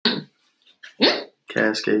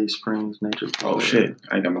Cascade Springs Nature Park. Oh shit!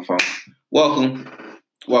 I ain't got my phone.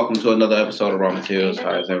 Welcome to another episode of Raw Materials.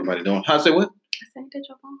 How's everybody doing? How's it? What? I said, did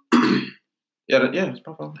your phone? Yeah, it's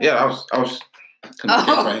my phone. Yeah, I was. Oh.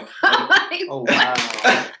 Oh wow!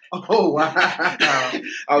 Oh wow! I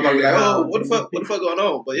was like, oh, what the fuck going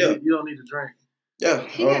on? But yeah, you don't need to drink. Yeah.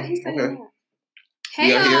 He said Okay. that.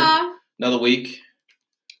 Hey y'all. Another week.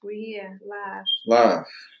 We here live. Live.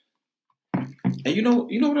 And you know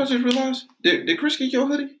what I just realized? Did Chris get your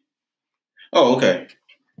hoodie? Oh, okay.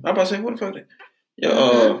 I'm about to say, what the fuck?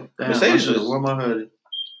 Yeah, Mercedes should have worn my hoodie.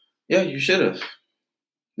 Yeah, you should have.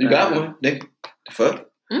 You got one. The fuck?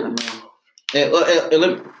 Mm.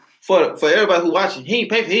 And for everybody who watching, he ain't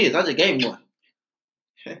pay for his. I just gave him one.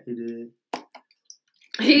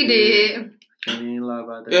 He did. Can't even lie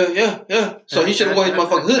about that. Yeah. So he should have worn his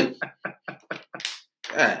motherfucking hoodie.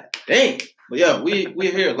 God dang. But yeah,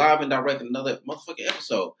 we're here live and direct another motherfucking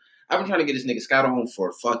episode. I've been trying to get this nigga Scott on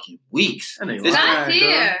for fucking weeks. Scott's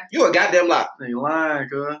here. You a goddamn lie. Ain't lying,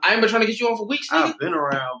 girl. I ain't been trying to get you on for weeks, nigga. I've been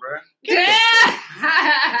around, bro. Yeah.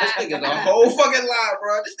 This nigga's a whole fucking lie,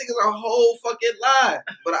 bro. This nigga's a whole fucking lie.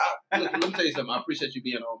 But look, let me tell you something. I appreciate you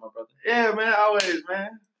being on, my brother. Yeah, man. Always,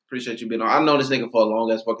 man. Appreciate you being on. I've known this nigga for a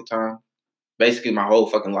long ass fucking time. Basically, my whole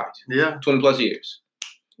fucking life. Yeah. 20 plus years.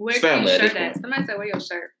 Where's your shirt at? Somebody said, where your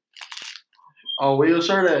shirt? Oh, where your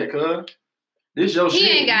shirt at, cuz? This your shit. He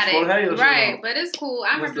ain't got it. Right, on. but it's cool.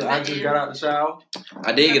 I'm representing. I just got out the shower.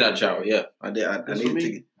 I did get out the shower, yeah. I did. I needed to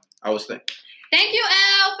get. I was thinking. Thank you,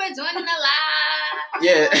 Elle, for joining the live.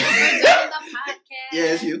 Yeah. For joining the podcast. Yeah,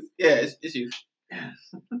 it's you. Yeah, it's you.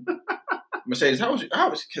 Yes. Mercedes, how was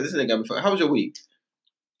because this nigga got me fucked. How was your week?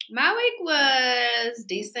 My week was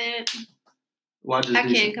decent. I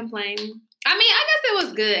can't complain. I mean, I guess it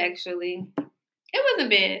was good, actually. It wasn't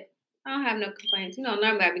bad. I don't have no complaints. You know,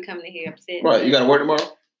 normally I be coming in here upset. Right, you got to work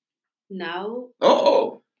tomorrow? No.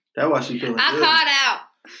 Oh. That's why she feeling I good. called out.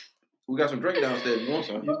 We got some drink downstairs. You want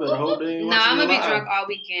some? You better hope they ain't No, I'm going to be drunk all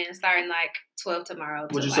weekend, starting like 12 tomorrow.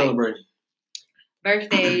 What you celebrating?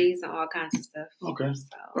 Birthdays and all kinds of stuff. Okay.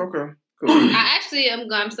 So. Okay,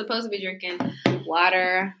 cool. I'm supposed to be drinking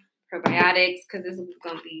water, probiotics, because this is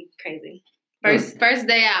going to be crazy. First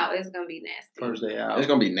day out, it's going to be nasty. First day out. It's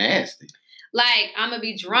going to be nasty. Like, I'm going to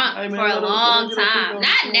be drunk for a long time.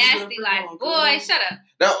 Not nasty, like, boy, shut up.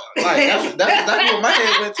 No, like, that's what my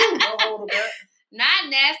head went too. Don't hold it back. Not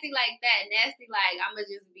nasty like that. Nasty like, I'm going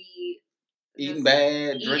to just be... Eating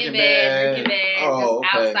bad, drinking bad, oh,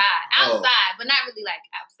 just okay. outside, but not really like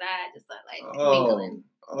outside, just like mingling.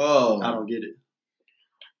 Oh, I don't get it.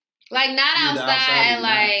 Like not outside and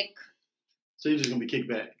like. So you're just gonna be kicked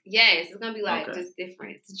back. Yes, it's gonna be like just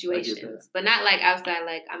different situations, but not like outside.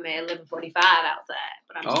 Like I'm at 11:45 outside,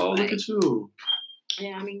 but I'm. Just look at you.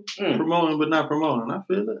 Yeah, I mean promoting, but not promoting. I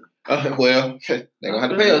feel it. Well, they're gonna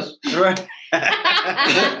have to pay us. Right.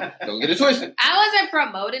 Don't get it twisted. I wasn't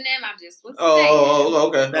promoting them. I'm just.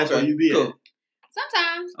 Okay. That's where you be cool. at.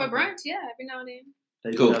 Sometimes for brunch, yeah, every now and then.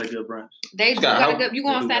 They got a good brunch. They do got a good. You go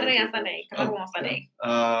on Saturday and Sunday? I go on Sunday.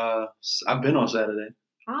 I've been on Saturday.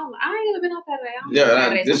 Oh, I ain't even been on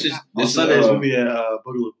Saturday. This Sundays we be at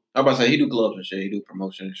Boogaloo. I'm about to say he do clubs and shit. He do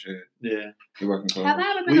promotion and shit. Yeah. He working clubs. Have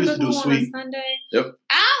I ever been to Boogaloo on a Sunday? Yep.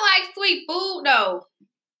 I don't like sweet food though.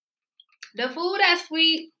 The food that's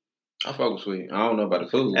sweet. I fuck with sweet. I don't know about the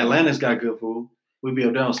food. Atlanta's got good food. We be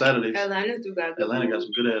up there on Saturdays. Atlanta do got good Atlanta food. got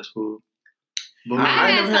some good ass food. I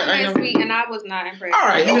had something sweet and I was not impressed. All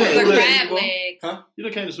right, it was a crab legs. Huh? You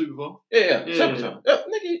done came to Sweet before? Yeah.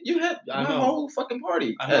 Nigga, you had my whole fucking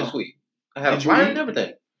party at Sweet. I had a flyer and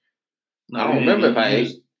everything. No, I don't remember if I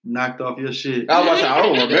ate. Knocked off your shit. I was about to say, I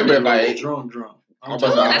don't remember if I ate. Drunk. That's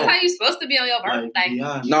how you supposed to be on your birthday.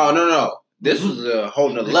 No. This was a whole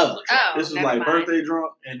nother level. This was like birthday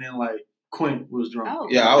drunk, and then like Quint was drunk. Oh,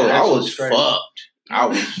 yeah, I was fucked.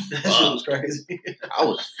 That shit was crazy. I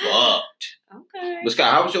was fucked. Okay. But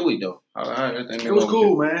Scott, how was your week though? It was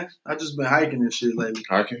cool, man. I just been hiking and shit lately.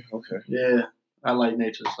 Hiking? Okay. Yeah, I like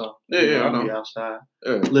nature, so yeah, I know. Be outside,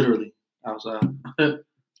 literally outside.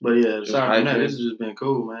 But yeah, sorry, man. This has just been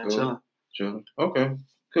cool, man. Chilling. Okay.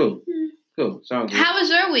 Cool. Sounds good. How was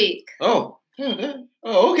your week? Oh,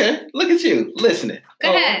 okay. Look at you listening.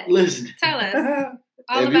 Go ahead. Listen. Tell us.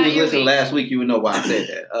 All if about you was your listening week. last week, you would know why I said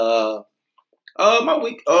that. My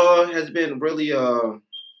week has been really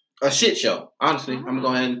a shit show. Honestly, I'm gonna go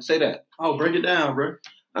ahead and say that. Oh, break it down, bro.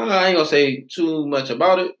 I ain't gonna say too much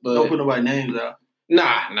about it, but don't put nobody names out. Nah.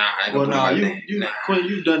 I ain't gonna put nobody names. Quinn,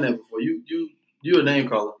 you've done that before. You a name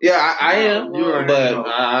caller. Yeah, I am. You're a name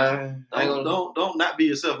caller. I don't not be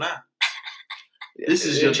yourself now. This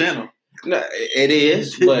is your channel. No, it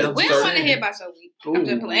is, but we don't want to hear about your week. I'm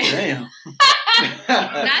just playing. Damn.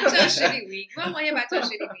 Not your shitty week. We don't want to hear about your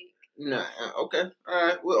shitty week. Nah, okay, all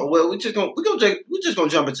right. Well, we're just gonna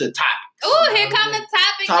jump into the topics. Ooh, here come the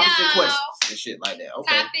topic, Topics y'all. and questions and shit like that.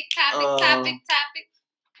 Okay. Topic.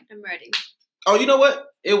 I'm ready. Oh, you know what?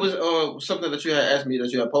 It was something that you had asked me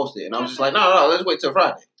that you had posted, and I was just like, no, let's wait till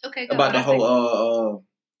Friday. Okay, go. About the whole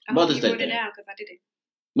Mother's Day. I wrote it down because I did it.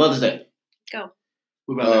 Mother's Day. Go.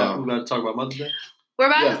 We about to talk about Mother's Day? We're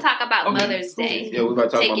about to talk about Mother's Day. Yeah, we're about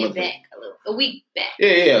to talk about Mother's Day. Take it back a week back.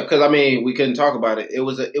 Yeah. Because I mean, we couldn't talk about it. It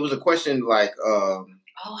was a question like. Oh,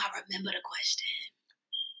 I remember the question.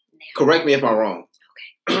 Correct me if I'm wrong.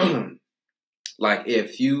 Okay.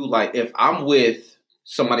 if I'm with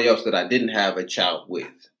somebody else that I didn't have a child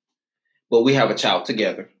with, but we have a child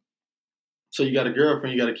together. So you got a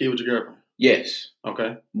girlfriend, you got a kid with your girlfriend? Yes.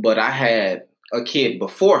 Okay. But I had a kid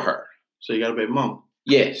before her. So you got a baby mama?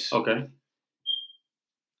 Yes. Okay.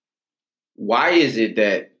 Why is it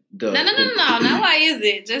that No. Not why is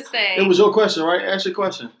it? Just say. It was your question, right? Ask your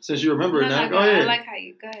question. Since you remember it now, go ahead. I like how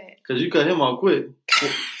you go ahead. Because you cut him off quick.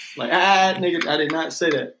 Like, nigga, I did not say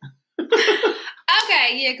that.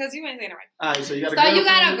 Okay, yeah, because you ain't saying it right. All right, so you got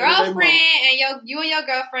a girlfriend, and you and your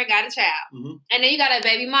girlfriend got a child. Mm-hmm. And then you got a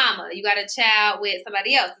baby mama. You got a child with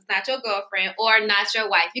somebody else. It's not your girlfriend or not your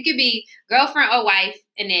wife. You could be girlfriend or wife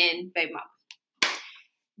and then baby mama.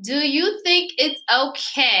 Do you think it's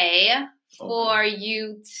okay for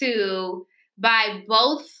you to buy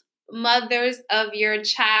both mothers of your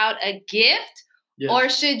child a gift? Yes. Or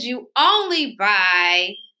should you only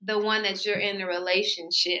buy the one that you're in a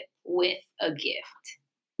relationship with a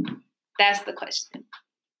gift? That's the question.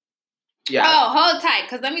 Yeah. Oh, hold tight,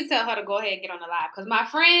 because let me tell her to go ahead and get on the live. Because my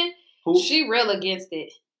friend, she real against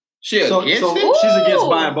it. She against it? She's against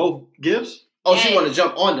buying both gifts? Oh, yes. She want to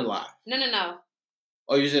jump on the live? No.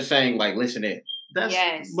 Oh, you're just saying, like, listen in.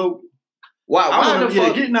 Yes. But why the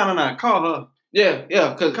fuck? No. Call her. Yeah.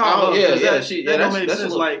 Because that don't make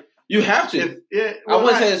sense. Like, you have to. I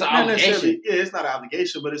wouldn't say it's an obligation. Yeah, it's not an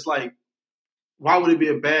obligation, but it's like, why would it be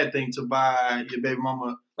a bad thing to buy your baby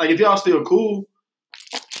mama? Like, if y'all still cool,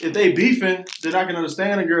 if they beefing, then I can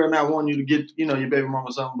understand a girl not wanting you to get, your baby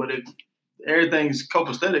mama something. But if everything's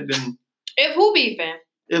copacetic, then if who beefing?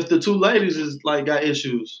 If the two ladies is like got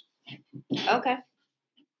issues. Okay.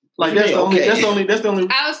 Like that's the only.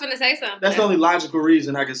 I was finna say something. That's the only logical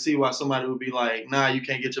reason I can see why somebody would be like, "Nah, you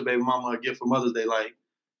can't get your baby mama a gift for Mother's Day." Like,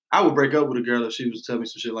 I would break up with a girl if she was telling me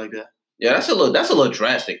some shit like that. Yeah, that's a little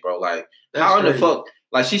drastic, bro. Like, how in the fuck?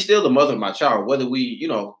 Like, she's still the mother of my child, whether we,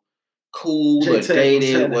 cool or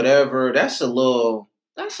dated, whatever. That's a little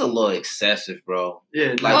excessive, bro.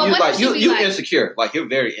 Yeah, like you insecure. Like, you're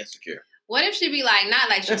very insecure. What if she be like, not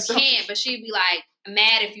like she can't, but she'd be like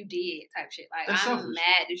mad if you did type shit. Like, I'm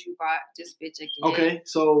mad that you brought this bitch a gift. Okay,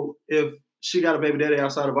 so if she got a baby daddy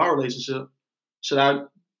outside of our relationship, should I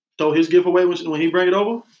throw his gift away when he bring it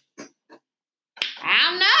over?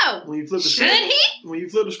 I don't know. When you flip the script, when you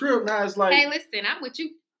flip the script, now it's like, hey, listen, I'm with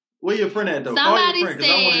you. Where your friend at though? Somebody Call your friend, 'cause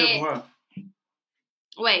I want to hear from her.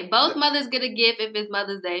 Wait, both mothers get a gift if it's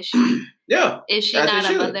Mother's Day. Yeah. If she's not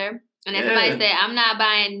a mother. And if somebody say, I'm not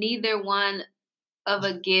buying neither one of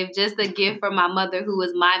a gift, just a gift for my mother who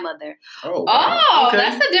is my mother. Oh, wow. Okay.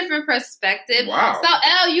 That's a different perspective. Wow. So,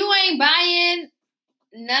 Elle, you ain't buying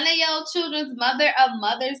none of your children's mother a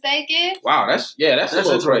Mother's Day gift? Wow, that's a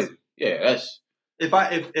little crazy. Yeah, that's... If I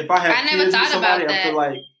have never kids thought with somebody, about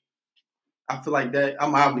that. I feel like that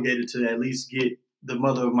I'm obligated to at least get the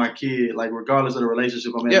mother of my kid, like regardless of the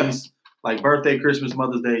relationship. I mean, at least like birthday, Christmas,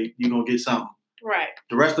 Mother's Day, you're gonna get something. Right.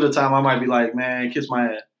 The rest of the time, I might be like, man, kiss my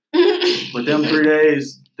ass. But them 3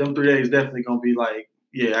 days definitely gonna be like,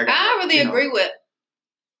 yeah. I don't really agree with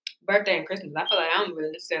birthday and Christmas. I feel like I don't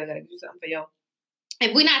really necessarily gotta do something for you.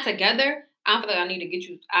 If we're not together, I don't feel like I need to get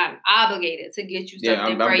you. I'm obligated to get you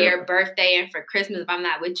something for your birthday and for Christmas if I'm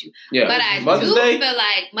not with you. Yeah. But I Mother's Day? feel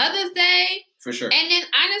like Mother's Day. For sure. And then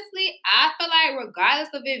honestly, I feel like regardless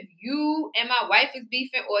of if you and my wife is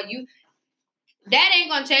beefing or you, that ain't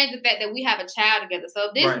gonna change the fact that we have a child together. So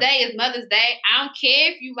if this day is Mother's Day, I don't care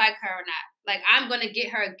if you like her or not. Like, I'm gonna get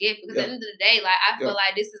her a gift because at the end of the day, like, I feel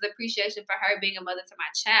like this is appreciation for her being a mother to my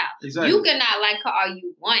child. Exactly. You cannot like her all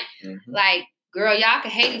you want. Mm-hmm. Like, girl, y'all can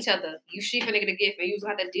hate each other. She finna get a gift and you just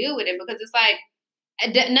have to deal with it because it's like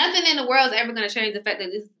nothing in the world is ever gonna change the fact that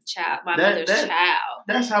this is my mother's child.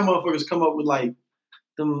 That's how motherfuckers come up with like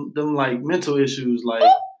them like mental issues. Like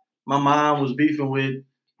my mom was beefing with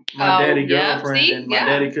my daddy girlfriend, and my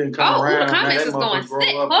daddy couldn't come around. The comments is going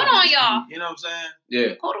sick. Hold on, y'all. You know what I'm saying?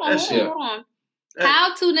 Yeah. Hold on.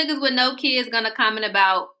 How two niggas with no kids gonna comment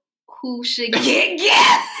about who should get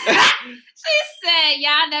gifts. She said,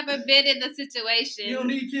 y'all never been in the situation. You don't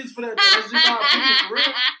need kids for that. That's just my opinion, for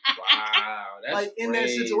real. Wow, that's like in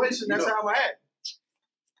crazy. that situation, that's how I'm gonna act.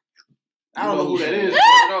 I don't don't know who that is.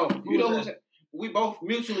 You know who's that? We both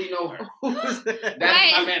mutually know her. Who's that?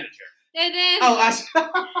 That's my manager. And then, then Elle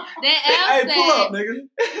hey, pull up, nigga.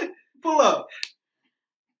 Pull up.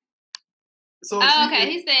 So okay.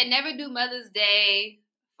 He said, never do Mother's Day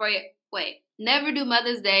never do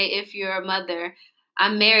Mother's Day if you're a mother.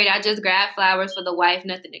 I'm married. I just grabbed flowers for the wife.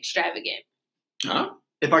 Nothing extravagant. Huh?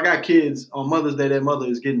 If I got kids on Mother's Day, that mother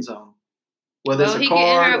is getting something. Whether it's a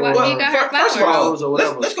card or first of all, or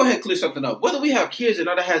whatever. Let's go ahead and clear something up. Whether we have kids or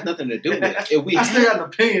not, that has nothing to do with it. If we I still got an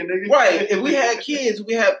opinion, nigga. Right. If we had kids,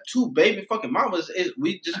 we have 2 baby fucking mamas,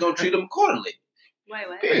 we just gonna treat them accordingly. Wait.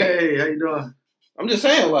 Hey, how you doing? I'm just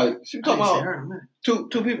saying, like, she talking about her, two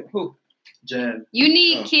people. Who? Jan. You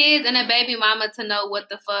need kids and a baby mama to know what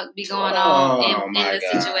the fuck be going on in the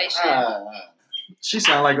situation. She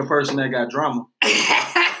sound like a person that got drama.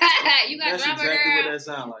 You got That's drama, exactly girl. what that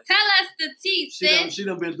sound like. Tell us the tea, sis. She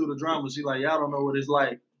done been through the drama. She like, y'all don't know what it's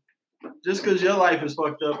like. Just because your life is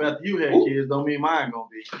fucked up after you had kids don't mean mine gonna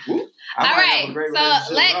be. All right,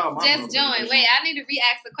 so let's just join. Wait, I need to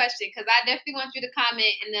re-ask the question because I definitely want you to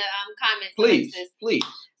comment in the comments. Please.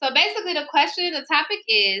 So basically the topic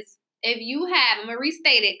is, if you have, I'm going to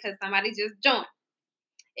restate it because somebody just joined.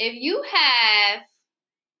 If you have,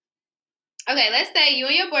 okay, let's say you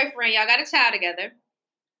and your boyfriend, y'all got a child together.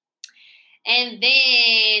 And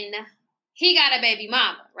then he got a baby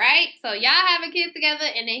mama, right? So y'all have a kid together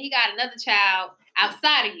and then he got another child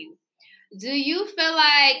outside of you. Do you feel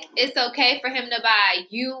like it's okay for him to buy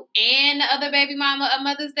you and the other baby mama a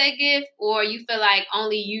Mother's Day gift? Or you feel like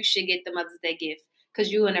only you should get the Mother's Day gift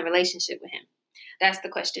because you're in a relationship with him? That's the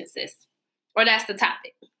question, sis. Or that's the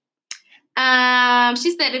topic.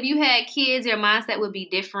 She said if you had kids, your mindset would be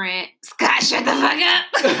different. Scott, shut the fuck up.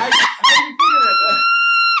 How you figure that?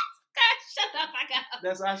 Scott, shut the fuck up.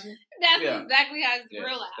 That's Ashley? That's exactly how it's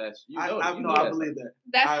real out. I believe that.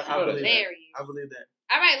 That's hilarious. I believe that.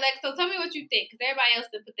 All right, Lex, so tell me what you think, because everybody else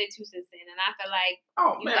did put their 2 cents in, and I feel like...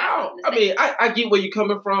 I get where you're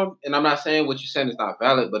coming from, and I'm not saying what you're saying is not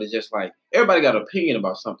valid, but it's just like, everybody got an opinion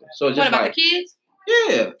about something. So it's just what about the kids?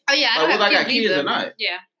 Yeah. Oh, yeah, I don't whether I got kids or not.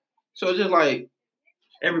 Yeah. So it's just like...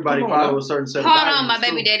 Everybody follow a certain set of values. Hold on, my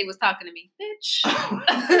baby daddy was talking to me. Bitch.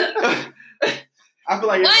 I feel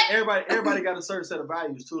like everybody got a certain set of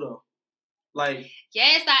values, too, though. Like,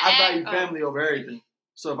 yes, I value family over everything.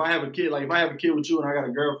 So if I have a kid, like if I have a kid with you and I got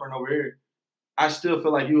a girlfriend over here, I still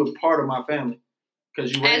feel like you a part of my family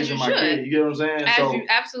because you raising my kid. You get what I'm saying? As you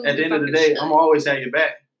absolutely at the end of the day, I'm always have your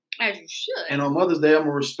back. As you should. And on Mother's Day, I'm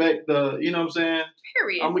gonna respect the. You know what I'm saying?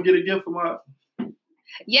 Period. I'm gonna get a gift for my.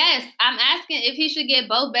 Yes, I'm asking if he should get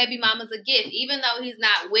both baby mamas a gift, even though he's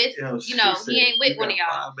not with. He ain't with one of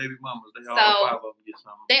y'all. 5 baby mamas. They all 5 of them get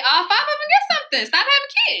something. They all 5 of them get something. Stop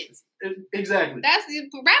having kids. Exactly. Wrap it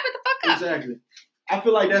the fuck up. Exactly. I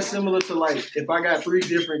feel like that's similar to like if I got 3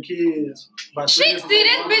 different kids. This bitch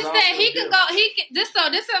said he can go. This is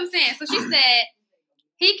what I'm saying. So she said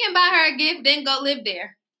he can buy her a gift, then go live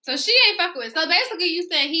there. So she ain't fucking with. So basically, you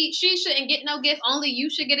saying she shouldn't get no gift. Only you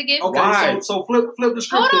should get a gift. Okay, so flip the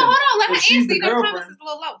script. Hold on. Let her answer. The promise is a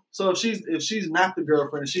little low. So if she's not the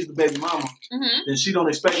girlfriend, she's the baby mama, then she don't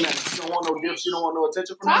expect nothing. She don't want no gift. She don't want no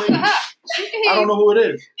attention from Talk the to her. I don't know who it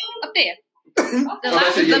is. Up there. The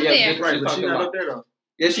line is up there. Right, but she's not up there though.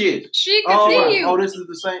 Yes, she is. She can see you. Oh, this is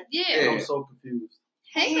the same? Yeah. I'm so confused.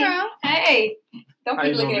 Hey, girl. Hey. Don't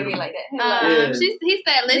keep looking at me like that. He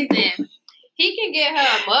said, listen, he can get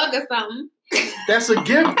her a mug or something. That's a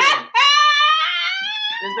gift. Is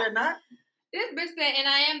that not? This bitch said, and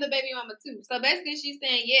I am the baby mama too. So basically she's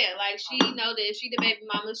saying, yeah, like she know that if she the baby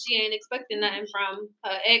mama, she ain't expecting nothing from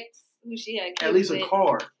her ex who she had kids at least with. A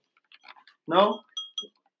card. No?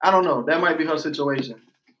 I don't know. That might be her situation.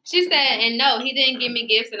 She said, and no, he didn't give me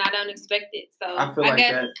gifts and I don't expect it. So I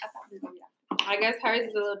guess hers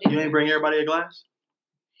is a little different. You ain't bring everybody a glass?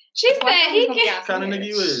 She said he can. What kind of nigga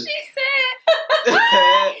you is? She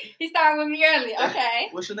said. He started with me early. Okay.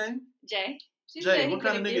 What's your name? Jay. Jay, what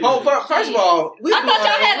kind of nigga? Oh, first of all, we thought y'all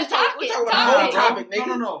had a topic. We talking about the whole topic,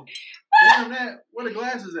 nigga. No. Damn that. Where the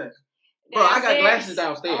glasses at? Bro, I got glasses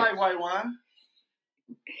downstairs. I like white wine.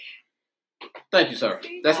 Thank you, sir.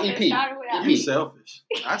 That's EP. You selfish.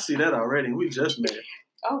 I see that already. We just met.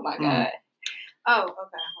 Oh my God. Oh, okay.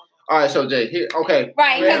 All right, so Jay, here, okay.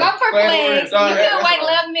 Right, because I'm for plans. You can wait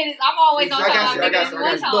 11 minutes. I'm always on time. I got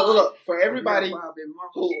you. Look, for everybody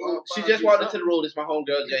who she just walked into the room, it's my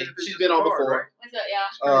homegirl, Jay. She's been on before. What's up,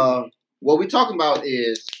 y'all? What we talking about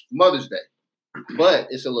is Mother's Day. But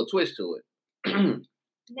it's a little twist to it.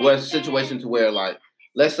 Well, it's a situation to where, like,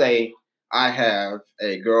 let's say I have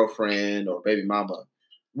a girlfriend or baby mama,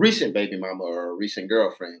 recent baby mama or recent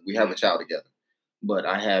girlfriend. We have a child together. But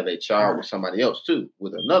I have a child with somebody else too,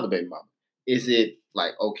 with another baby mama. Is it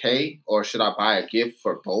like okay, or should I buy a gift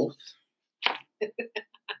for both?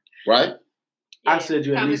 Right? I said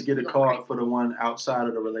you at least get a card for the one outside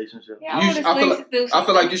of the relationship. Yeah, I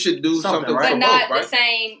feel like you should do something right? for but not both, right? the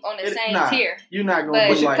same on the same tier. You're not going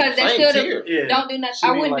to be like because same still tier. Don't do nothing.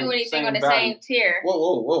 I wouldn't do anything on the same tier.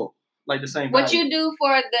 Whoa. Like the same. What you do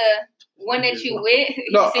for the one that you with?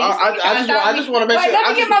 No, I just want to make sure.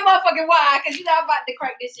 Let me get my motherfucking why, because I'm about to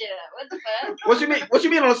crack this shit up. What the fuck? What you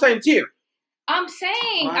mean on the same tier? I'm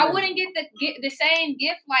saying I wouldn't get the same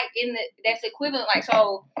gift like that's equivalent. Like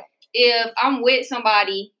so. If I'm with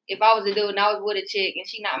somebody, if I was a dude and I was with a chick and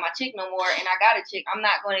she not my chick no more and I got a chick, I'm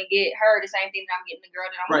not going to get her the same thing that I'm getting the girl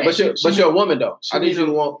that I'm with. But you're a woman though. I need you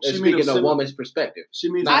to speak in a woman's perspective. She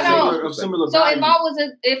means similar value. So if I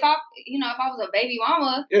was a baby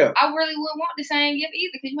mama, I really wouldn't want the same gift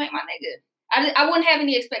either because you ain't my nigga. I wouldn't have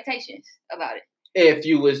any expectations about it. If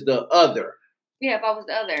you was the other. Yeah, if I was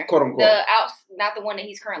the other. Quote unquote. Not the one that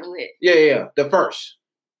he's currently with. Yeah. The first.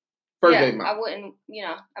 Baby mama. I wouldn't,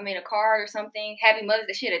 a card or something. Happy Mother's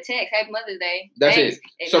Day. Shit, a text. Happy Mother's Day. That's it.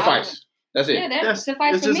 Suffice. That's it. Yeah, that's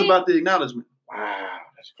suffice it's for me. It's just about the acknowledgement. Wow.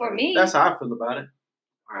 For me. That's how I feel about it.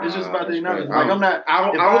 Wow, it's just about the acknowledgement. Like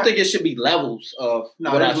I don't think it should be levels of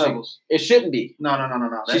there's levels. It shouldn't be. No.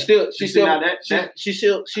 She's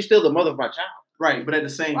still the mother of my child. Right, but at the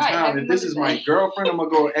same time, if this is my girlfriend, I'm gonna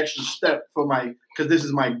go an extra step because this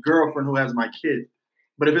is my girlfriend who has my kid.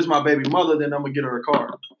 But if it's my baby mother, then I'm gonna get her a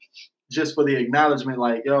card. Just for the acknowledgement,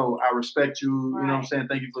 like, yo, I respect you. You know what I'm saying?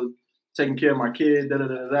 Thank you for taking care of my kid.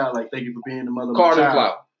 Like, thank you for being the mother of my child. Card and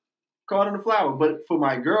flower. Card and the flower. But for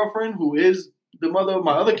my girlfriend, who is the mother of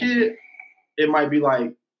my other kid, it might be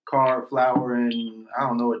like card, flower, and I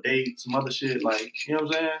don't know, a date, some other shit. Like, you know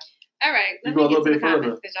what I'm saying? All right, let me get to the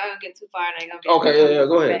comments because y'all don't get too far and I ain't gonna be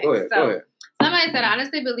Go ahead. Somebody said, I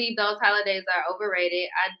honestly believe those holidays are overrated.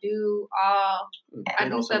 I do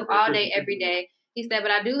stuff all day, every day. He said,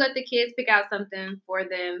 but I do let the kids pick out something for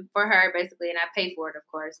her, basically, and I pay for it, of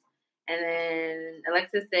course. And then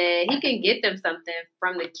Alexis said he can get them something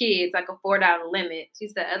from the kids, like a $4 limit. She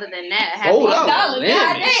said, other than that, $4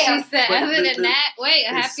 limit. She said,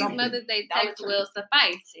 a happy Mother's Day text will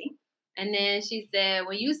suffice. And then she said,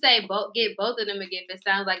 when you say get both of them a gift, it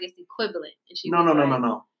sounds like it's equivalent. And she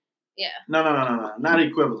No. Yeah. No. Not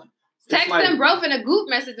equivalent. Text them both in a group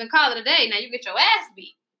message and call it a day. Now you get your ass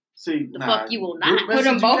beat. See, fuck you will not. Put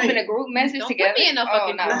them both in a group message together. Put me in no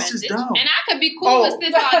fucking group message. And I could be cool with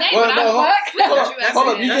sis all day, but I'm hold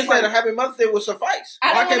on. You just said a happy Mother's Day will suffice.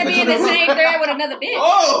 I don't want to be in the same thread with another bitch.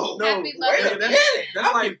 Oh, no. Happy Mother's Day.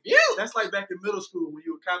 That's like back in middle school when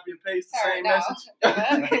you would copy and paste the same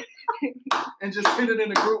message and just put it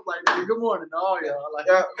in a group like, hey, good morning to all y'all. Like,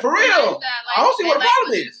 for real. I don't see what the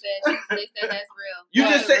problem is. They said that's real. You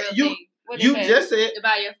just said you just said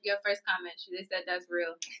about your first comment. They said that's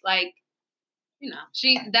real. Like,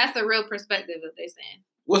 that's a real perspective that they're saying.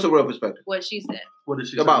 What's a real perspective? What she said. What did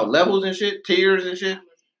she say? About levels and shit, tiers and shit?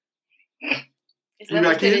 It's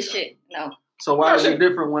levels to this shit. No. So why is it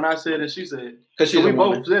different when I said and she said? Because we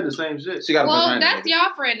both said the same shit. That's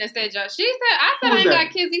y'all friend that said y'all. She said, I said I ain't got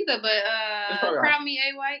kids either, but Proud Me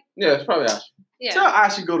A White. Yeah, it's probably Ash. Yeah. Tell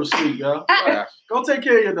Ashley go to sleep, y'all. Go take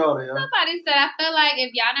care of your daughter, y'all. Somebody said, I feel like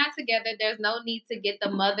if y'all not together, there's no need to get the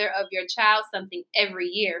mother of your child something every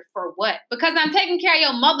year. For what? Because I'm taking care of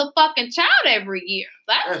your motherfucking child every year.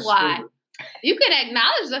 That's why. Stupid. You can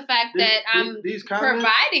acknowledge the fact that I'm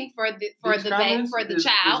providing for the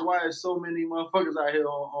child. Is why there's so many motherfuckers out here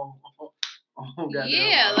on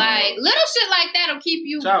yeah, like little shit like that'll keep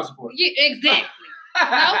you child support. Yeah, exactly.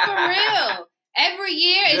 No, for real. Every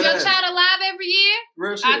year, is your child alive every year?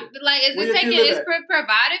 Real shit. Is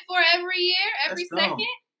provided for every year, every second?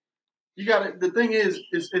 You got it. The thing is,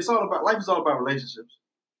 it's all about life. Is all about relationships.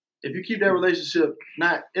 If you keep that relationship,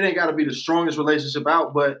 it ain't got to be the strongest relationship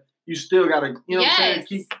out, but you still got to, you know what I'm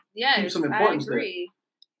saying? Keep some importance there.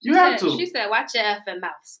 You have to. She said, "Watch your effing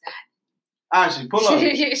mouth, Scott." Ashley, pull up.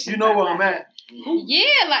 You know where I'm at.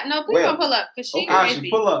 Yeah, please don't pull up because she crazy. Ashley,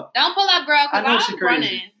 pull up. Don't pull up, girl, because I'm crazy.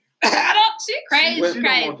 running. She crazy.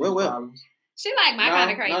 She like my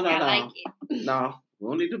kind of crazy. I like it. No, we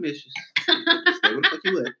don't need to miss you. Stay where the fuck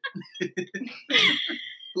you at.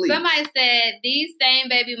 Please. Somebody said these same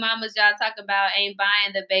baby mamas y'all talk about ain't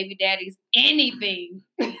buying the baby daddies anything.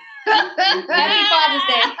 Happy Father's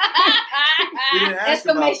Day!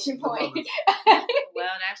 Exclamation point.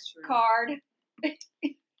 Well, that's true. Card.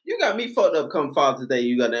 You got me fucked up come Father's Day.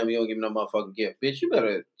 You don't give me no motherfucking gift, bitch. You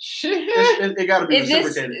better shit. It got to be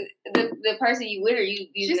reciprocated. The person you with, or you?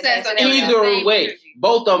 She said so. Either way,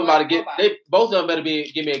 both of them about to get. Both of them better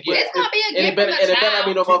give me a gift. It's gonna be a gift from a child. And it better not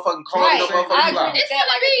be no motherfucking car, no motherfucking car. It's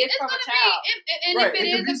gonna be from a child. And if it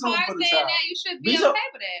is a car saying that, you should be okay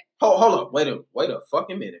with that. Hold up, wait a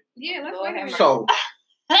fucking minute. Yeah, let's wait a minute. So.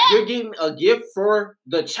 You're getting a gift for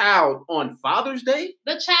the child on Father's Day?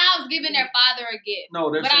 The child's giving their father a gift. No,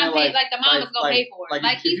 they're but saying like the mama's gonna pay for it.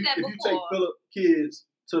 Like he said before. If you take Philip kids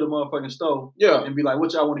to the motherfucking store and be like,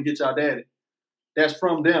 what y'all want to get y'all daddy? That's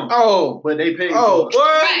from them. Oh. But they pay for it. What?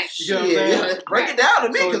 Right. You know what I'm saying? Yeah. Break it down to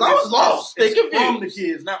me, because I was lost. It's from the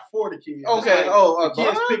kids, not for the kids. Okay. The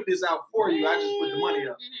kids pick this out for you. I just put the money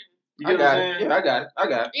up. You get what I'm saying? Yeah, I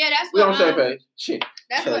got it. Yeah, that's we what on the same page. Shit.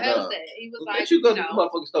 That's what Elle said. He was like, you go to the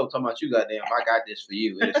motherfucking store talking about you goddamn, I got this for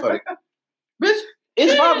you. And it's like, bitch,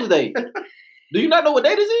 it's Father's Day. Do you not know what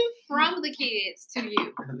day this is? From the kids to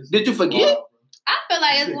you. Did you forget? I feel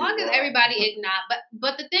like as long as everybody acknowledge,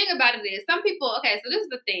 but the thing about it is, some people. Okay, so this is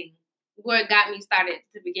the thing where it got me started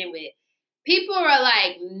to begin with. People are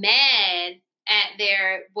like mad at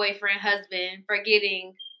their boyfriend, husband for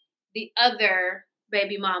getting the other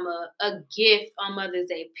baby mama a gift on Mother's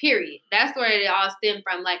Day, period. That's where it all stemmed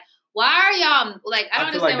from. Like, why are y'all, like, I don't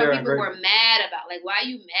understand what people were mad about. Like, why are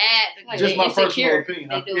you mad? Like, just my personal opinion.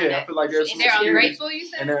 I feel like there's some they're ungrateful, you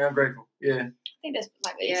said? And they're ungrateful, yeah. I think that's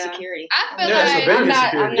like insecurity. I feel like I'm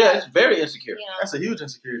not, yeah, it's very insecure. You know, that's a huge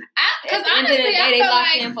insecurity. Because honestly, I they feel locked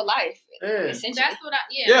like in for life. Yeah. That's what I,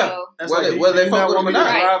 So, that's whether they fuck with them or not.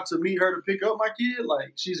 Drive to meet her to pick up my kid,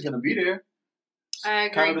 like, she's going to be there. I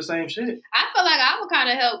agree. Kind of the same shit. I feel like I would kind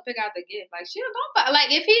of help pick out the gift. Like, shit, don't buy.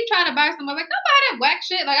 Like, if he try to buy something, like, don't buy that whack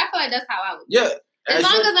shit. Like, I feel like that's how I would. Yeah. As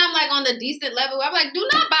long as I'm like on the decent level, I'm like, do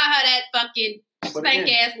not buy her that fucking stank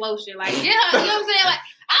ass lotion. Like, yeah, you know what I'm saying? Like,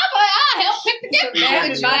 I feel like I'll help pick the gift out.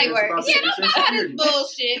 Don't buy her this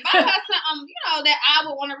bullshit. Buy her something, that I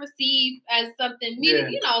would want to receive as something,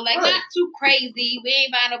 like not too crazy. We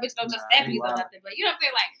ain't buying no bitch no Giuseppe's or nothing, but you know what I'm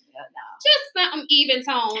saying? Like, just something even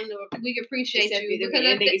tone, or we appreciate you because the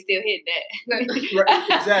nigga still hit that. Right,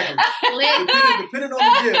 exactly. Depending on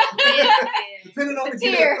the gift, depending on the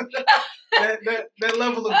gift, that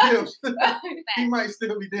level of gifts, he might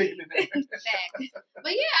still be digging in there.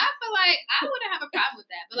 But yeah, I feel like I wouldn't have a problem with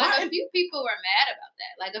that. But like a few people were mad about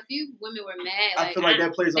that. Like a few women were mad. Like, I feel like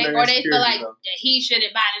that plays on their or they feel like though. that he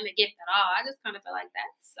shouldn't buy them a gift at all. I just kind of feel like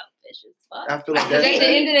that's selfish as fuck. I feel like at the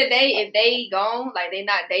end of the day, if they gone, like they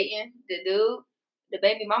not dating the dude, the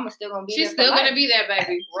baby mama's still gonna be She's there. She's still gonna be there,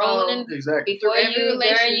 baby. Rolling in exactly. Before you,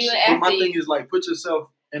 during you, and after. But my thing is like put yourself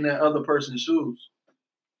in that other person's shoes.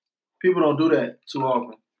 People don't do that too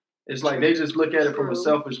often. It's like they just look at it from a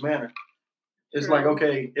selfish manner. It's like,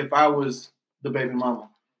 okay, if I was the baby mama,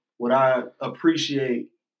 would I appreciate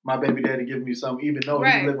my baby daddy giving me something, even though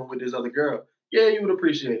he's living with this other girl? Yeah, you would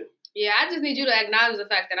appreciate it. Yeah, I just need you to acknowledge the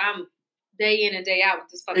fact that I'm day in and day out with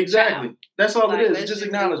this fucking Exactly. child. That's all it is. It's just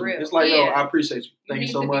acknowledgement. It's like, yo, I appreciate you. Thank you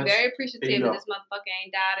so much. You need to be very appreciative that this motherfucker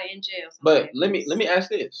ain't died or in jail. But let me ask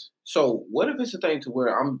this. So what if it's a thing to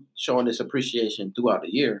where I'm showing this appreciation throughout the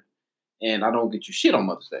year and I don't get you shit on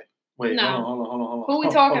Mother's Day? Wait, hold on. Who we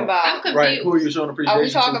talking about? I'm confused. Right, who are you showing appreciation? Are we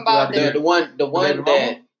talking about the one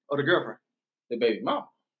that or the girlfriend? The baby mama.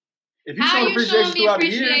 If you show appreciation throughout the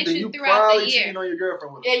year, then you probably cheating on your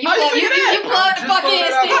girlfriend with it. Yeah, you plug the fuck in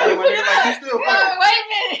still. Wait a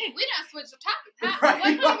minute. We done switched the topic. What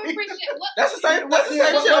kind of appreciation? That's the same. What's the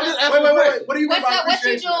same shit? Wait. What do you mean by what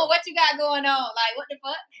you doing? What you got going on? Like, what the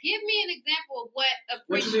fuck? Give me an example of what appreciation.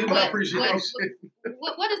 What you mean by appreciation?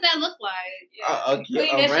 What does that look like? A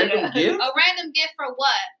random gift? A random gift for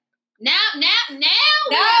what? Now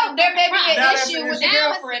there may be an issue with the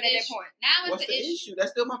girlfriend at that point. Now what's the issue? That's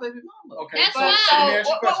still my baby mama. Okay. That's fine.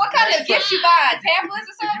 So what kind of gifts you buy? Pamphlets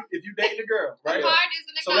or something? If you dating a girl, right? The card is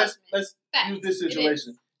an acknowledgement. So let's use this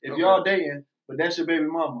situation. If y'all dating, but that's your baby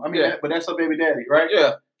mama. I mean, but that's her baby daddy, right?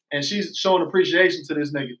 Yeah. And she's showing appreciation to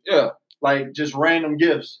this nigga. Yeah. Like just random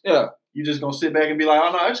gifts. Yeah. You just gonna sit back and be like,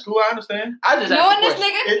 oh no, it's cool, I understand. I just knowing this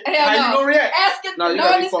nigga, how you gonna react? Asking, no, you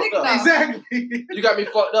got me fucked up. Exactly. You got me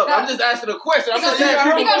fucked up. I'm just asking a question. I'm just saying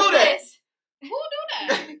people do that. Who do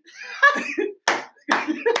that?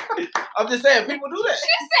 I'm just saying people do that.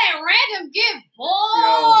 She said random gift, boy.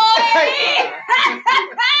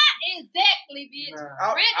 Exactly, bitch.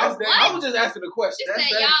 I was just asking a question. She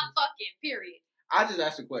said y'all fucking period. I just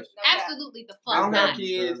asked a question. Absolutely the fuck I don't not. have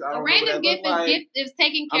kids. A random gift is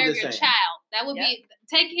taking care of your child. That would be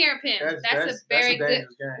take care of him. That's a very good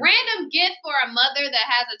random gift for a mother that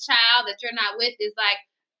has a child that you're not with is like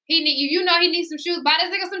he needs some shoes. Buy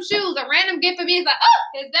this nigga some shoes. A random gift for me is like,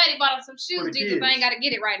 oh, his daddy bought him some shoes. Jesus, I ain't got to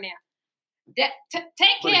get it right now.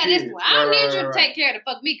 Take care of this one. I don't need you to take care of the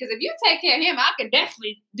fuck me, because if you take care of him, I can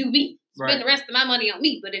definitely do me. Spend the rest of my money on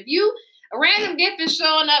me. But if a random gift is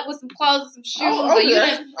showing up with some clothes and some shoes, or you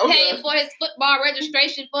done paying for his football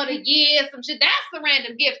registration for the year, some shit, that's a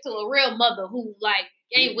random gift to a real mother who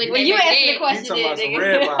ain't with you asking the question, I'm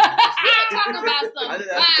talking about some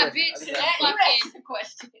bitch.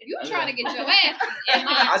 You trying to get your ass in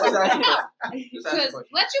line. Because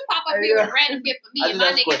let you pop up here with a random gift for me and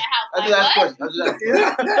my nigga in the house. I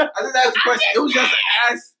just asked a question. It was just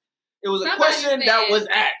asked. It was a question that was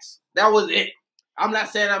asked. That was it. I'm not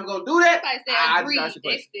saying I'm gonna do that. Somebody said agreed.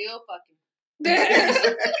 They still fucking.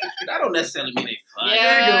 That don't necessarily mean they fuck.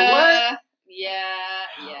 Yeah.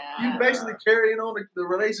 You basically carrying on the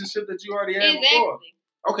relationship that you already had before.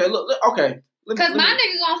 Okay, look. Okay. Because my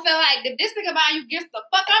nigga gonna feel like, if this nigga buy you gifts, the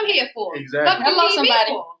fuck I'm here for. Exactly. Fuck you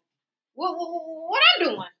somebody. What I'm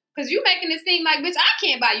doing? Because you making it seem like, bitch, I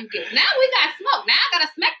can't buy you gifts. Now we got smoke. Now I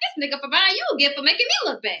gotta smack this nigga for buying you a gift for making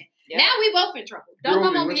me look bad. Yep. Now we both in trouble. Don't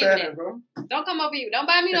come over here, bro. Don't come over here. Don't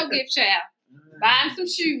buy me no gift, child. Buy him some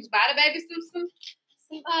shoes. Buy the baby some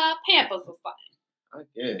Pampers or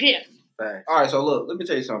something. Gifts. All right, so look, let me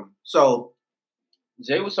tell you something. So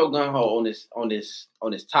Jay was so gung ho on this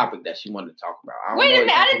topic that she wanted to talk about. Wait a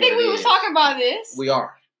minute, I didn't think we was talking about this. We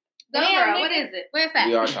are. Girl, what is it? Where's that?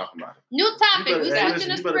 We are talking about it. New topic. We switching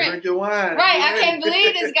the script. Drink your wine. Right, I can't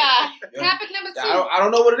believe this guy. Topic number 2. I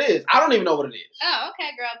don't know what it is. I don't even know what it is. Oh,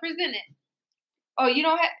 okay, girl. Present it. Oh, you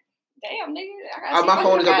don't have... Damn, nigga. My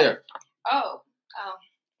phone is up there. Oh.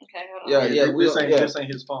 Okay, hold on. Yeah. This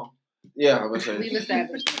ain't his phone. Yeah, I'm gonna say. We've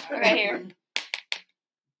established. Right here.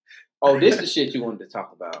 Oh, this the shit you wanted to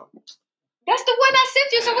talk about. That's the one I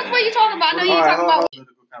sent you. So which one you talking about? No, you talking about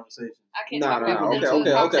political conversation. I can't talk about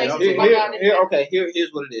Okay.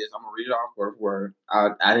 Here's what it is. I'm gonna read it off word for word.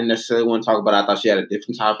 I didn't necessarily want to talk about it. I thought she had a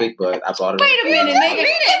different topic, but I brought it. Wait a minute, nigga. Read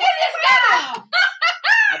it.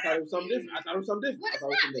 I thought it was something different. What is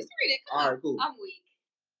that? Just read it. All right, cool. I'm weak.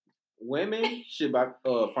 Women should be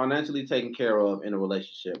financially taken care of in a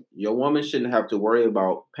relationship. Your woman shouldn't have to worry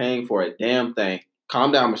about paying for a damn thing.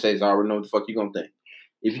 Calm down, Mercedes. I already know what the fuck you gonna think.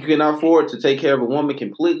 If you cannot afford to take care of a woman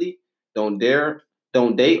completely, don't date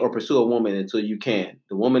or pursue a woman until you can.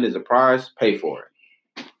 The woman is a prize. Pay for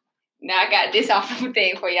it. Now I got this off of a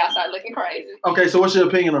thing before y'all start looking crazy. Okay, so what's your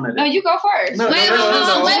opinion on that? No, you go first. Wait. Wait. No.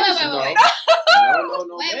 Wait. Let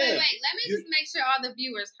me just make sure all the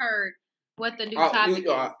viewers heard what the new topic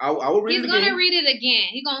is. I will read it again. He's gonna read it again.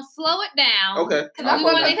 He's gonna slow it down. Okay. Because we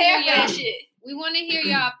want to hear y'all shit. We want to hear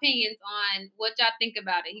y'all opinions on what y'all think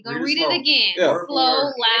about it. He's gonna read it again. Yeah. Slow,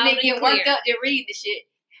 loud, and get clear. Worked up to read the shit.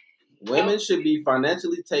 Women should be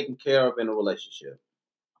financially taken care of in a relationship.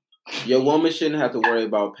 Your woman shouldn't have to worry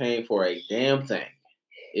about paying for a damn thing.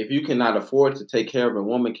 If you cannot afford to take care of a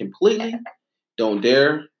woman completely, don't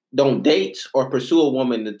date or pursue a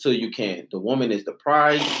woman until you can. The woman is the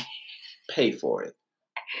prize. Pay for it.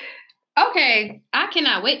 Okay, I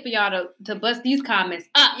cannot wait for y'all to bust these comments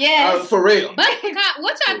up. Yes. For real. But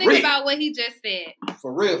what y'all think about what he just said?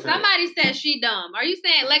 For real. Somebody said she dumb. Are you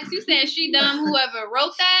saying, Lex, you saying she dumb? Whoever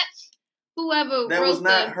wrote that? That was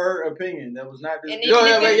not her opinion. That was not this. Disclaimer.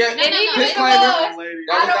 That was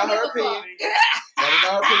not her opinion.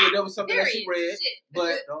 That was something that she read.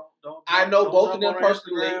 But I know both of them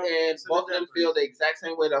personally, and both of them feel the exact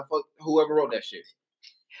same way that whoever wrote that shit.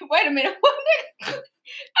 Wait a minute.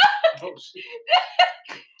 Oh, shit.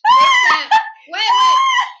 Wait.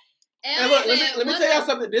 Hey, look, let me tell y'all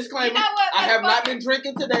something. Disclaimer. You know what, I have not been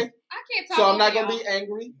drinking today. I can't talk so I'm not y'all. going to be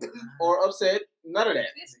angry or upset. None of that.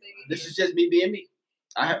 This is just me being me.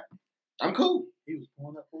 I'm cool. He was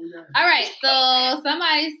pulling up for you. All right, so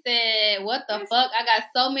somebody said, what the fuck? I got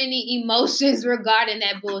so many emotions regarding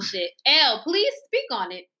that bullshit. L, please speak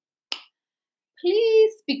on it.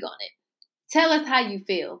 Please speak on it. Tell us how you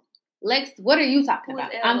feel. Lex, what are you talking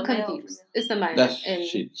about? I'm confused. It's somebody.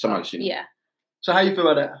 Somebody she. Yeah. So how you feel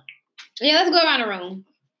about that? Yeah, let's go around the room.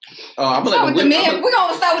 I'm gonna start with the men. We're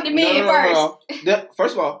gonna start with the men first.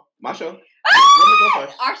 First of all, my show. Women go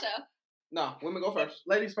first. Our show. No, women go first.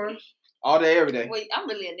 Ladies first. All day, every day. Wait, I'm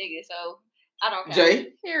really a nigga, so I don't care.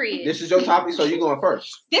 Jay, period. This is your topic, so you going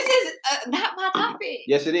first. This is not my topic.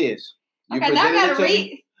 Yes, it is. You okay, now I gotta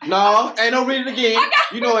read. No, ain't no read it again.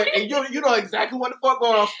 You know it, and you know exactly what the fuck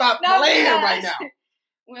going on. Stop playing right now.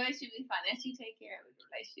 Women should be financially take care of the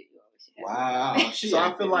relationship. You always should have. Wow. So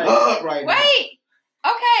I feel like right now. Wait.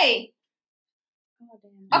 Okay.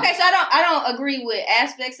 Okay, so I don't agree with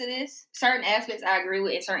aspects of this. Certain aspects I agree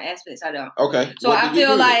with, and certain aspects I don't. Okay. So I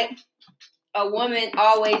feel like a woman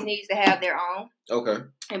always needs to have their own. Okay.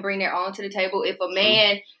 And bring their own to the table. If a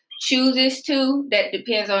man chooses to, that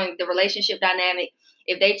depends on the relationship dynamic.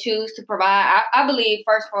 If they choose to provide, I believe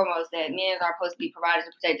first and foremost that men are supposed to be providers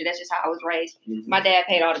and protectors. That's just how I was raised. Mm-hmm. My dad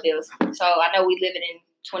paid all the bills. So I know we living in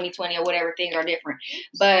 2020 or whatever, things are different.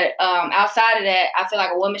 But outside of that, I feel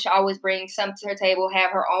like a woman should always bring something to her table,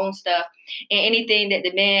 have her own stuff, and anything that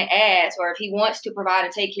the man asks, or if he wants to provide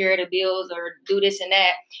and take care of the bills or do this and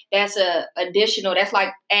that, that's a additional, that's like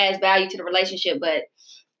adds value to the relationship. But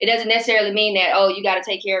it doesn't necessarily mean that, oh, you got to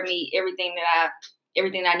take care of me, everything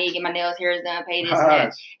I need, get my nails, hair is done, pay this,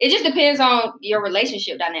 that. It just depends on your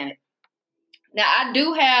relationship dynamic. Now, I agree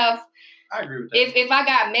with that. If I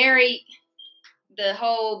got married, the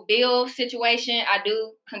whole bill situation, I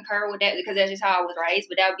do concur with that because that's just how I was raised.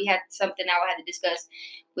 But that would be something I would have to discuss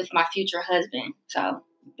with my future husband. So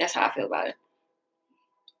that's how I feel about it.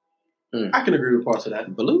 I can agree with parts of that.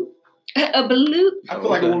 Balut? A balut? I feel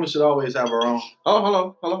like a woman should always have her own.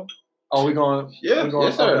 Oh, hello. Oh, we going? Yeah,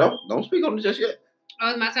 yes, sir. Okay. Don't speak on it just yet. Oh,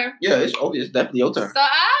 it's my turn? Yeah, it's definitely your turn. So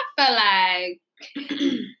I feel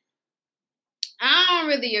like I don't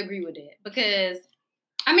really agree with it because,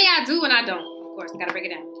 I mean, I do and I don't. Of course, gotta break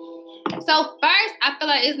it down. So first, I feel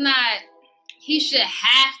like it's not, he should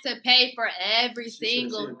have to pay for every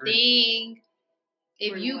single thing.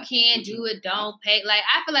 If you can't do it, don't pay. Like,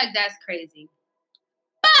 I feel like that's crazy.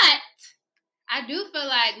 But I do feel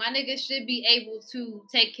like my nigga should be able to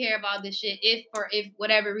take care of all this shit if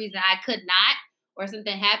whatever reason I could not or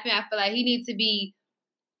something happened. I feel like he needs to be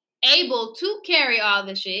able to carry all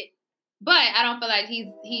the shit. But I don't feel like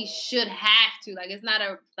he should have to. Like, it's not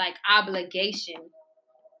a, like, obligation.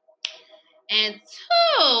 And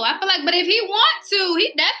two, I feel like, but if he want to,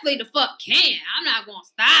 he definitely the fuck can. I'm not gonna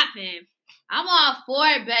stop him. I'm all for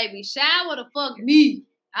it, baby. Shower the fuck me.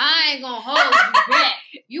 I ain't gonna hold you back.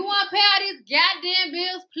 You wanna pay all these goddamn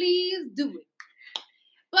bills, please do it.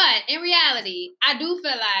 But in reality, I do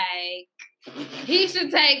feel like he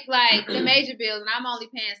should take, like, the major bills, and I'm only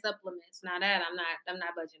paying supplements. Now that I'm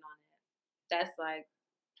not budging on it. That's like,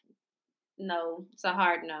 no, it's a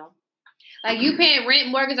hard no. Like, you paying rent,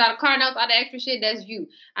 mortgage, all the car notes, all the extra shit, that's you.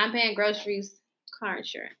 I'm paying groceries, car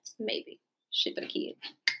insurance, maybe. Shit for the kid.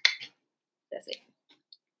 That's it.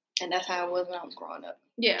 And that's how it was when I was growing up.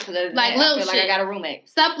 Yeah. Like, little shit. Like I got a roommate.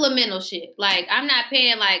 Supplemental shit. Like, I'm not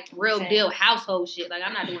paying, like, real deal household shit. Like,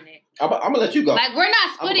 I'm not doing that. I'm going to let you go. Like, we're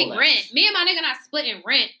not splitting rent. Me and my nigga not splitting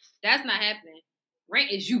rent. That's not happening.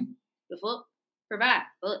 Rent is you. The fuck? Provide.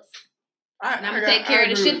 Us. And I'm going to take care of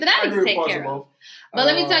the shit that I need to take care of. But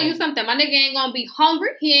let me tell you something. My nigga ain't going to be hungry.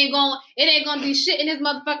 It ain't going to be shit in his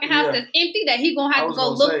motherfucking house that's empty that he going to have to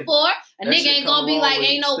go look for. A nigga ain't going to be like,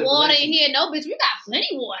 ain't no water in here. No, bitch, we got plenty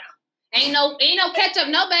water. Ain't no ketchup.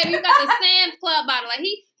 No, baby, you got the Sam's Club bottle. Like,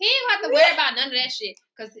 he ain't have to worry about none of that shit.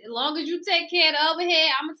 Because as long as you take care of the overhead,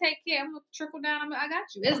 I'm going to take care. I'm going to trickle down. I got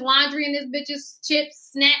you. There's laundry in this bitch's chips,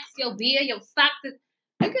 snacks, your beer, your socks.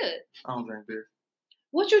 You're good. I don't drink beer.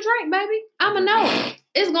 What you drink, baby? I'ma know.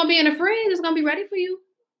 It's gonna be in the fridge. It's gonna be ready for you.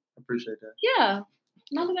 I appreciate that. Yeah.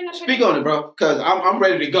 Speak on it, bro, because I'm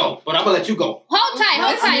ready to go. But I'm gonna let you go. Hold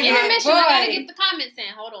tight. Intermission. I gotta get the comments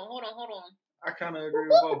in. Hold on. I kind of agree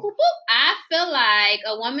with both. I feel like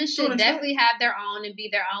a woman should definitely have their own and be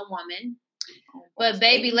their own woman. But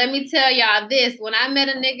baby, let me tell y'all this. When I met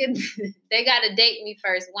a nigga, they gotta date me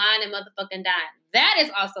first. Wine and motherfucking dine. That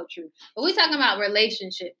is also true. But we talking about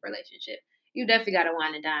relationship. You definitely got to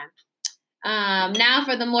wine and dine. Now,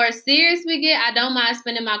 for the more serious we get, I don't mind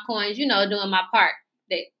spending my coins, doing my part.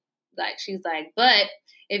 She's like, but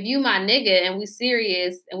if you my nigga and we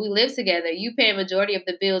serious and we live together, you pay a majority of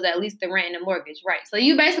the bills, at least the rent and the mortgage, right? So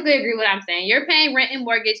you basically agree with what I'm saying. You're paying rent and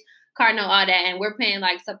mortgage, car note, all that, and we're paying,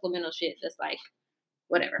 like, supplemental shit, just like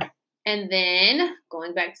whatever. And then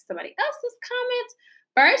going back to somebody else's comments,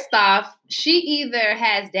 first off, she either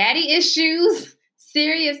has daddy issues,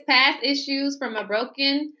 serious past issues from a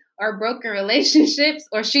broken relationships,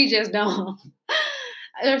 or she just dumb.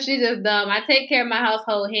 I take care of my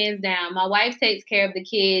household hands down. My wife takes care of the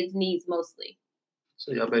kids' needs mostly.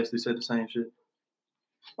 So y'all basically said the same shit.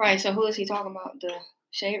 Right. So who is he talking about? The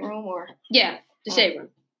shade room or? Yeah, the shade room.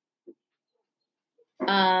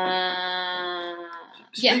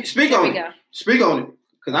 Speak on it. Speak on it.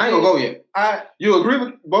 Because I ain't gonna go yet. You agree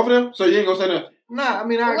with both of them? So you ain't gonna say nothing? Nah, I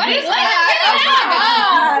mean, I agree.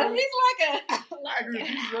 I agree with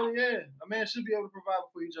you, really, yeah. A man should be able to provide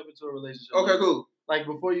before you jump into a relationship. Okay, cool. Like,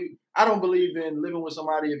 I don't believe in living with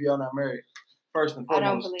somebody if y'all not married, first and foremost.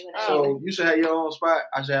 I don't believe in that. So you should have your own spot.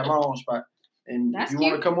 I should have my own spot. And if you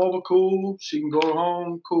want to come over, cool. She can go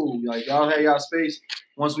home, cool. Like, y'all have y'all space.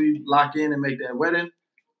 Once we lock in and make that wedding,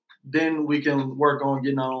 then we can work on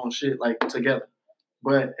getting our own shit like together.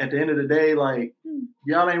 But at the end of the day, like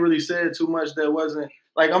y'all ain't really said too much that wasn't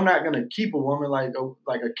like I'm not gonna keep a woman like a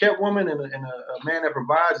kept woman and a man that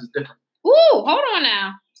provides is different. Ooh, hold on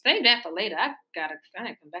now. Save that for later. I gotta come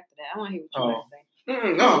back to that. I want to hear what you gotta say.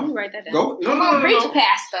 No, let me write that down. Go. No. Preach,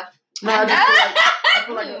 Pastor. No, I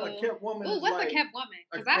feel like a kept woman. Ooh, what's a kept woman?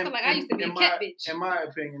 Because I feel like I used to be a kept bitch. In my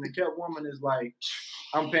opinion, a kept woman is like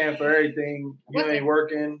I'm paying for everything. You ain't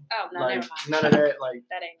working. Oh no, like never mind. none of that. Like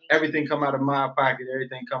that ain't me. Everything come out of my pocket.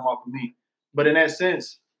 Everything come off of me. But in that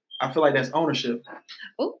sense, I feel like that's ownership.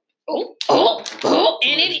 And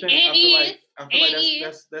it is. I feel like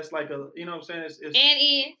that's like a, you know what I'm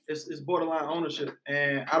saying? It's borderline ownership,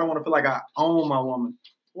 and I don't want to feel like I own my woman.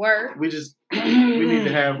 Word. We need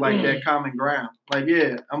to have like that common ground. Like,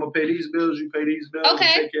 yeah, I'm gonna pay these bills, you pay these bills. Okay.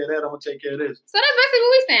 You take care of that, I'm gonna take care of this. So that's basically what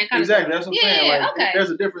we're saying. Exactly, that's what I'm saying. Like, okay. There's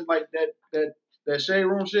a difference, like that shade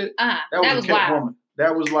room shit. That was a kept wild. woman.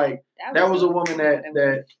 That was like that was a woman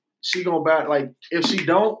that she gonna buy. Like, if she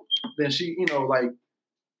don't, then she, you know, like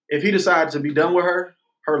if he decides to be done with her,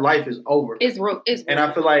 her life is over. It's real. And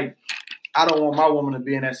I feel like I don't want my woman to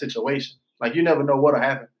be in that situation. Like, you never know what'll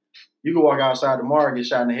happen. You can walk outside tomorrow, get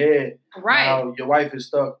shot in the head. Right. Now your wife is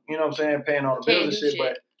stuck, you know what I'm saying, paying all the bills and shit.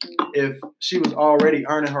 But if she was already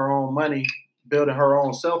earning her own money, building her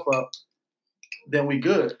own self up, then we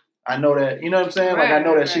good. I know that, you know what I'm saying? Like, I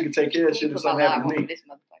know that she can take care of shit if something happened to me.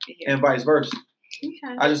 And vice versa.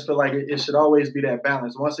 Okay. I just feel like it should always be that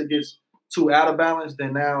balance. Once it gets too out of balance,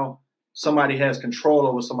 then now somebody has control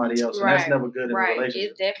over somebody else, and that's never good in a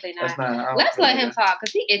relationship. It's definitely not. That's not. Let's let him talk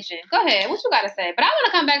because he itching. Go ahead. What you got to say? But I want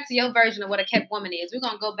to come back to your version of what a kept woman is. We're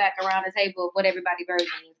gonna go back around the table of what everybody's version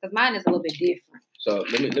is because mine is a little bit different. So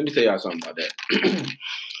let me tell y'all something about that.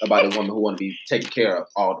 About a woman who want to be taken care of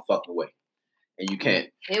all the fucking way, and you can't.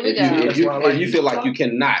 Here we go. If you feel like you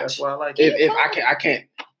cannot. That's why I like it. If I can't.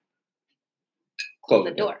 Close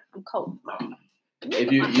the door. I'm cold.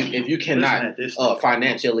 If you cannot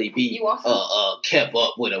financially be kept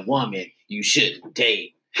up with a woman, you shouldn't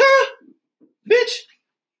date. Huh? Bitch.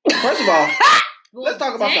 First of all, let's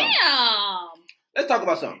talk about something. Let's talk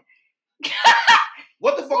about something.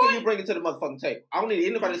 What the fuck are you bringing to the motherfucking table? I don't need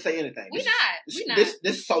anybody to say anything. We not. This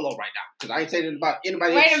is solo right now because I ain't saying anything about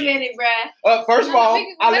anybody. Wait a minute, bruh. First of all,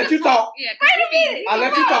 I'll let you talk. Yeah, wait a minute. I'll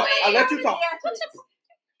let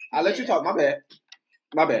you talk.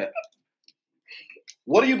 My bad.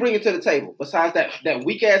 What are you bringing to the table besides that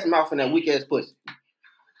weak ass mouth and that weak ass pussy?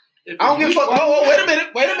 I don't give a fuck. Oh, wait a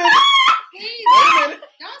minute. Please, Wait a minute.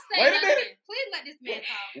 Don't say Wait a nothing. minute. Please let this man talk.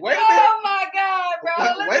 Wait a minute. Oh my God, bro.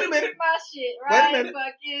 Wait a minute. My shit Wait a right minute.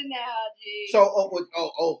 fucking now, G. So,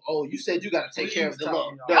 you said you got to take care of the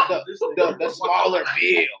smaller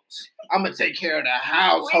bills. I'm gonna take care of the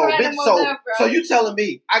household. Bitch. So you telling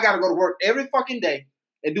me I gotta go to work every fucking day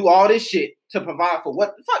and do all this shit to provide for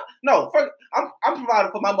what the fuck? No, I'm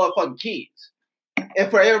providing for my motherfucking kids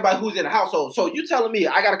and for everybody who's in the household. So you telling me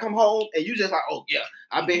I gotta come home and you just like, oh yeah,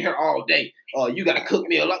 I've been here all day. You gotta cook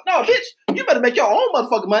me a lot. No, bitch, you better make your own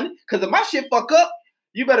motherfucking money. Cause if my shit fuck up,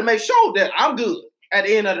 you better make sure that I'm good at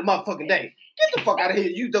the end of the motherfucking day. Get the fuck out of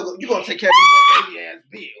here. You gonna take care of these baby ass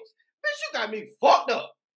bills. Bitch, you got me fucked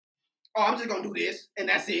up. Oh, I'm just gonna do this and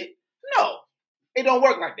that's it. No, it don't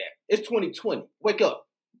work like that. It's 2020. Wake up.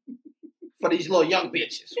 For these little young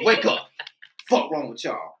bitches. Wake up. Fuck wrong with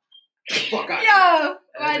y'all. Get the fuck out of here. Yo,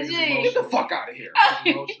 my G. Get the fuck out of here.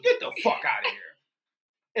 Get the fuck out of here.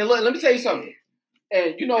 And look, let me tell you something.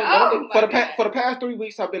 And you know, for the past 3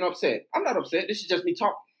 weeks, I've been upset. I'm not upset. This is just me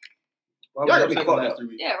talking. Y'all got me fucked up.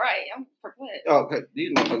 Yeah, right. I'm perplexed. Oh, okay.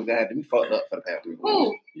 These motherfuckers that had me fucked up for the past 3 weeks.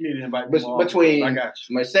 Who? You need to invite me more. Between I got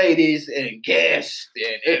you. Mercedes and Guest,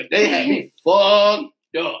 and they had me fucked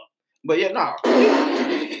up. But yeah, nah.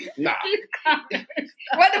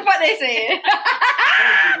 What the fuck they saying?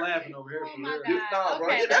 I'm just laughing over here. Oh For my real. God. Nah, bro.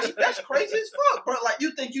 Okay. Yeah, that's crazy as fuck, bro. Like,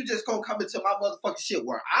 you think you just gonna come into my motherfucking shit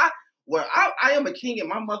where I am a king in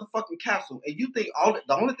my motherfucking castle, and you think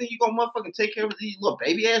the only thing you gonna motherfucking take care of is these little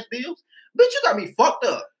baby ass bills? Bitch, you got me fucked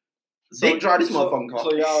up. Dick drive this motherfucking car.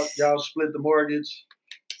 So y'all split the mortgage.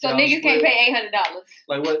 So y'all niggas can't pay $800.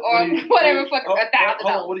 Like what? Or whatever fucking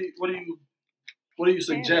 $1,000. What are you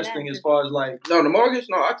suggesting as far as like? No, the mortgage.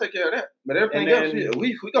 No, I take care of that. But everything else,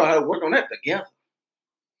 we gonna have to work on that together.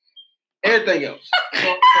 Everything else. So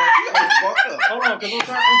you got me fucked up. Hold on, because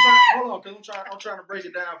I'm trying to break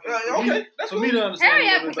it down for me to understand. Hurry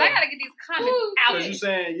up, because I gotta get these comments out. Because you're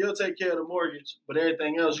saying you'll take care of the mortgage, but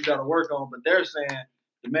everything else you got to work on. But they're saying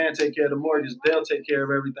the man take care of the mortgage, they'll take care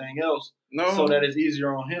of everything else, so that it's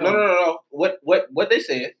easier on him. No. What they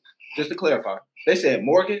said, just to clarify, they said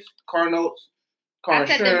mortgage, car notes, car I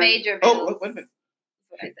said insurance. the major bills. Oh, wait a minute. That's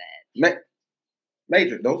what I said.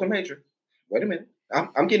 Major. Those are major. Wait a minute.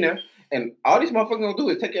 I'm getting there. And all these motherfuckers gonna do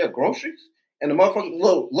is take care of groceries and the motherfuckers,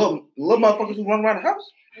 little motherfuckers who run around the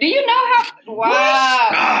house. Do you know how?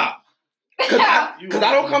 Wow. Stop. Because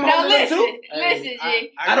I don't come home to them too. Listen,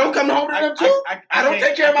 G. I don't come home to them too. I don't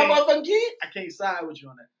take care of my motherfucking kids. I can't side with you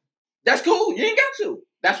on that. That's cool. You ain't got to.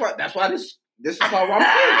 That's why this is called Robert.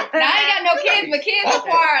 Now I ain't got no kids, but kids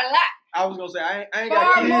require a lot. I was gonna say I ain't Far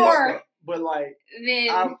got kids, more. but like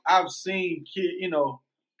Then I've seen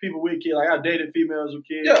people with kids. Like I dated females with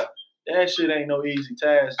kids. Yeah. That shit ain't no easy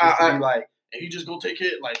task. Just to be like, and you just go take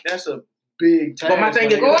it. Like that's a big task. But my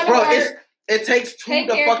thing is, bro, it takes two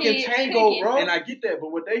to fucking tango, bro. And I get that,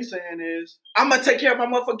 but what they saying is, I'm gonna take care of my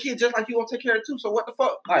motherfucking kids just like you gonna take care of too. So what the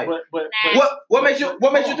fuck? Like, but what makes you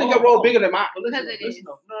think your role bigger than mine? Listen, Because it is.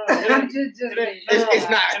 no, it's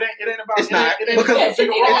not. It ain't about. It's not because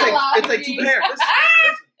it takes two parents.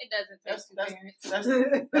 it doesn't take two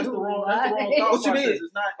parents. That's the wrong thought What you mean? process.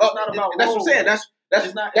 It's not about. That's what I'm saying.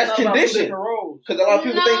 That's conditioned. Because a lot of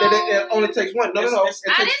people think that it only takes one. No, it takes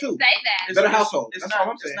two. I didn't say that. Better household. It's That's not.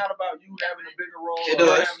 all I'm saying. It's not about you having a bigger role. It or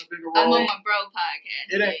does. having a bigger I'm role. on my bro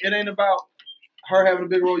podcast. It ain't about her having a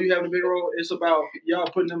big role, you having a big role. It's about y'all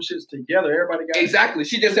putting them shits together. Everybody got exactly.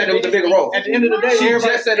 She just said it was a bigger role. At the end of the day, she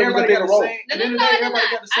just said it was a bigger role. No.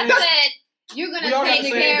 I said you're gonna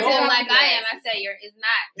take care of him like I am. I said it's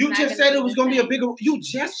not. You just said it was gonna be a bigger. You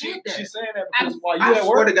just said that. She's saying that because while you I at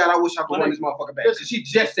swear work. to God, I wish I could run this motherfucker back. She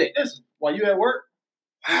just said. Listen, while you at work,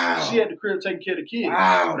 wow, she at the crib taking care of the kids.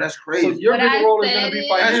 Wow, that's crazy. So your bigger role is gonna be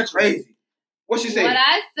financial. That's crazy. What she said? What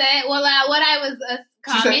I said. What I was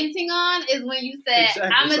commenting on is when you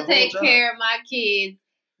said I'm gonna take care of my kids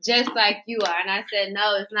just like you are, and I said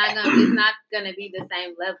no, it's not gonna be the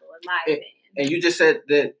same level in my opinion. And you just said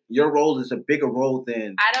that your role is a bigger role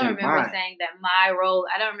than I don't remember mine. saying that my role.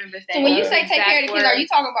 I don't remember saying. So when you say take care of the kids, are words. you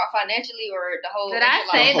talking about financially or the whole? Did I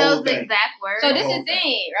say those exact words? So this is the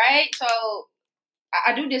thing, right? So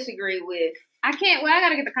I do disagree with. I can't. Well, I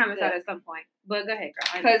gotta get the comments out at some point. But go ahead,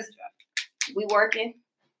 girl. Because we working,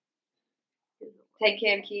 take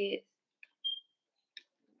care of the kids,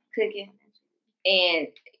 cooking, and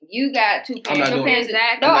you got two parents. Your parents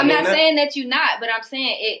no, I'm not saying that you're not, but I'm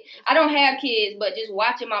saying it. I don't have kids, but just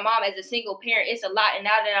watching my mom as a single parent, it's a lot. And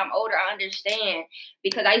now that I'm older, I understand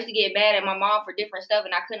because I used to get mad at my mom for different stuff,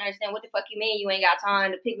 and I couldn't understand what the fuck you mean you ain't got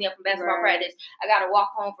time to pick me up from basketball practice. I got to walk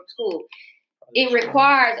home from school. It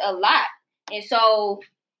requires a lot, and so.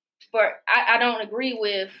 But I don't agree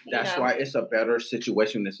with. That's why it's a better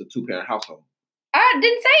situation than it's a 2-parent household. I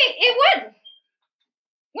didn't say it wasn't.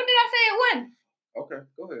 When did I say it wasn't? Okay,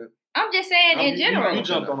 go ahead. I'm just saying in general. You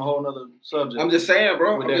jumped on a whole other subject. I'm just saying,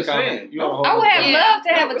 bro. I'm just saying. I would have loved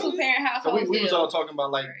to have a 2-parent household. So we was all talking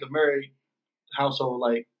about like the married household,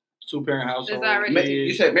 like 2-parent household.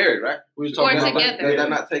 You said married, right? We was talking about together. Does that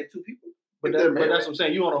not take 2 people? But that's what I'm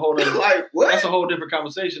saying. You on a whole other like what? That's a whole different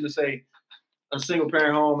conversation to say. A single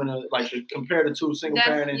parent home and compare the two single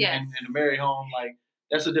parent and a married home, like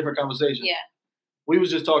that's a different conversation. Yeah. We was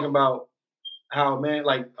just talking about how a man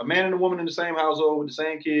and a woman in the same household with the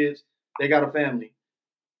same kids, they got a family.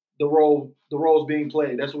 The roles being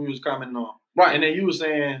played. That's what we was commenting on. Right. And then you were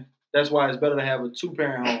saying that's why it's better to have a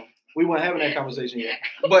 2-parent home. We weren't having that conversation yet.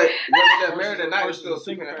 But whether they're married or not, it's still a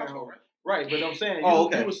single parent household, right? Right, but I'm saying you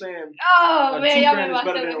were saying y'all made my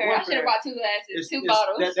stomach hurt. I should have bought 2 glasses, 2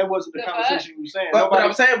 bottles. That wasn't the conversation you were saying. But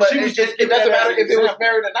I'm saying, it doesn't matter if it was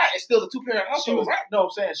married or not. It's still a 2-parent household, right? No,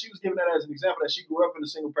 I'm saying she was giving that as an example that she grew up in a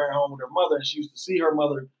single parent home with her mother, and she used to see her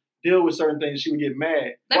mother deal with certain things. She would get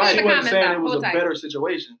mad. She wasn't saying it was a better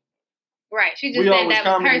situation. Right, she just said that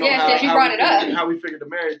was her. Yeah, she brought it up. How we figured the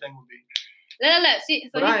married thing would be.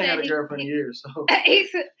 But I ain't had a girlfriend in years, so. Let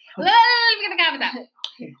me get the comments out.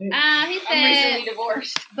 He said, I'm recently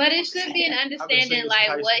divorced. But it should be an understanding,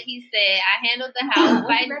 like what he said. I handled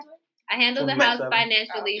the house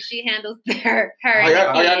financially. She handles her. Are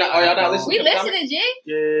y'all not listening? We listening, G.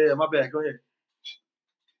 Yeah, my bad. Go ahead.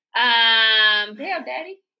 Damn,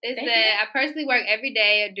 Daddy. It said, I personally work every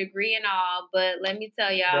day, a degree and all, but let me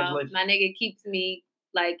tell y'all, my nigga keeps me,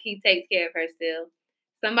 like, he takes care of her still.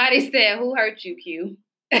 Somebody said, who hurt you, Q?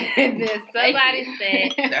 And then somebody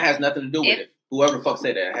said... That has nothing to do with it. Whoever the fuck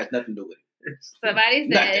said that has nothing to do with it. Somebody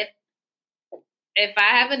said, if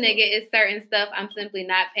I have a nigga, it's certain stuff I'm simply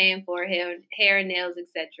not paying for, hair, nails,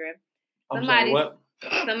 etc. Somebody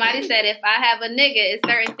said, if I have a nigga, it's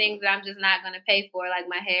certain things that I'm just not going to pay for, like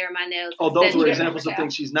my hair, my nails. Oh, those were examples of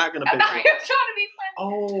things she's not going to pay for. I'm trying to be funny.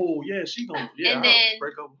 Oh, yeah, she going to. Yeah, and then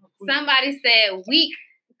somebody said, weak, ?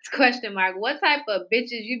 What type of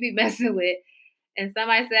bitches you be messing with? And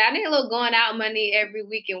somebody said, I need a little going out money every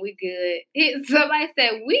week and we good. Somebody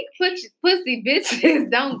said, weak pussy bitches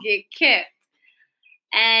don't get kept.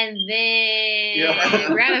 And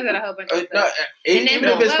then Brandon said a whole bunch of stuff. Even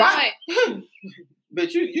if it's fine.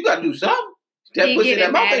 But you got to do something. That pussy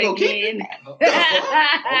that mouth ain't going to keep it.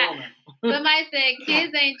 Somebody said,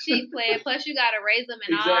 kids ain't cheap, player. Plus, you got to raise them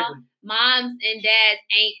and all. Moms and dads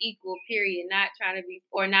ain't equal, period. Not trying to be,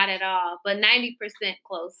 or not at all, but 90%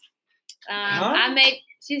 close.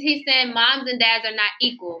 He said moms and dads are not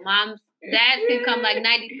equal. Dads can come like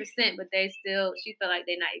 90%, but she feel like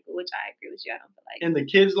they're not equal, which I agree with you. I don't feel like. In the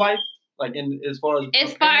kid's life? Like as far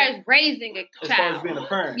as raising a child. As far as being a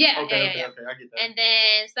parent. Yeah, okay, I get that. And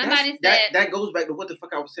then somebody said that goes back to what the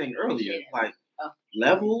fuck I was saying earlier. Like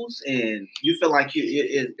levels, and you feel like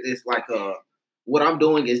it's like what I'm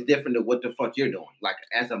doing is different than what the fuck you're doing. Like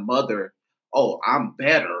as a mother, I'm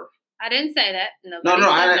better. I didn't say that. No,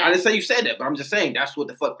 I didn't say you said that, but I'm just saying that's what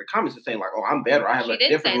the fuck the comments are saying. Like, I'm better. I have a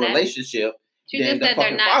different relationship than the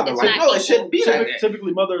fucking father. Like, no, it shouldn't be like that.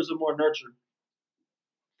 Typically, mothers are more nurture.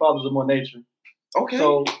 Fathers are more nature. Okay.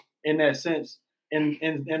 So in that sense, in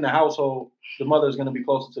the household, the mother is going to be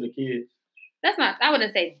closer to the kids. That's not. I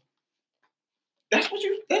wouldn't say. That's what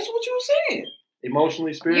you were saying.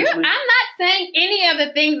 Emotionally, spiritually. I'm not saying any of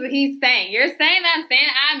the things that he's saying. You're saying that I'm saying.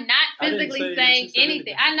 I'm not physically saying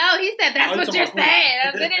anything. I know he said that's what you're saying.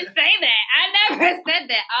 I didn't say that. I never said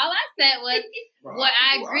that. All I said was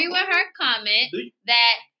I agree with her comment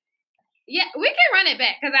that we can run it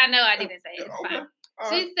back because I know I didn't say it. It's fine.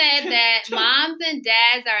 She said that moms and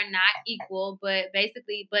dads are not equal, but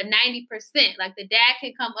 90%. Like the dad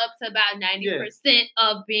can come up to about 90%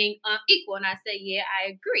 of being unequal. And I said, yeah, I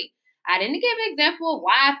agree. I didn't give an example of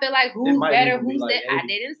why I feel like who's better, who's that. I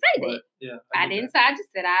didn't say that. Yeah, I didn't say. I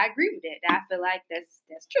just said I agree with that. I feel like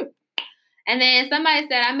that's true. And then somebody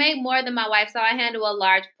said I make more than my wife, so I handle a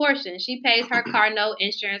large portion. She pays her car note,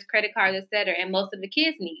 insurance, credit cards, etc., and most of the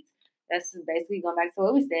kids' needs. That's basically going back to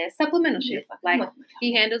what we said. Supplemental shit. Like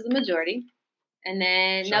he handles the majority. And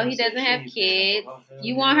then no, he doesn't have kids.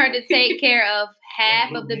 You want her to take care of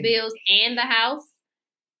half of the bills and the house?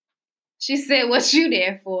 She said, "What you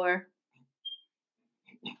there for?"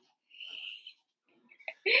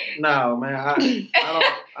 No, man,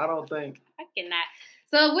 I don't think. I cannot.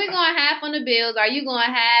 So if we're going half on the bills, are you going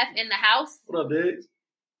half in the house? What up, Diggs?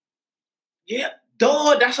 Yeah,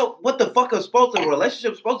 duh. That's what the fuck a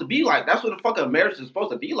relationship supposed to be like. That's what the fuck a marriage is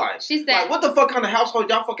supposed to be like. She said, like, what the fuck kind of household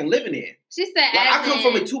y'all fucking living in? She said, like, I come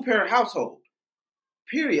from a 2-parent household.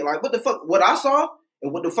 Period. Like, what the fuck? What I saw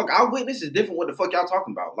and what the fuck I witnessed is different. What the fuck y'all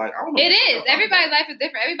talking about? Like, I don't know. It is. Everybody's life is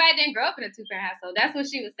different. Everybody didn't grow up in a 2-parent household. That's what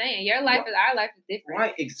she was saying. Your life is our life is different.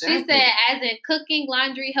 Right, exactly. She said, as in cooking,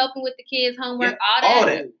 laundry, helping with the kids' homework, all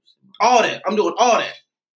that. I'm doing all that.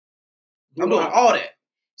 I'm doing all that.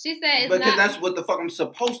 She said, because that's what the fuck I'm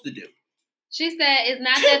supposed to do. She said it's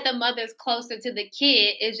not that the mother's closer to the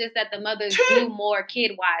kid. It's just that the mothers do more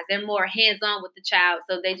kid-wise. They're more hands-on with the child,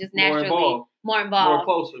 so they just naturally more involved. More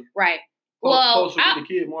closer. Right. Closer to the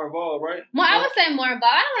kid, more involved, right? I would say more involved.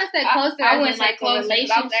 I don't want to say closer. I wouldn't say closer.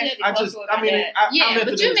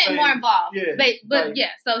 But you meant more involved. Yeah. But yeah,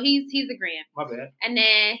 so he's agreeing. My bad. And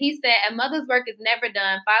then he said a mother's work is never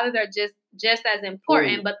done. Fathers are just as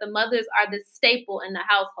important, but the mothers are the staple in the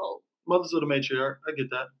household. Mothers are the matriarch. I get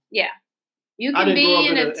that. Yeah. You can be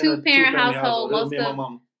in a two-parent household.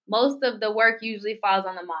 Most of the work usually falls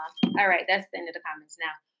on the mom. All right, that's the end of the comments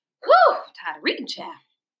now. Whew, tired of reading, child.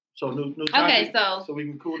 So new topic, so we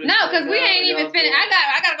can cool this. No, because we ain't even finished.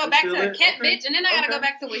 I gotta go back to the cat bitch, and then I gotta go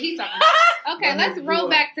back to what he's talking about. Okay, let's roll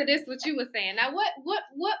back to this. What you were saying now?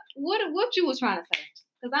 What you was trying to say?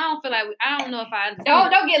 Because I don't feel like I don't know if I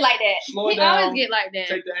understand. Don't get like that. Slow it down. Always get like that.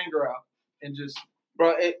 Take the anger out and just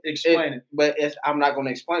explain it. But I'm not going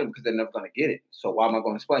to explain it because they're never going to get it. So why am I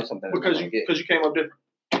going to explain something? Because you came up different.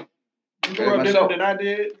 You grew up different than I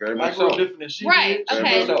did. Very much I grew up different than she did.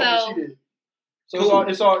 Okay. So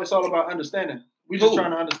it's all about understanding. We just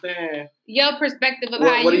trying to understand your perspective of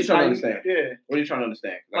how you. What are you trying to understand? Yeah. What are you trying to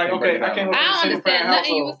understand? Like, okay, I came up with a single parent household. I don't understand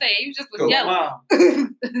nothing you were saying. You just was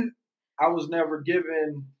yelling. I was never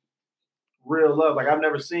given real love. Like, I've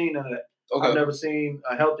never seen none of that. Okay. I've never seen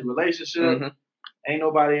a healthy relationship. Mm-hmm. Ain't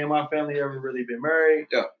nobody in my family ever really been married.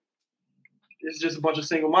 Yeah. It's just a bunch of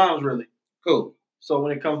single moms, really. Cool. So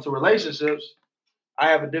when it comes to relationships, I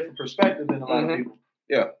have a different perspective than a lot of people.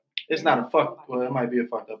 Yeah. It's not it might be a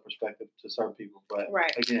fucked up perspective to certain people, but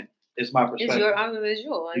again, it's my perspective. It's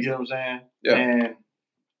yours. You get what I'm saying? Yeah. And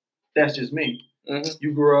that's just me. Mm-hmm.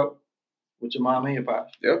 You grew up with your mom and your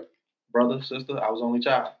pops. Yep. Brother, sister, I was only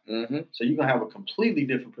child. Mm-hmm. So you're going to have a completely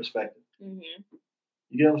different perspective. Mm-hmm.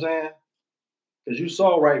 You get what I'm saying? because you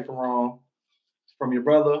saw right from wrong from your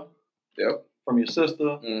brother, from your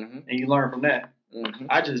sister, and you learned from that.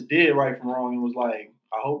 I just did right from wrong and was like,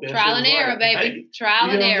 I hope that trial and error, baby. Like, trial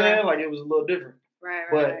and error. Like it was a little different. Right.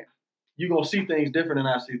 But you're gonna see things different than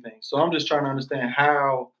I see things. So I'm just trying to understand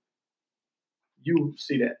how you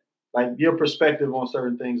see that. Like your perspective on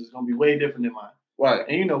certain things is gonna be way different than mine. Right.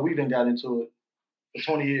 And we done got into it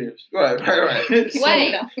for 20 years. Right. So let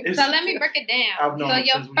me break it down. So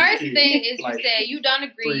your first thing is you said you don't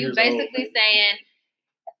agree. You basically saying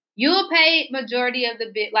you'll pay majority of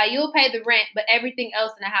the bit, like you'll pay the rent, but everything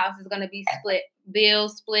else in the house is going to be split.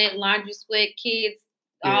 Bills split, laundry split, kids,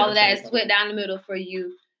 all of that is split down the middle for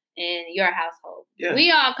you and your household. Yeah.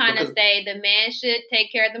 We all kind of say the man should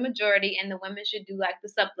take care of the majority and the women should do like the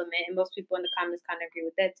supplement. And most people in the comments kind of agree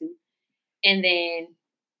with that too. And then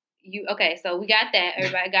so we got that.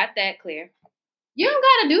 Everybody got that clear. You don't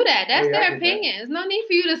got to do that. That's their opinion. There's no need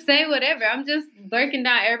for you to say whatever. I'm just breaking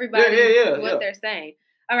down everybody what they're saying.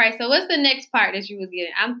 All right, so what's the next part that you was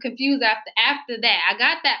getting? I'm confused after that. I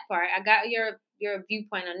got that part. I got your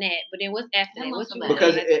viewpoint on that. But then what's after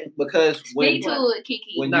that? Because when you do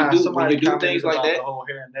things like that, the whole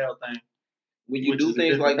hair and nail thing. When you do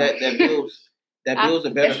things like that, that builds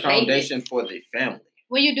a better foundation for the family.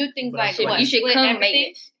 When you do things like what? You should come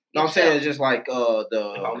make it. No, I'm saying it's just like if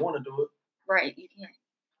I want to do it. Right, you can.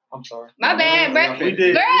 I'm sorry. My bad, bro. We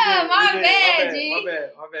did. Girl, my bad, G. My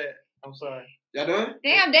bad. I'm sorry. Y'all done?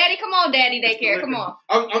 Damn, Daddy, come on, Daddy daycare, come on.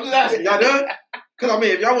 I'm just asking, y'all done? Because,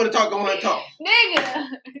 if y'all want to talk, go ahead and talk. Nigga.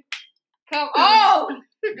 Come on.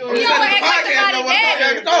 You don't want to act like somebody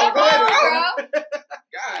daddy. Go ahead, bro.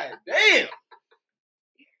 God damn.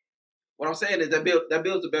 What I'm saying is that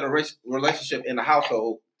builds a better relationship in the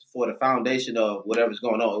household for the foundation of whatever's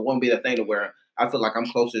going on. It won't be that thing to where I feel like I'm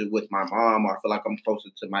closer with my mom or I feel like I'm closer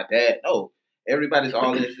to my dad. No, everybody's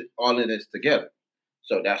all in this together.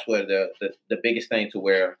 So that's where the biggest thing to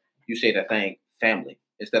where you say that thing family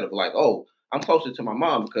instead of like, oh, I'm closer to my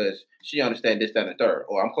mom because she understands this, that, and the third.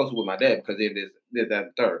 Or I'm closer with my dad because it is this, that, and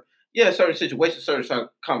the third. Yeah, certain situations, certain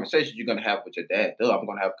conversations you're going to have with your dad. I'm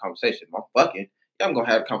going to have a conversation. I'm going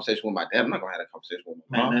to have a conversation with my dad. I'm not going to have a conversation with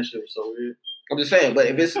my mom. Man, that shit was so weird. I'm just saying, but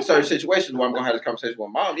if it's certain situations where I'm going to have this conversation with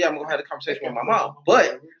my mom, I'm going to have a conversation with my mom.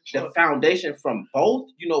 But the foundation from both,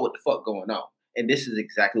 you know what the fuck going on. And this is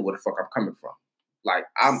exactly where the fuck I'm coming from. Like,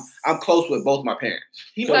 I'm close with both my parents.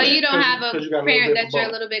 So you don't have a parent that you're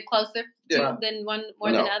a little bit closer to than one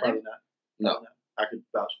more than the other? Probably not. No. I could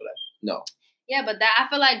vouch for that. No. Yeah, but I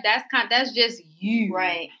feel like that's just you.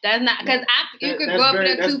 Right. That's not, because you could grow up in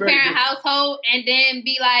a 2-parent household and then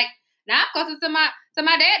be like, now I'm closer to my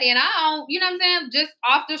daddy, and I don't, you know what I'm saying? Just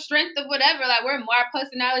off the strength of whatever, like our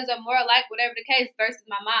personalities are more alike, whatever the case, versus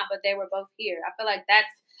my mom, but they were both here. I feel like that's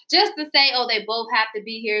just to say, oh, they both have to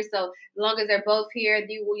be here, so as long as they're both here,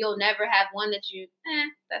 you'll never have one that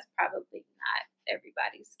that's probably not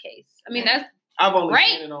everybody's case. I mean, that's I've only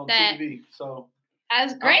seen it on TV, so.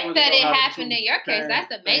 That's great really that it happened in your case.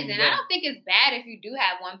 That's amazing. I don't think it's bad if you do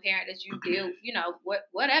have one parent that you do,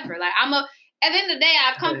 whatever. Like, at the end of the day,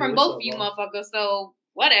 I come from both of you motherfuckers, so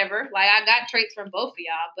whatever. Like, I got traits from both of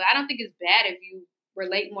y'all, but I don't think it's bad if you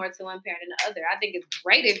relate more to one parent than the other. I think it's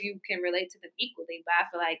great if you can relate to them equally, but I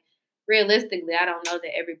feel like realistically, I don't know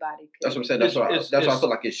that everybody could. That's what I'm saying. That's why I feel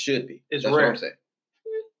like it should be. It's rare. What I'm saying.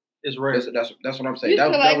 It's rare. That's what I'm saying.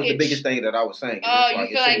 That was the biggest thing that I was saying. Oh, you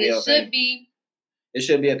feel like it should be? It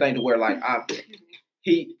should be a thing to where like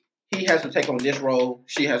he has to take on this role,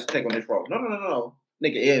 she has to take on this role. No.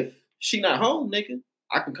 Nigga, if she not home, nigga,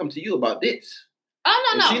 I can come to you about this.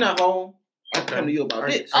 Oh, no. If she not home, I can come to you about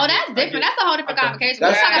this. Oh, that's different. That's a whole different conversation.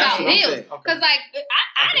 We're talking about bills. Because, like,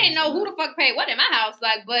 I didn't know who the fuck paid what in my house.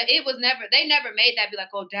 Like, but they never made that be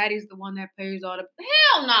like, oh, daddy's the one that pays all the.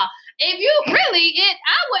 Hell no. If you I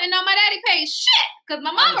wouldn't know my daddy paid shit. Because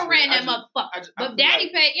my mama ran that motherfucker. But daddy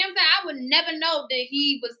paid, you know what I'm saying? I would never know that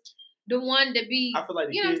he was the one to be. I feel like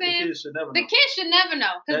the kids should never know. The kids should never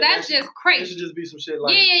know. Because that's just crazy. It should just be some shit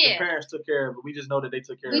like the parents took care of it. We just know that they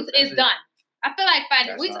took care of it. It's done. I feel like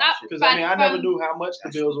because I never knew how much the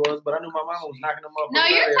bills was, but I knew my mama was knocking them up. No,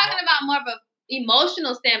 you're talking about more of an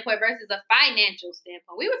emotional standpoint versus a financial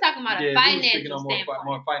standpoint. We were talking about a financial standpoint.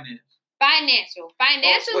 More finance.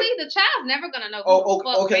 Financially, the child's never gonna know.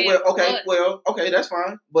 Okay, that's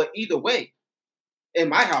fine. But either way, in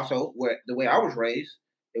my household, where the way I was raised,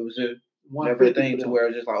 it was never thing to where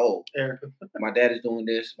it's just like, oh, Erica, my dad is doing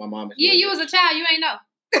this, my mom is. Yeah, you this. Was a child, you ain't know.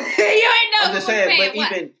 You ain't know. I'm just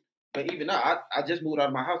saying, but even now, I just moved out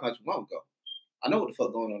of my house not too long ago. I know what the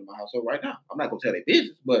fuck going on in my household right now. I'm not gonna tell their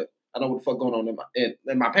business, but I know what the fuck going on in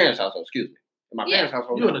my parents' household. Excuse me, In my parents'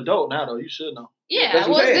 household. You're an adult now, though. You should know. Yeah,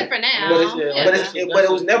 well, it's different now. But it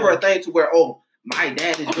was never a thing to where, oh, my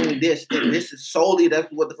dad is doing this, and this is solely that's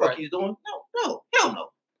what the fuck he's doing. No, hell no.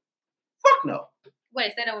 Fuck no.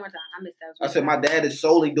 Wait, say that one more time. I missed that. I said my dad is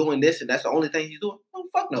solely doing this, and that's the only thing he's doing. No,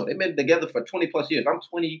 fuck no. They've been together for 20 plus years. I'm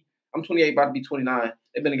 20. I'm 28, about to be 29.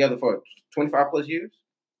 They've been together for 25 plus years.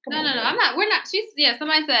 No. I'm not. We're not.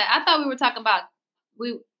 Somebody said. I thought we were talking about.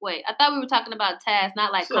 I thought we were talking about tasks,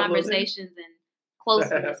 not like conversations and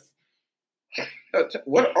closeness.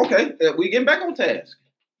 What? Okay, we getting back on task.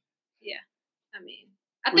 Yeah, I mean,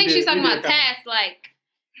 I think she's talking about tasks like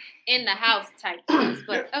in the house type things.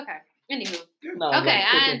 But okay, anywho. No, okay, like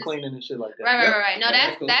cooking, cleaning and shit like that. Right. No,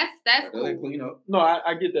 that's cool. No,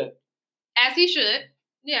 I get that. As he should.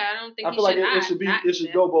 Yeah, I don't think. I feel like it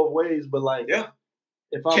should go both ways. But like,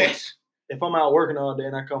 if I'm out working all day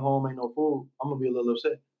and I come home ain't no food, I'm gonna be a little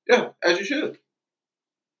upset. Yeah, as you should.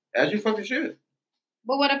 As you fucking should.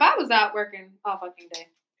 But what if I was out working all fucking day?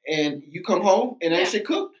 And you come home and ain't shit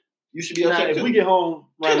cooked? You should be upset if we get home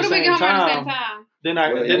around the same time, then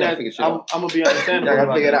I'm gonna be understandable. I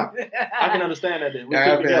gotta figure it out. I can understand that then. We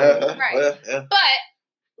cook together.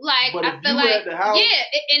 Right. But I feel like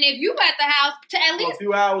and if you at the house to at least a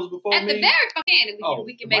few hours before at the very beginning,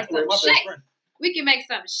 we can make something shake. We can make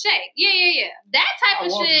something shake. Yeah. That type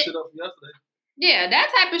of shit. Yeah, that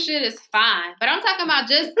type of shit is fine. But I'm talking about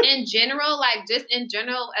just in general,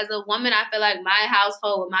 as a woman, I feel like my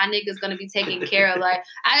household with my nigga's gonna be taken care of. Like,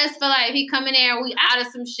 I just feel like if he come in there and we out of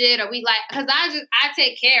some shit or we like, cause I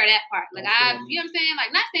take care of that part. Like you know what I'm saying?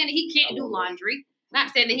 Like, not saying that he can't do laundry.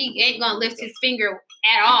 Not saying that he ain't gonna lift his finger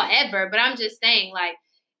at all ever, but I'm just saying, like,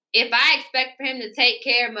 if I expect for him to take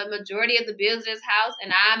care of the majority of the bills in his house,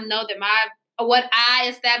 and I know that what I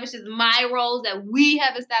establish is my roles that we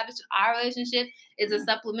have established in our relationship is a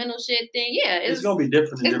supplemental shit thing. Yeah, it's gonna be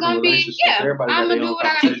different. It's gonna be I'm gonna do what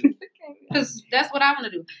I gotta do because that's what I want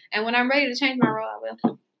to do. And when I'm ready to change my role, I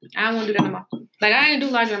will. I don't want to do that no more. Like I didn't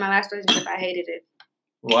do laundry in my last relationship. I hated it.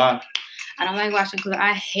 Why? I don't like washing clothes.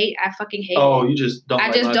 I fucking hate it. Oh, you just don't.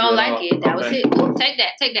 I just don't like it. That was it. Ooh, take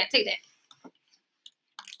that.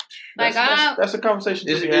 Like that's a conversation.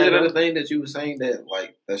 Is it another thing that you were saying that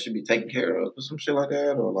like that should be taken care of or some shit like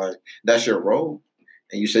that, or like that's your role,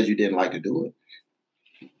 and you said you didn't like to do it?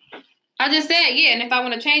 I just said and if I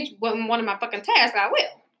want to change one of my fucking tasks, I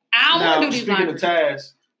will. I don't want to do these laundry. Speaking of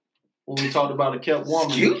tasks, when we talked about a kept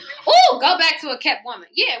woman, go back to a kept woman.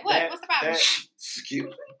 Yeah, what's the problem?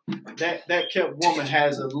 Excuse me. That kept woman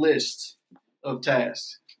has a list of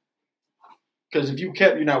tasks. Because if you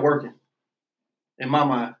kept, you're not working. In my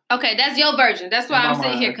mind. Okay, that's your version. That's why I'm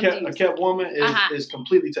sitting here confused. A kept woman is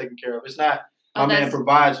completely taken care of. It's not my man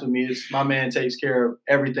provides for me. It's my man takes care of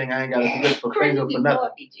everything. I ain't got to lift a finger for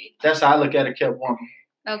nothing. That's how I look at a kept woman.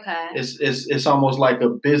 Okay. It's almost like a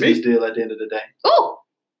business deal at the end of the day. Ooh.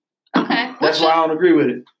 Okay. That's why I don't agree with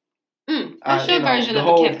it. What's your version of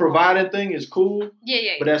the whole providing thing is cool.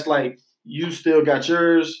 Yeah. But that's like you still got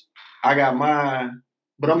yours, I got mine.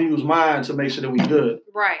 But I'm going to use mine to make sure that we good.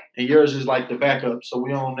 Right. And yours is like the backup. So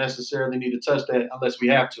we don't necessarily need to touch that unless we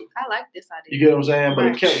have to. I like this idea. You get what I'm saying? But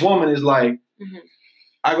a kept woman is like,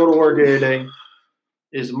 I go to work every day.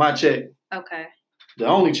 It's my check. Okay. The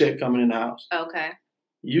only check coming in the house. Okay.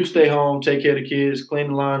 You stay home, take care of the kids, clean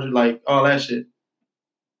the laundry, like all that shit.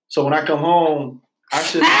 So when I come home, I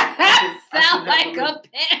should sound like a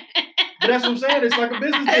pimp. But that's what I'm saying. It's like a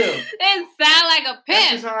business deal. It sound like a pimp.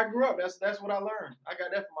 That's just how I grew up. That's what I learned. I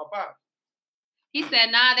got that from my pop. He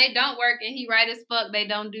said, "Nah, they don't work," and he right as fuck. They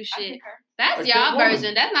don't do shit. That's y'all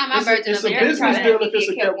version. That's not my version. It's a business deal if it's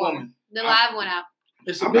a kept woman. The live one out.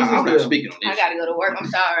 It's a business deal. I'm not speaking on this. I gotta go to work. I'm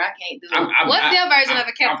sorry, I can't do it. What's your version of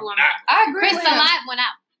a kept woman? I agree. Chris, the live one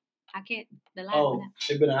out. I can't. The live one out.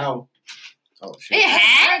 It's been an hour. Oh shit! It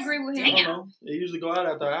has. I agree with him. I don't know. They usually go out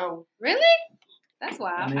after an hour. Really? That's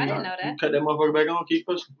wild. I didn't know that. Cut that motherfucker back on. Keep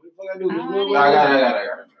pushing. What the fuck I do? I got it.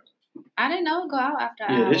 I didn't know it go out after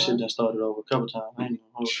an hour. Yeah, this shit done started over a couple times. I ain't even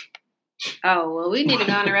hold it. Oh, well, we need to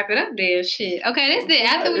go on and wrap it up there. Shit. Okay, that's it.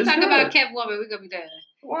 After we talk about kept woman, we're going to be done.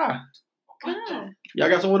 Why? God. Y'all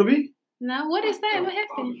got somewhere to be? No, what is that? What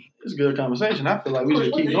happened? It's a good conversation. I feel like we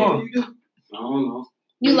should keep going. I don't know.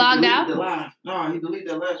 You logged out? No, he deleted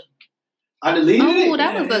that last one. I deleted it? Oh,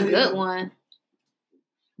 that was a good one.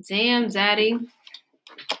 Damn, Zaddy.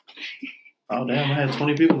 Oh, damn. I had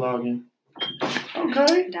 20 people log in.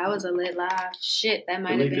 Okay. That was a lit live. Shit, that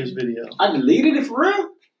might have been. Delete this video. I deleted it for real?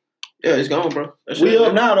 Yeah, it's gone, bro. We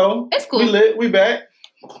up now, though. It's cool. We lit. We back.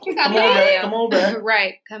 Come on back.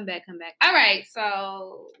 Right. Come back. All right.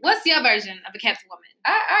 So, what's your version of a kept woman?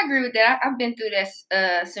 I agree with that. I've been through that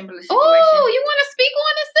similar situation. Oh, you want to speak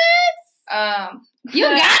on this? You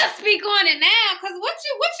gotta speak on it now, cause what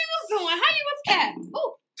you was doing? How you was cat?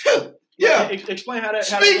 Ooh. Yeah. Explain how that.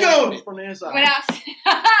 Speak on it from the inside. Without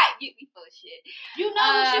you be full of shit. You know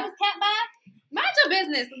who she was cat by? Mind your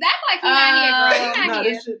business. That's like you're not here, girl. You're not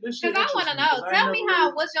here. Because I want to know. Tell me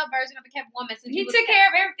what's your version of a kept woman? Since He took care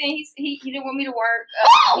of everything. He didn't want me to work.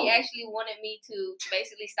 He actually wanted me to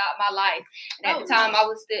basically stop my life. And at the time, I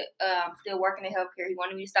was still working in healthcare. He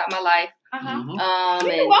wanted me to stop my life. And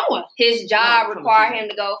his job required him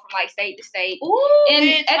to go from like state to state. Ooh, and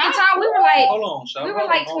at the time, we were like, we were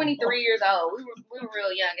like 23 years old. We were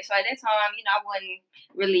real young. And so at that time, I wasn't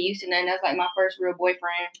really used to nothing. That was like my first real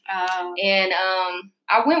boyfriend. And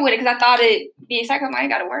I went with it because I thought it'd be exciting. I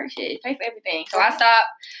ain't got to work, shit, pay for everything. So I stopped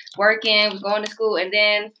working, was going to school, and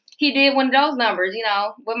then he did one of those numbers,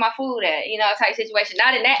 with my food at, type situation.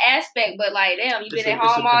 Not in that aspect, but like, damn, you been at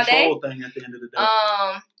home all day. Thing at the end of the day.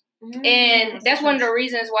 And that's one of the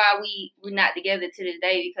reasons why we're not together to this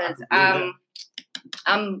day, because I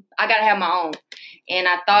gotta have my own. And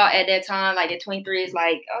I thought at that time, like at 23, it's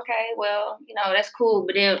like, okay, well, that's cool.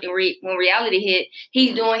 But then when reality hit,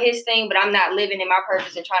 he's doing his thing, but I'm not living in my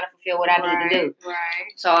purpose and trying to fulfill what I need to do.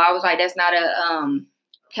 Right. So I was like, that's not a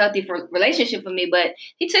healthy relationship for me. But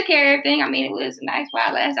he took care of everything. I mean, it was nice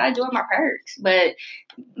while it lasted. I enjoyed my perks. But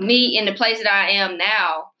me in the place that I am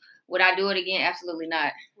now, would I do it again? Absolutely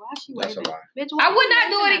not. Why she waving? Bitch, I would not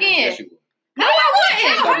do it again. Yes, you would. No, I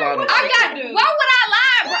wouldn't. Why Why would I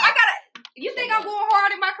lie, bro? You think I'm going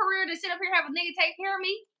hard in my career to sit up here and have a nigga take care of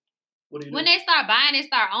me? What do you When do? they start buying, they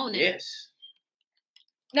start owning. Yes.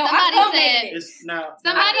 No, Somebody said It's now.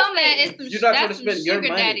 Somebody said it's some, You're not trying to that's some spend your sugar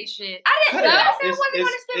money. daddy shit. I didn't. Cut it I out. said I wasn't going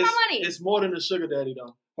to spend my money. It's more than a sugar daddy,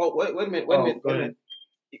 though. Oh, wait a minute. Go ahead.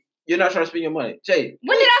 You're not trying to spend your money. Jay.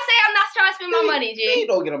 When did I say I'm not trying to spend my money, G? You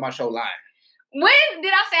don't get on my show lying. When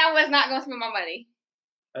did I say I was not going to spend my money?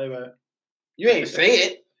 Hey, man. You ain't say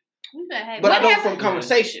it, You said, hey, but I know happened? from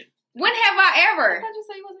conversation. When have I ever? I thought you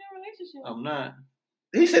said you wasn't in a relationship. I'm not.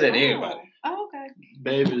 He said it to everybody. Oh, okay.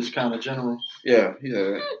 Babe is kind of general. Yeah, he said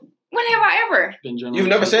it. When have I ever? Been general. You've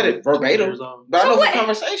never said it verbatim, but I So know what? from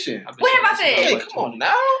conversation. What have I said? Hey, come on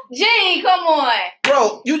now. Gene, come on.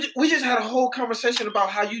 Bro, we just had a whole conversation about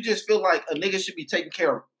how you just feel like a nigga should be taking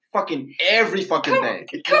care of fucking every fucking thing.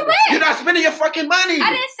 Correct. You're not spending your fucking money. I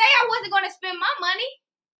didn't say I wasn't going to spend my money.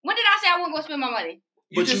 When did I say I wasn't going to spend my money?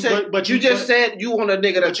 You just said you want a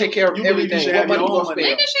nigga to take care of everything. What money you gonna spend?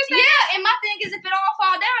 Yeah, and my thing is, if it all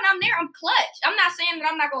fall down, I'm there. I'm clutch. I'm not saying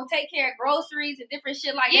that I'm not going to take care of groceries and different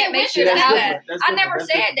shit like that. Make sure that I never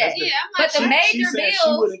said that. Yeah, but the major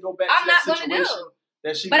bills, I'm not going to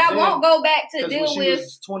do. But I won't go back to deal with. When she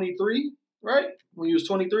was 23, right? When you was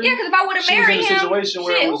 23? Yeah, because if I would have married him, situation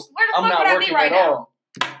where shit, where the fuck would I be right now?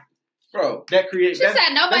 Bro, that creates. She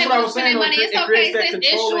said nobody wants to spend money. It's okay since it's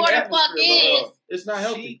sure the fuck is. It's not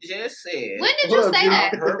healthy. She just said. When did you say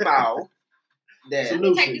that? Her mouth. That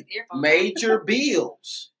major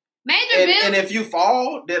bills. Major bills. And if you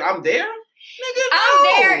fall, then I'm there. Nigga, no. I'm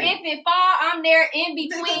there. If it fall, I'm there in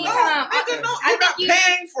between time. Nigga, no. You're not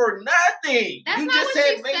paying for nothing. That's you not just what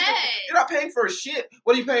said you major. said. You're not paying for shit.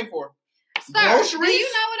 What are you paying for? Sir, groceries? do you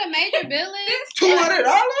know what a major bill is? $200?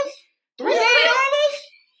 $300?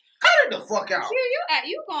 Cut it the fuck out.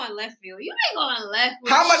 You going left field. You ain't going left field.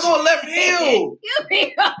 How am I going left field? You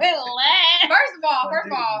be going left. First of all,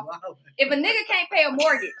 if a nigga can't pay a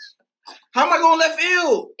mortgage. How am I going left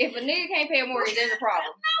field? If a nigga can't pay a mortgage, there's a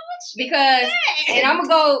problem. Because, and I'm going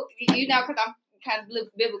to go, because I'm kind of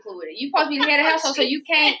biblical with it. You supposed to be the head of the household, so you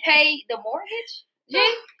can't pay the mortgage?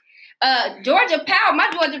 G? Georgia Power, my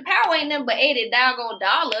Georgia Power ain't nothing but $80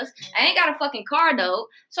 dollars. I ain't got a fucking car though,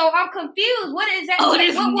 so I'm confused. What is that?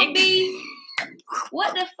 What would be?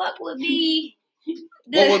 What the fuck would be?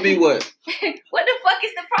 What would be what? What the fuck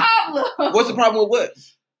is the problem? What's the problem with what?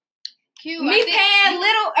 Me paying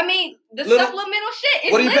little. I mean, the supplemental shit.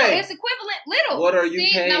 It's what are you little. paying? It's equivalent little. What are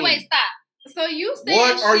you paying? No, wait, stop. So you said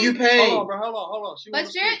what are you paying? Hold on.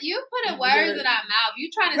 But you putting words in our mouth. You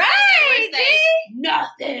trying to say right, that we're saying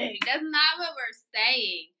nothing. That's not what we're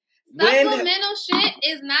saying. Supplemental shit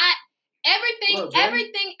is not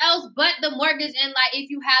everything else but the mortgage and like if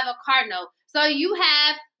you have a car note. So you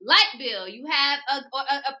have light bill, you have a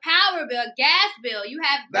power bill, a gas bill, you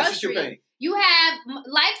have groceries, you have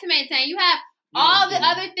life to maintain, you have all the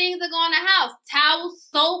other things that go in the house, towels,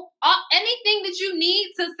 soap, anything that you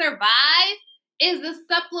need to survive is the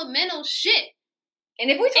supplemental shit. And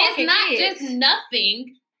if we talking it's not kids, just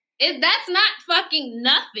nothing. That's not fucking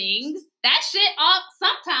nothing. That shit all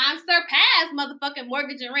sometimes surpass motherfucking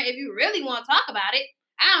mortgage and rent. If you really want to talk about it,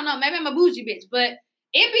 I don't know. Maybe I'm a bougie bitch, but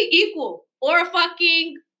it be equal or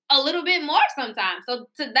fucking a little bit more sometimes. So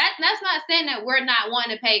that's not saying that we're not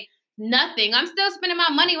wanting to pay nothing. I'm still spending my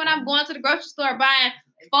money when I'm going to the grocery store buying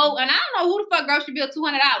folk, and I don't know who the fuck grocery bill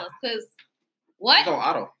 $200 because what? It's on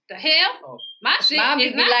auto. The hell? Oh. My shit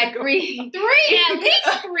is not like three. At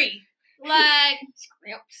least 3. Like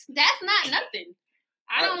that's not nothing.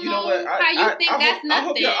 I don't know how you think that's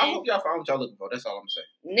nothing. I hope y'all found what y'all looking for. That's all I'm saying.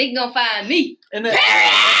 Nigga gonna find me. And then, at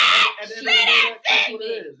the end of the day, that's what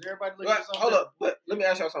it is. Everybody looking for something. Hold up, but let me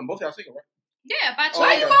ask y'all something. Both y'all single, right? Yeah, by choice.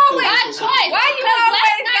 Why you always by cool. choice? Why you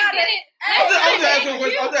always got it? I'm just asking a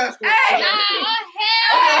question. I'm just asking a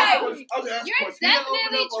question. You're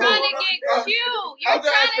definitely trying to get cute. You're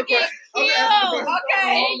trying to get cute.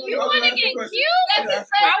 Okay. And you want to get cute? Are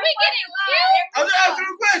we getting cute? I'm just asking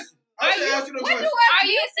a question. What do us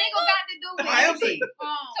being single got to do with I am anything? single.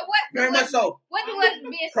 So what? Very much so. What do us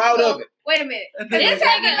being Proud single? of it. Wait a minute. This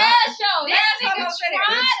ain't a last show. This That's nigga nigga said it.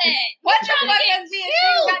 tried it. What the fuck does being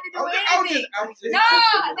single got to do with anything? No.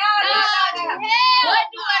 What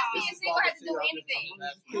do us being single have to do with anything?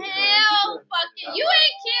 Hell fucking. You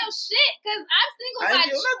ain't killed shit because I'm single I by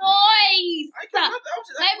ain't killed choice.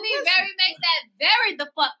 Let me very. make that very the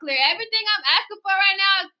fuck clear. Everything I'm asking for right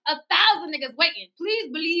now is 1,000 niggas waiting.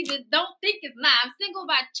 Please believe it. Don't think it's not. I'm single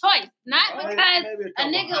by choice. Not because a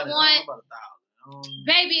nigga want.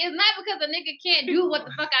 Baby, it's not because a nigga can't do what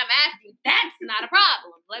the fuck I'm asking. That's not a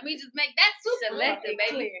problem. Let me just make that super Selective,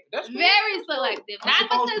 baby. very selective. Not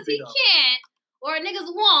because he can't or niggas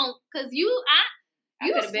won't. Because you swear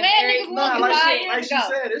niggas won't do shit. Like she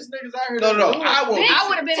said, this niggas out here. No, I won't. I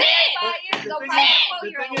would have been 5 years ago.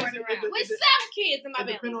 With 7 kids in my It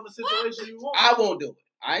belly. depends on the situation you want. I won't do it.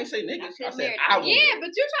 I ain't say niggas. I said I won't. Yeah,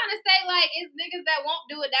 but you're trying to say like it's niggas that won't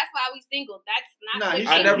do it. That's why we single. That's not. Nah, what he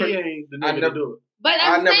you're ain't the nigga to do it. But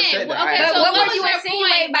I I'm never saying, said that. okay, But so what what was you your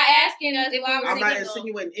insinuating point by asking us if we why were I'm not single?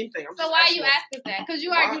 insinuating anything. I'm So just why asking you asking that? Because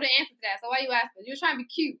you already knew the answer to that. So why you asking? You're trying to be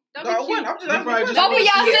cute. Don't No, I be cute. wasn't. I'm just He asking. probably just Both of wanted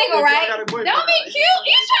to y'all see if single, y'all right? got a boyfriend Don't be or not. cute.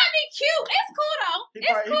 You trying to be cute. It's cool though. He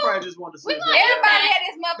It's cool. probably just wanted to see. Everybody at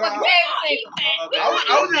this motherfucking table single.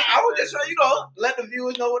 I was just trying, let the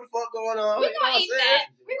viewers know what the fuck going on. We're gonna eat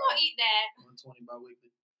that. We're gonna eat that. 120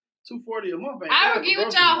 bi-weekly. $240 a month. I agree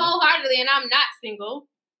with y'all wholeheartedly, and I'm not single.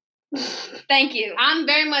 Thank you. I'm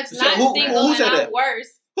very much So not who single, said and that? I'm worse.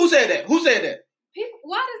 Who said that? People,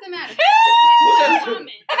 why does it matter? Who said that?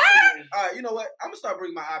 Comment. All right, you know what? I'm gonna start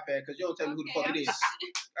bringing my iPad because you don't tell me who the fuck it is. I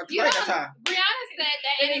You ain't know, got time. Brianna said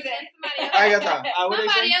that, and then somebody else. I ain't got time.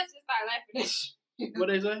 Somebody else just started laughing. What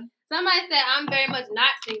they say? Somebody said I'm very much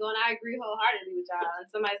not single, and I agree wholeheartedly with y'all. And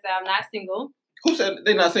somebody said I'm not single. Who said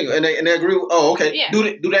they're not single and they agree with? Oh, okay. Yeah.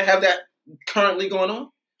 Do they have that currently going on?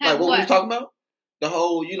 Have Like what we was talking about? The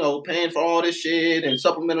whole, paying for all this shit and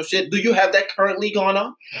supplemental shit. Do you have that currently going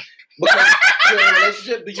on? Because you're in a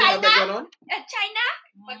relationship, do you have that going on?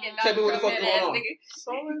 China? Tell me what the fuck going on.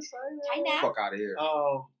 So excited. China? Fuck out of here.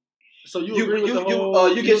 So you agree with the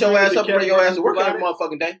whole? You get your ass up and bring your ass to work every month.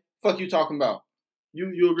 motherfucking day. Fuck you talking about? You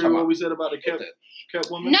agree with what we said about the kept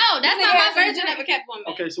woman? No, that's not my version of a kept woman.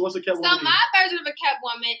 Okay, so what's a kept woman? So my version of a kept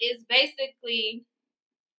woman is basically,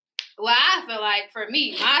 well, I feel like for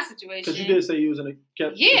me, my situation. Because you did say you was in a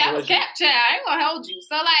kept. Yeah, I was kept, child. I ain't gonna hold you.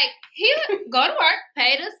 So like, he would go to work,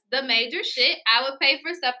 pay us the major shit. I would pay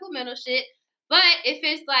for supplemental shit. But if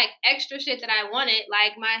it's like extra shit that I wanted,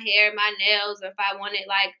 like my hair, my nails, or if I wanted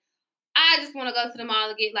like, I just want to go to the mall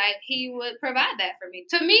and get like, he would provide that for me.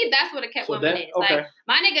 To me, that's what a kept woman is. Okay. Like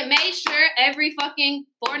my nigga made sure every fucking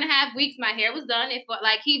 4.5 weeks my hair was done. If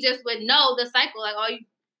like he just would know the cycle, like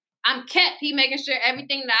I'm kept. He making sure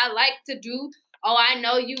everything that I like to do. Oh, I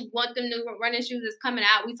know you want them new running shoes is coming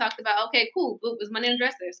out. We talked about, okay, cool. Boop, was money on the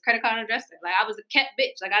dresser. It's credit card on the dresser. Like I was a kept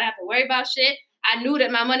bitch. Like I didn't have to worry about shit. I knew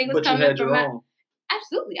that my money was coming from my.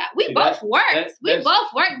 Absolutely. We both worked. We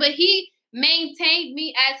both worked, but he maintained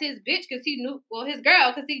me as his bitch because he knew, his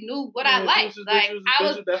girl, because he knew what I liked. Like,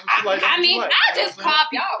 I just call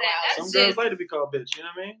people that. Some girls like to be called bitch, you know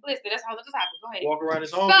what I mean? Listen, that's how just happened. Go ahead. Walk around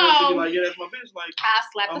his home and be like, yeah, that's my bitch. Like, I'll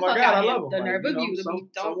slap the fuck out of him. The nerve of you.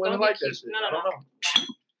 Don't like that shit. I don't know.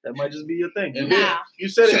 That might just be your thing. Nah. You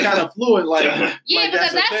said it kind of fluent, like yeah,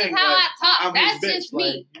 because that's just how I talk. That's just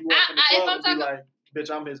me. If I'm talking like, bitch,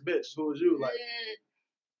 I'm his bitch. Who is you? Like,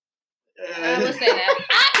 I would say that.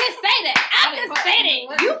 I can say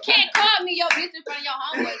that. You can't call me your bitch in front of your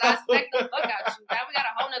homeboys. I smack the fuck out you. Now we got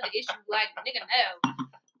a whole nother issue. Like, nigga, no.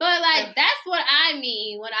 But like, that's what I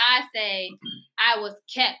mean when I say I was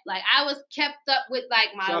kept. Like, I was kept up with,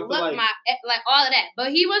 like, my So look, my all of that.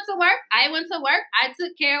 But he went to work. I went to work. I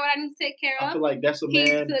took care of what I need to take care of. I feel like that's a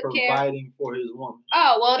man providing for his woman.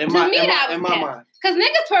 Oh, well, that was in my mind. Because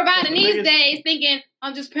niggas providing these days thinking,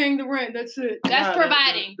 I'm just paying the rent. That's it. That's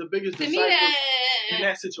providing. The biggest decipher in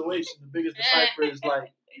that situation, the biggest decipher is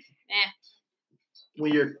like,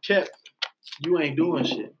 when you're kept, you ain't doing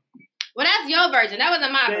shit. Well, that's your version. That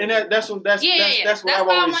wasn't my version. And that's what I've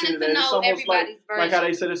always seen it as. It's almost like how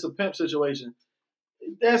they said it's a pimp situation.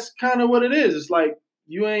 That's kind of what it is. It's like,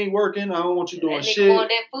 you ain't working. I don't want you doing shit.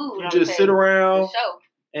 You just sit around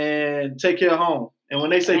and take care of home. And when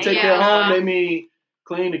they say take care of home, they mean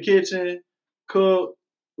clean the kitchen, cook,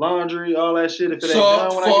 laundry, all that shit. If it ain't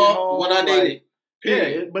done when I get home, when I need it.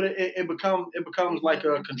 Yeah, but it becomes like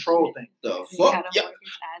a control thing. The fuck? Yeah.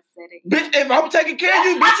 Bitch, if I'm taking care of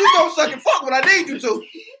you, bitch, you gon' suck and fuck when I need you to. The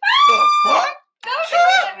fuck? Don't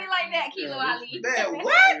look at me like that, Kilo Ali. Man,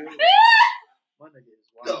 what? My nigga is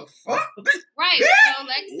wild. The fuck? Right. So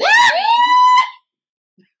let's say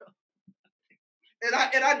And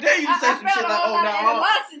I dare you to say some shit like, oh no,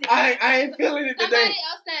 I ain't feeling it today.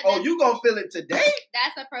 Oh, you gonna feel it today?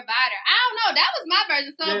 That's a provider. I don't know. That was my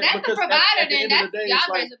version. So if that's a provider, then that's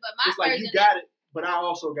y'all version. But my version, you got it, but I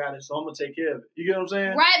also got it, so I'm gonna take care of it. You get what I'm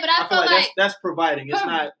saying? Right, but I feel like that's providing. It's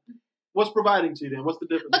not. What's providing to you then? What's the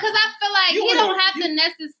difference? Because I feel like he doesn't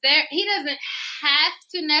have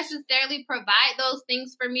to necessarily provide those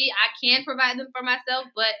things for me. I can provide them for myself,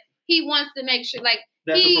 but he wants to make sure, like,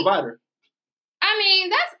 that's a provider. I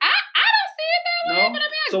mean, I don't see it that way, but I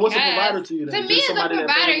mean, so what's a provider to you then? To me, as a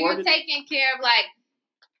provider, you're taking care of, like,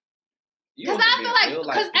 because I feel like,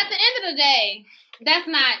 because at the end of the day, that's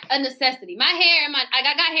not a necessity. My hair and I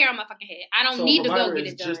got hair on my fucking head. I don't need to go get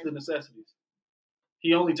it done. Just the necessities.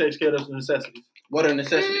 He only takes care of the necessities. What are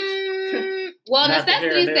necessities? Well,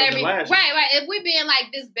 necessities right. If we're being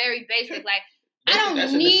like this very basic, like, I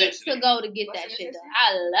don't need to go to get that shit done.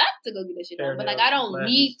 I love to go get that shit done, but like, I don't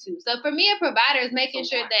need to. So for me, a provider is making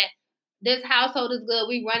sure that this household is good.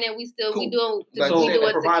 We run it. We do it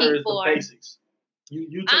to keep for. Basics.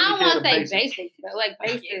 You I don't want to say basics, but like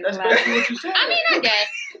basics. That's basically what you said. I mean,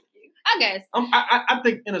 I guess. I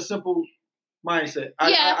think in a simple mindset.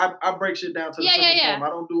 I break shit down to the simple form. I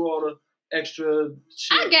don't do all the extra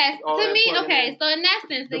shit. I guess. To me, okay, so in that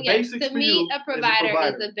sense, yes, to me, a provider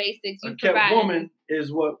is the basics. You provide. A woman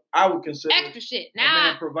is what I would consider extra shit.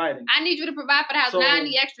 Now, providing. I need you to provide for the house. So, now I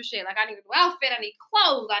need extra shit. Like, I need a new outfit. I need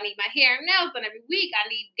clothes. I need my hair and nails done every week. I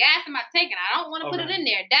need gas in my tank, and I don't want to put it in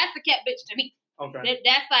there. That's the kept bitch to me. Okay.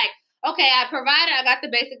 That's like, okay, I provided. I got the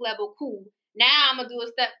basic level. Cool. Now I'm gonna do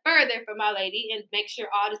a step further for my lady and make sure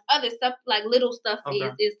all this other stuff, like little stuff,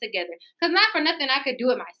 is together. Cause not for nothing, I could do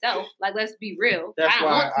it myself. Like, let's be real. That's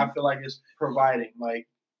why I feel like it's providing. Like,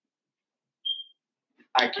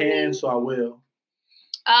 I can, so I will.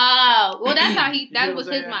 Oh, well, that's how that was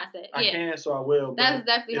his mindset. Yeah. I can, so I will. That's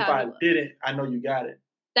definitely how he was. If I didn't, I know you got it.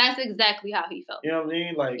 That's exactly how he felt. You know what I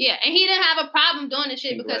mean? Like, yeah, and he didn't have a problem doing this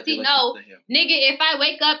shit because he know, nigga, if I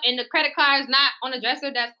wake up and the credit card is not on the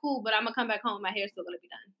dresser, that's cool, but I'm gonna come back home, my hair's still gonna be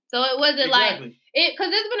done. So it wasn't like it,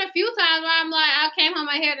 because there's been a few times where I'm like, I came home,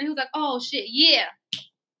 my hair, and he was like, oh shit, yeah,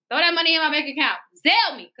 throw that money in my bank account,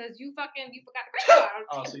 Zelle me, because you forgot the credit card.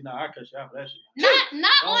 Oh, see, I cut you out for that shit.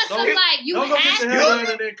 Not on some like you don't go get your hair done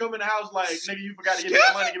and then come in the house like, nigga, you forgot to give me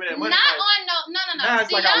that money, give me that money. Not on no. Now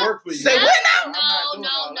it's like I work for you. Say what now?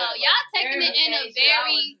 No. Y'all taking it in a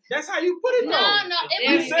very. That's how you put it though.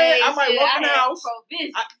 No. You said I might work in the house.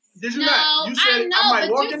 Did you not? You said I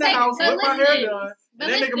might work in the house with my hair done. And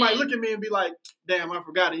that nigga might look at me and be like, damn, I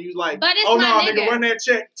forgot. And you was like, oh no, nigga, run that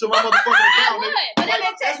check to my motherfucking account. But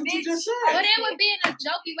that's what you just said. But it would be in a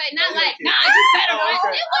jokey way, not like, nah, you better run.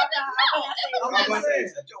 It wasn't.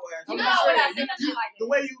 The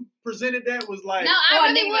way you presented that was like, no, I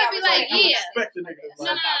really would be like, yeah. Expect the nigga.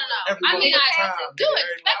 No. I mean, I do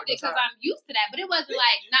expect it because I'm used to that, but it wasn't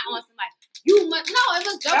like not on some like you must. No, it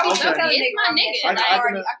was jokey. It's my nigga. I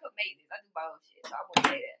could make this. I do my own shit, so I wouldn't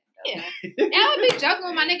say that. Yeah, that would be joking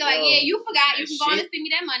with my nigga. Like, yeah, you forgot. You can go and send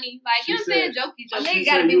me that money. Like, you know what I'm saying? Jokey. My nigga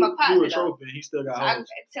gotta be my partner. You a trophy. He still got hoes.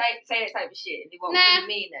 Say that type of shit. It won't really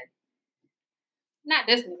mean nothing. Not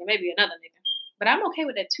this nigga. Maybe another nigga. But I'm okay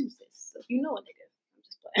with that too, sis. So if you know a nigga, I'm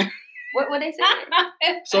just playing. What they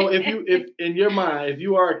say? So if in your mind, if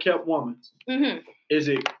you are a kept woman, is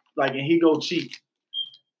it like, and he go cheat?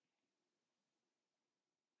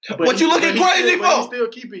 What you looking crazy for? He's still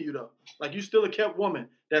keeping you though. Like, you still a kept woman.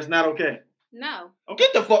 That's not okay. No. Oh,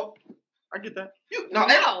 get the fuck. I get that. No.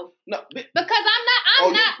 Because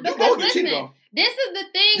I'm not. Because listen, this is the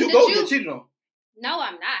thing. You go get cheated on. No,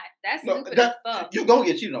 I'm not. That's stupid as fuck. You gonna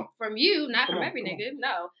get cheated on. From you, not from every nigga.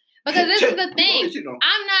 No. Because this is the thing.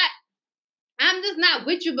 I'm just not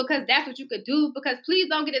with you because that's what you could do. Because please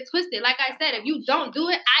don't get it twisted. Like I said, if you don't do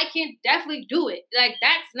it, I can definitely do it. Like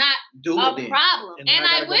that's not a problem, and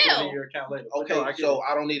I will. Okay, so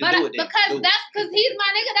I don't need to do it then. Because he's my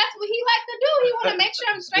nigga. That's what he like to do. He want to make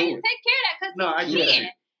sure I'm straight and take care of that. Because he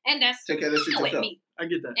can, and that's take care of that shit yourself. I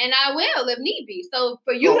get that, and I will if need be. So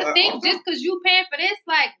for you to think just because you paying for this,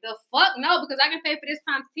 like the fuck no, because I can pay for this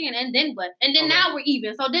times 10, and then what? And then now we're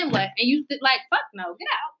even. So then what? And you like fuck no, get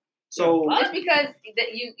out. So just because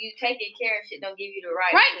you taking care of shit don't give you the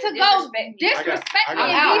right to go disrespect me.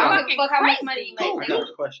 I fuck how much money you make. I got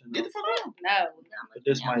a question. Get the fuck out. No. But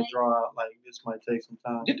this might draw out. Like this might take some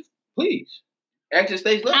time. Please. Action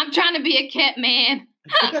stage left. I'm trying to be a kept man.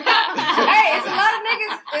 Hey, it's a lot of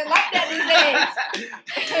niggas like that these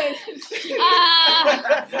days. It's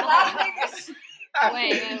a lot of niggas.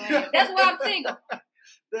 Wait. That's why I'm single.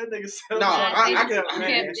 That nigga said, no, I can't.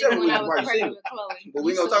 But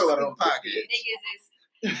we gonna talk about it on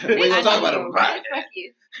podcast. We gonna talk about it on podcast. Fuck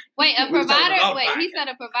you. Wait, a provider. Wait, he said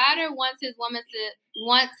a provider wants his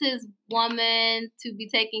woman to be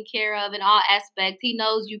taken care of in all aspects. He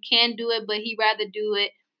knows you can do it, but he'd rather do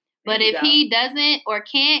it. But if he doesn't or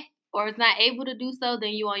can't or is not able to do so,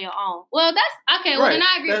 then you on your own. Well, that's okay. Well, then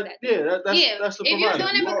I agree with that. Yeah, that's the if you're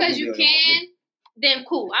doing it because you can. Then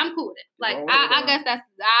cool, I'm cool with it. Like I guess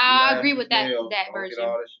I agree with that version.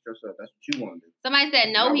 That's what you want to do. Somebody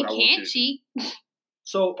said no, he can't cheat.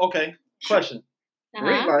 So okay, question.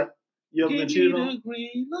 Green light. You ever been cheated on?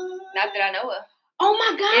 Not that I know of. Oh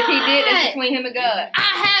my God! If he did, that's between him and God. I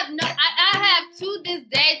have to this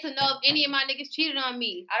day to know if any of my niggas cheated on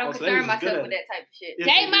me. I don't concern myself with that type of shit.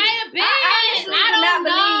 They might have been. I don't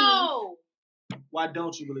know. Why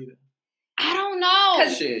don't you believe it? I don't know.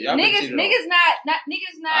 Because niggas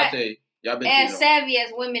not as savvy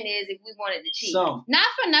as women is if we wanted to cheat. Not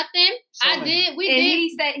for nothing. Some We did.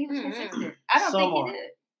 He said he was consistent. I don't think he did.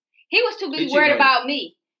 He was too busy worried about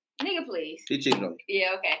me. Nigga, please. He cheated on you.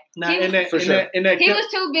 Yeah, okay. Nah, he was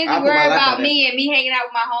too busy worried about me and me hanging out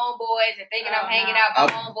with my homeboys and thinking I'm hanging out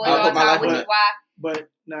with my homeboys all the time, which is why. But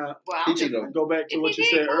now, he cheated on you. Go back to what you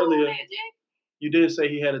said earlier. You did say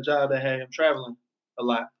he had a job that had him traveling a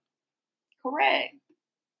lot. Correct.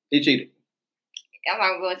 He cheated. I'm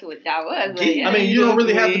not going to what that was. I mean, you don't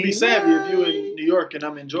really have to be savvy if you're in New York and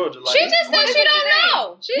I'm in Georgia. Like, she just said she don't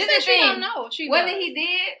know. She said she don't know. Whether he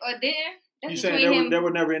did or didn't. You saying there were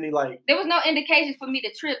never any like? There was no indication for me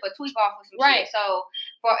to trip or tweak off with some shit. So,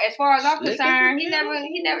 as far as I'm concerned, he never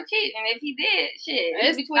cheated. And if he did, shit,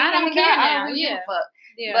 it's between him and God. I don't really give a fuck.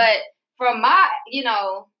 Yeah. But from my,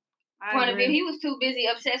 point of view, he was too busy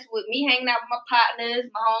obsessed with me hanging out with my partners,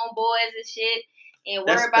 my homeboys and shit, and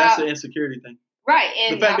that's an insecurity thing. Right.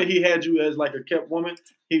 And the fact that he had you as like a kept woman,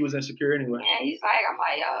 he was insecure anyway. Yeah, he's like, I'm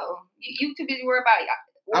like, yo, you too busy worried about it.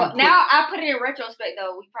 Well, now I put it in retrospect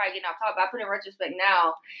though. We probably getting off topic, but I put it in retrospect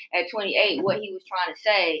now at 28 what he was trying to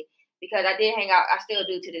say, because I did hang out. I still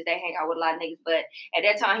do to this day hang out with a lot of niggas, but at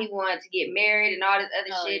that time he wanted to get married and all this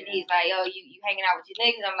other shit. Yeah. He's like, yo, you hanging out with your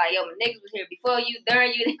niggas? I'm like, yo, my niggas was here before you,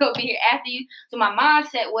 during you, they gonna be here after you. So my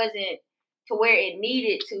mindset wasn't to where it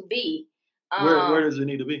needed to be. Where does it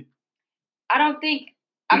need to be? I don't think.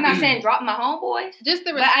 I'm not saying drop my homeboys, just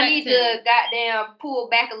the respect, but I need to goddamn pull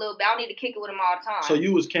back a little bit. I don't need to kick it with them all the time. So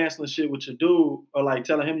you was canceling shit with your dude, or like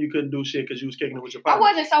telling him you couldn't do shit because you was kicking it with your partner?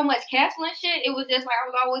 I wasn't so much canceling shit. It was just like I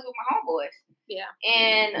was always with my homeboys. Yeah.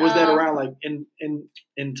 And was that around like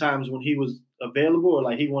in times when he was available, or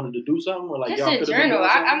like he wanted to do something, or like just y'all in general?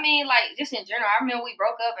 I mean, like just in general. I remember we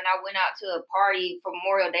broke up and I went out to a party for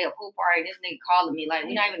Memorial Day, a pool party. This nigga calling me like,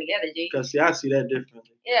 we not even together, G. Because I see that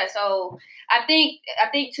differently. Yeah, so I think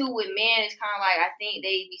too with men it's kind of like I think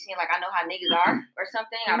they be seeing like I know how niggas are or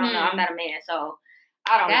something. I don't know. I'm not a man, so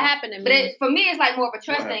I don't know. That happened to me. But for me, it's like more of a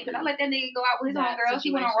trust thing because I let that nigga go out with his own girls.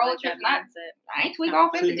 He went on road trips. I ain't tweak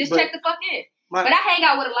off it. Just check the fuck in. But I hang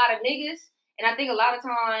out with a lot of niggas, and I think a lot of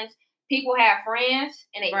times people have friends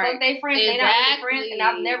and they fuck their friends. They not really friends, and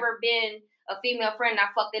I've never been a female friend. And I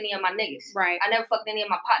fucked any of my niggas. Right. I never fucked any of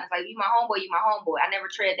my partners. Like you my homeboy, you my homeboy. I never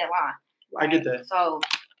tread that line. Right? I get that. So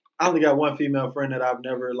I only got one female friend that I've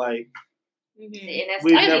never like. And that's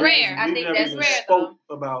rare. I think that's rare. Spoke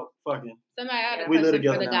about fucking. Somebody ought to we live for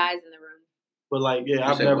together the now. guys in the room. But like, yeah,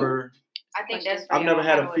 I've never. I think that's. I've never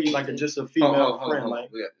had just a female friend like.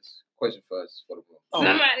 We got this question for us for the room.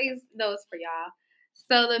 Somebody knows for y'all.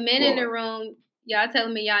 So the men in the room, y'all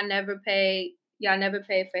telling me y'all never pay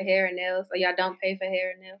for hair and nails, or y'all don't pay for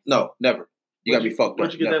hair and nails? No, never. You gotta be fucked up.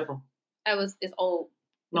 Where'd you get that from? It's old.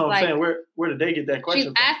 No, I'm saying where did they get that question She's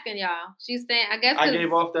from? asking y'all. She's saying, I guess. I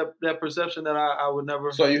gave off that perception that I would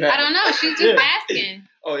never. So you have. I don't know. She's just asking.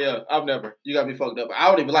 Oh yeah, I've never. You got me fucked up. I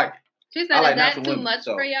don't even like it. She said, like "Is that too women, much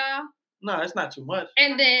so. for y'all?" No, it's not too much.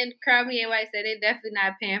 And then Crabby and White said they definitely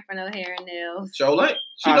not paying for no hair and nails. So like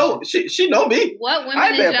she know me. What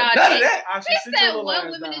women is y'all dating? She said, "What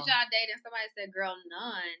women is y'all dating?" Somebody said, "Girl,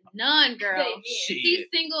 none, girl." He's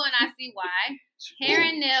single, and I see why. Hair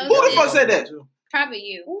and nails. Who the fuck said that? Probably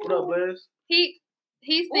you. What up, Liz? He's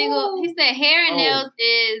single. Ooh. He said hair and nails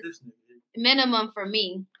is minimum for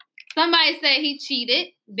me. Somebody said he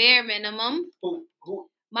cheated. Bare minimum. Who?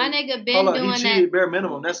 My nigga been doing he cheated bare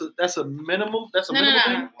minimum. That's a minimum. That's a minimum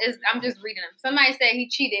thing? I'm just reading them. Somebody said he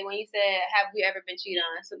cheated when you said, "Have we ever been cheated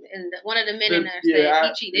on?" So, and one of the men in there said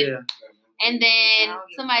he cheated. Yeah. And then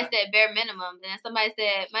somebody said bare minimum. Then somebody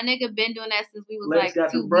said, "My nigga been doing that since we was Lex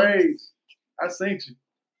got 2 braids. weeks." I seen you.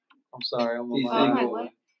 I'm sorry. I'm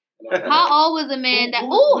what? How old was the man that? How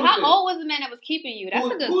old was the man that was keeping you? That's a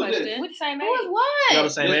good question. We're the same age. Who was what? Y'all the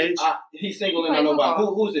same age? He's single and I know about.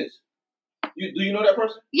 Who's this? Do you know that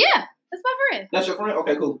person? Yeah, that's my friend. That's your friend?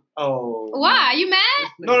 Okay, cool. Oh. Why? You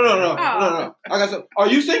mad? No. I got some. Are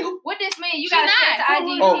you single? What this mean? You gotta share to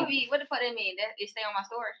IGTV. What the fuck that mean? That it stay on my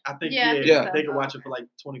story? I think they can watch it for like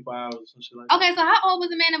 24 hours or shit like that. Okay, so how old was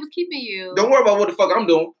the man that was keeping you? Don't worry about what the fuck I'm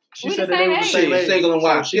doing. She said that they were the same age. Single and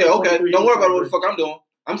wild. Yeah, okay. Don't worry about what the fuck I'm doing.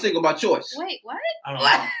 I'm single by choice. Wait, what? I don't know.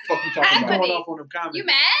 Fuck you talking about? He's going off on them comments. You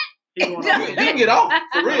mad? You can get off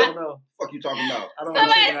for real. I don't know. Fuck you talking about? I don't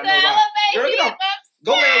Somebody said elevate. Girl, get off.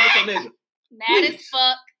 Go lay with your nigga. Mad as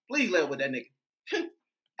fuck. Please lay with that nigga.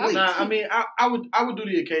 Nah, I mean, I would do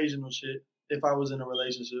the occasional shit if I was in a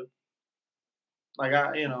relationship. Like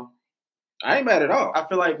I ain't mad at all. I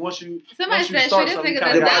feel like once you somebody said, "Shit, this nigga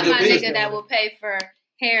that's not my nigga that will pay for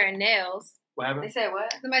hair and nails." What happened? They said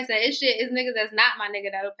what? Somebody said, "It's niggas that's not my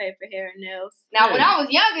nigga that will pay for hair and nails." Now, when I was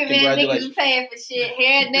younger, man, niggas was paying for shit.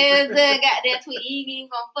 Hair and nails, got that tweet. You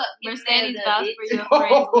ain't gonna fuck. Mercedes vouch for your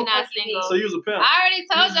friends. We're not single. So you was a pimp. I already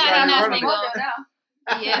told y'all I'm not single.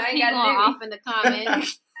 Yes, he going off in the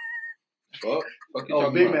comments. Fuck you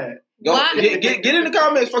talking big about? man. Go get in the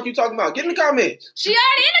comments. Fuck you talking about? Get in the comments. She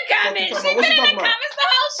already in the comments. She's been in the comments the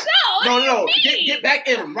whole show. No. Get back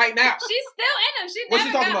in them right now. She's still in them. She What's never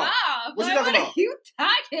she talking got about? off. What's she talking about? What are you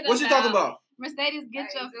talking about? What's she talking about? Mercedes,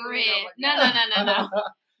 get your friend. No.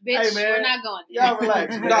 Bitch, hey, man. we're not going there. Y'all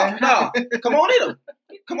relax. No. Come on in them.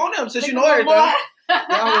 Come on in them since you know everything.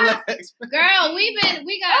 Y'all relax. Girl, we got this.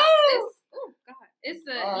 Oh, God. It's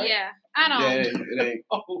I don't. Yeah, it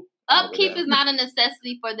ain't. Upkeep is not a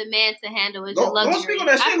necessity for the man to handle. It's your luxury. Don't speak on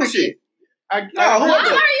that single shit. How are you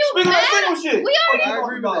speak on that single shit. We already I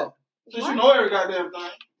agree with that. Since you know every goddamn thing.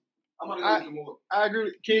 I'm gonna give you more. I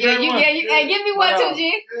agree. Can you Hey, give me one too,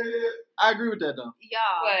 G. I agree with that though.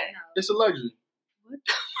 Y'all. What? It's a luxury. What?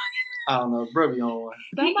 I don't know. Bro, be on one.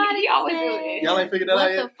 Somebody always do it. Y'all ain't figured that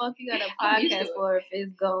out yet? What the fuck you got a podcast for if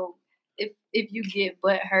it's go if you get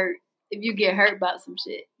butt hurt, if you get hurt about some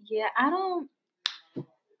shit? Yeah, I'm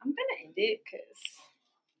gonna end it because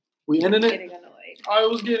we ended it. Getting annoyed. Oh,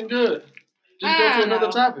 it was getting good. Just go to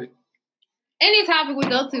another topic. Any topic we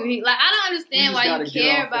go to, I don't understand why you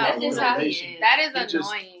care about. That's just how he is. That is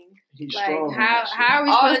annoying. He's like strong. how are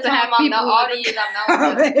we supposed to have people? All the years I'm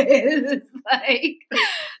known. It's like,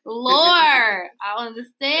 Lord, I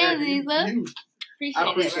understand these.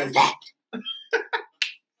 Appreciate it.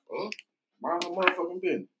 Mind my motherfucking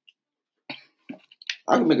business.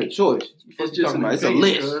 I can make a choice. It's just an it's a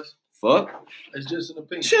opinion. list. Fuck. It's just an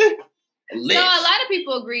opinion. Shit. So a lot of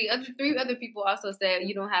people agree. Three other people also said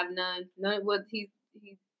you don't have none. What he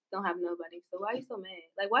don't have nobody. So why are you so mad?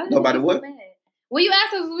 Like why? Nobody you what? so mad? When you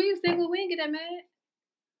asked us, were you single? We didn't get that mad.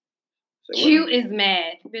 Say Q is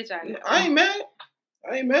mad, bitch. I ain't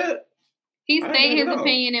mad. He stated his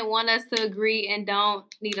opinion and want us to agree and don't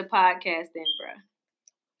need a podcast then, bruh.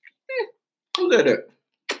 Who said that?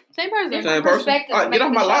 Same person. Same person. All right, get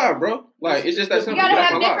off my live, bro. Like it's just that simple. You gotta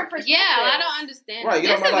have different perspectives. Yeah, I don't understand. Right,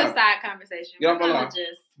 this is a side conversation. Get off my live.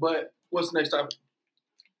 But what's the next topic?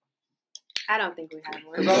 I don't think we have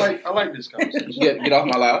one. Because I like this conversation. Get off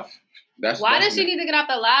my live. Why does she need to get off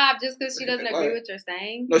the live just because she doesn't agree with your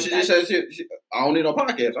saying? No, she just says I don't need no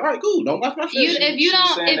podcast. All right, cool. Don't watch my shit. If you're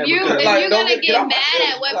gonna get mad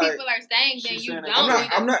at what people are saying, then you don't.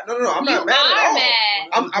 I'm not mad at all.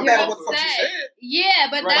 I'm mad at what the fuck she said. Yeah,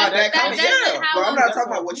 but that's how. But I'm not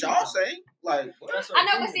talking about what y'all saying. Like I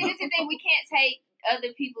know, but see, this is the thing. We can't take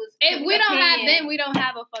other people's. If we don't have them, we don't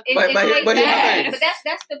have a fucking. But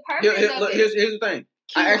that's the purpose of it. Here's the thing.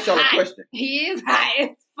 I asked y'all a question. He is high as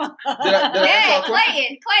fuck. Yeah,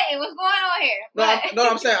 Clayton, what's going on here? No,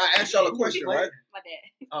 I'm saying I asked y'all a question, right? My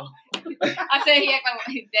dad. Oh. I said he act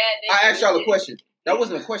like his dad. I asked y'all a question. That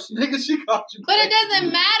wasn't a question. Nigga, she called you. But it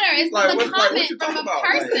doesn't matter. It's like, the comment what from a about?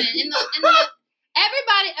 person.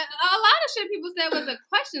 Everybody, a lot of shit people said was the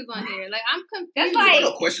questions on here. Like, I'm confused. That's like,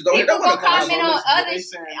 no questions on here. People That gonna comment on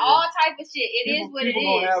Listen, other shit, all type of shit. It is what it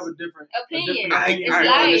People gonna is. have a different Opinion. opinion.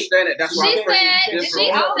 I understand it. That's why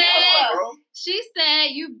She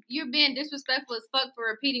said you're being disrespectful as fuck for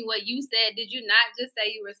repeating what you said. Did you not just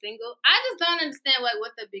say you were single? I just don't understand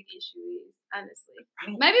what the big issue is, honestly.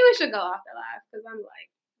 Maybe we should go off the live because I'm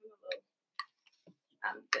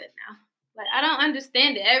good now. Like, I don't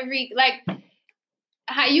understand it.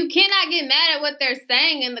 How you cannot get mad at what they're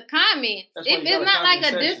saying in the comments. If it's not like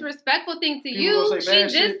a disrespectful thing to you, she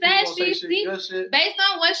just said she see based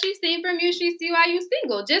on what she's seen from you, she see why you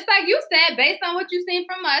single. Just like you said, based on what you seen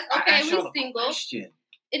from us, okay, we single. Question.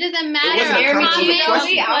 It doesn't matter. It wasn't a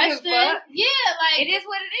question. Yeah, like it is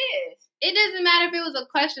what it is. It doesn't matter if it was a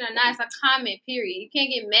question or not. It's a comment, period. You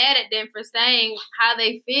can't get mad at them for saying how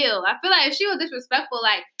they feel. I feel like if she was disrespectful,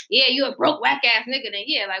 like, yeah, you a broke whack ass nigga, then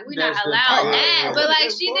yeah, like we're not allowed that. But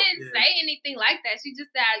like she didn't say anything like that. She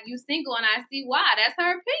just said you single and I see why. That's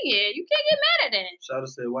her opinion. You can't get mad at that. Shawty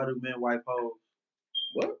said, why do men wipe hoes?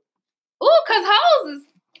 What? Ooh, cause hoes is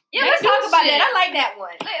let's talk about that. I like that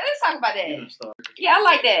one. Let's talk about that. Yeah, I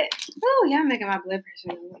like that. Ooh, y'all making my blood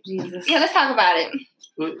pressure go up. Jesus. Yeah, let's talk about it.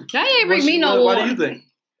 Y'all ain't bring me no What water. do you think?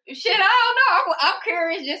 Shit, I don't know. I'm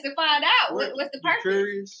curious just to find out what's the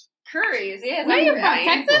purpose. Curious, yeah. Where you from?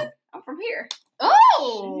 Texas? I'm from here.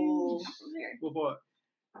 Oh, I'm from here. What part?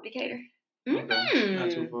 Decatur. Okay.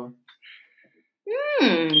 Not too far.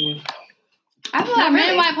 I feel like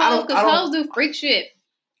men wipe hoes because hoes do freak shit.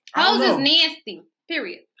 Hoes is nasty.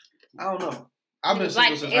 Period. I don't know. I've been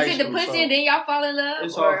single since high school. Is it the pussy and then y'all fall in love?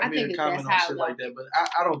 It's hard for me to comment on shit like that, but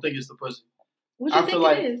I don't think it's the pussy. I feel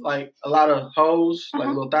like a lot of hoes, like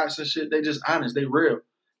little thoughts and shit, they just honest. They real.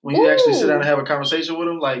 When you actually sit down and have a conversation with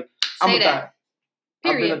them, like, I'm a thought.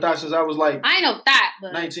 I've been a thought since I was like, I ain't no thought,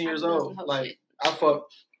 but 19 years old. Like, I fuck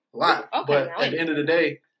a lot. Okay, but at the end of the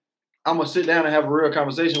day, I'm going to sit down and have a real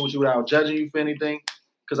conversation with you without judging you for anything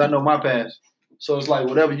because I know my past. So it's like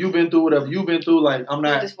whatever you've been through, like I'm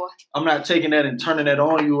not taking that and turning that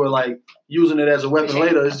on you or like using it as a weapon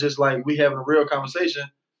later. It's just like we having a real conversation.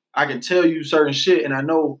 I can tell you certain shit and I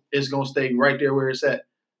know it's gonna stay right there where it's at.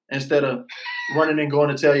 Instead of running and going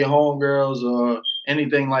to tell your homegirls or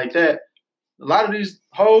anything like that. A lot of these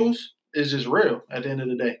hoes is just real at the end of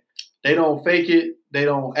the day. They don't fake it. They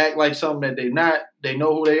don't act like something that they not. They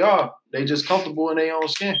know who they are. They just comfortable in their own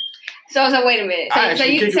skin. So wait a minute. I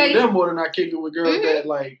actually kick it with them more than I kick it with girls that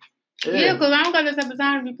like. Yeah, because I don't got this type of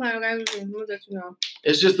time to be playing games with you. Let you know.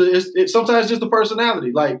 It's just sometimes just the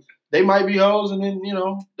personality. Like they might be hoes, and then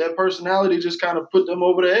that personality just kind of put them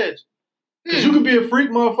over the edge. Because you could be a freak,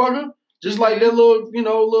 motherfucker, just like that little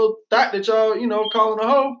thought that y'all calling a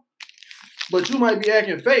hoe. But you might be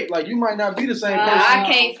acting fake. Like you might not be the same person.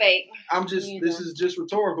 I can't fake. This is just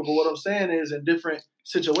rhetorical. But what I'm saying is, in different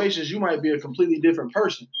situations, you might be a completely different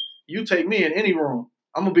person. You take me in any room,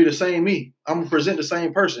 I'm gonna be the same me. I'm gonna present the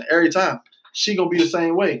same person every time. She gonna be the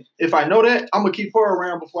same way. If I know that, I'm gonna keep her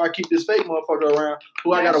around before I keep this fake motherfucker around.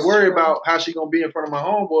 Who I gotta worry about how she gonna be in front of my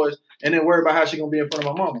homeboys, and then worry about how she gonna be in front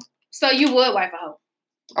of my mama. So you would wife a hoe?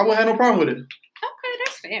 I wouldn't have no problem with it. Okay,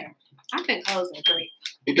 that's fair. I think hoes are great.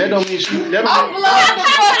 That don't mean she. I'm blowing the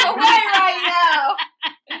fuck away right now.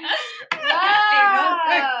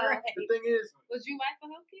 Wow. The thing is, would you wife a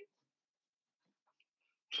hoe, Kim?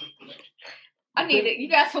 I need it. You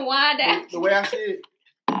got some wine down. The way I see it,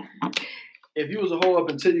 if you was a hoe up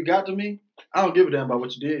until you got to me, I don't give a damn about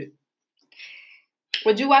what you did.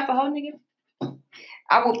 Would you wife a hoe, nigga?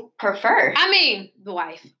 I would prefer. The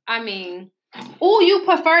wife. You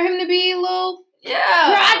prefer him to be a little. Yeah.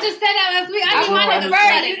 Girl, I just said that last week. I need my nigga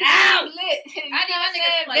sweating out. I need my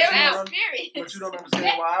nigga sweating out. But you don't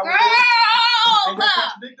understand why I would do it. Ain't that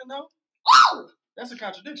contradicting though? Oh! That's a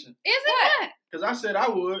contradiction. Is it what? Because I said I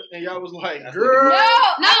would, and y'all was like, girl.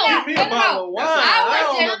 Give me a bottle of wine. I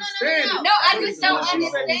don't understand it. No, I just don't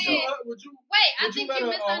understand. Would you think let you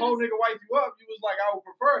a whole nigga wife you up? You was like, I would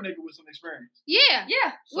prefer a nigga with some experience. Yeah.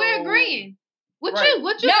 So, we're agreeing. What you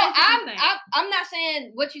No, I'm not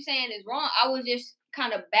saying what you're saying is wrong. I was just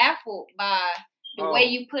kind of baffled by the way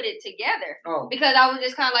you put it together. Because I was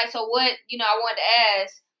just kind of like, so what, I wanted to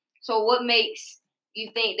ask, so what makes you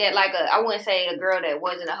think that like I wouldn't say a girl that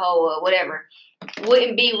wasn't a hoe or whatever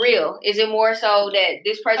wouldn't be real? Is it more so that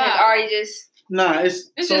this person is already just... Nah, it's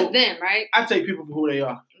just them, right? I take people for who they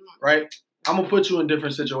are, right? I'm going to put you in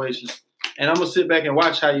different situations. and I'm gonna sit back and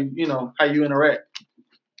watch how you interact.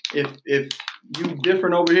 If you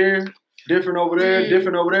different over here, different over there,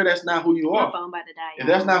 different over there, that's not who you are. My phone about to die, if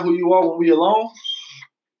that's not who you are when we alone,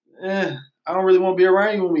 I don't really want to be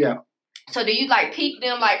around you when we out. So do you like peep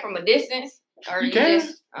them like from a distance? Or you can.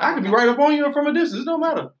 I could be right up on you from a distance. It don't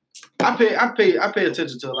matter. I pay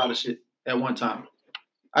attention to a lot of shit at one time.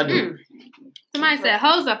 I do. Somebody said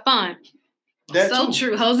hoes are fun. That so too.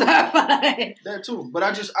 True. Hoes are fun. That too. But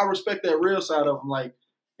I respect that real side of them. Like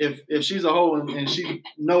if she's a hoe and she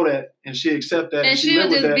know that and she accept that and she she'll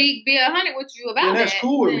live with just that, be 100 with you about then that's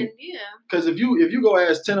cool with me. Yeah. Because if you go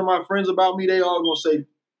ask 10 of my friends about me, they all gonna say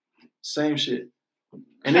same shit.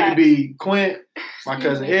 And it could be Quint, my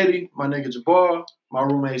cousin Eddie, my nigga Jabbar, my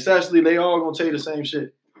roommate Cecily. They all gonna tell you the same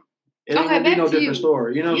shit. It ain't gonna be no different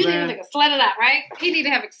story. You know what I'm saying? You need to slut it out, right? He need to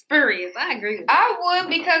have experience. I agree with you. I would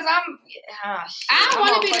because I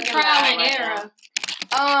want to be the trial and error.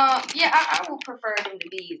 Yeah, I would prefer them to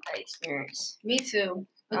be experienced. Me too.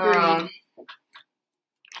 Agreed.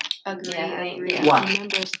 Agreed. Yeah. Why?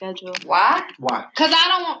 Remember schedule. Why? Because I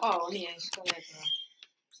don't want. Oh, yeah. Go ahead, girl.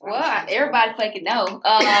 Well, everybody fucking know.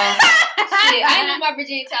 Shit, I know my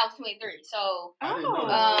virginity till I was 23, so.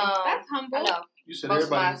 That's humble. I know. You said most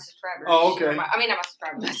everybody. of my subscribers. Oh, okay. Not my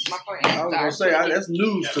subscribers, my friends. I was gonna say that's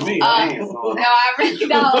news to me. No, I really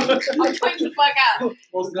don't. I'm putting the fuck out. That's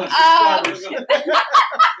all fucking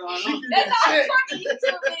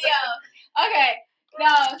YouTube videos. Okay.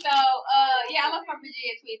 No, so I lost my virginity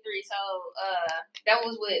at 23, so that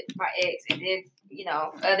was with my ex, and then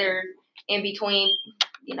other in between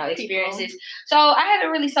experiences. People. So I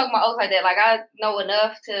haven't really soaked my oats like that. Like I know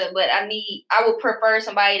enough but I would prefer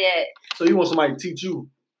somebody that. So you want somebody to teach you?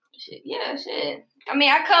 Shit. I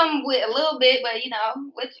mean, I come with a little bit, but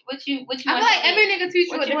what you. I feel like every nigga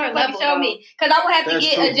teach you a different level. Show me, because I would have to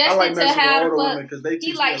get adjusted to how the fuck they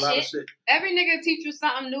teach me a lot of shit. Every nigga teach you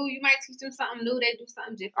something new. You might teach them something new. They do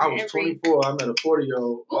something different. I was 24. I met a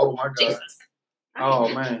 40-year-old. Oh my god. Jesus. Oh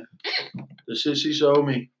man, the shit she showed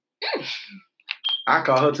me. I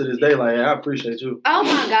call her to this day like, I appreciate you. Oh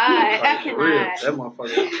my god, I cannot. That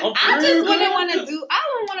motherfucker. I just wouldn't want to do. I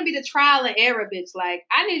wouldn't want to be the trial and error bitch. Like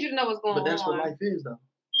I need you to know what's going on. But that's what life is, though.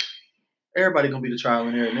 Everybody gonna be the trial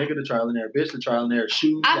and error nigga, the trial and error bitch, the trial and error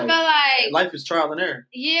shoe. I feel like life is trial and error.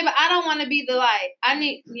 Yeah, but I don't want to be the like. I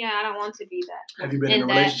don't want to be that. Have you been in a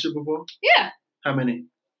relationship before? Yeah. How many?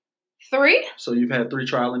 3. So you've had 3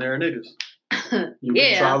 trial and error niggas. You've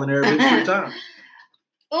been trial and error bitch 3 times.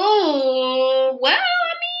 Oh, well,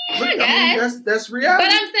 I guess. That's reality.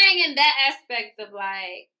 But I'm saying in that aspect of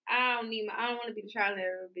like, I don't want to be the trial and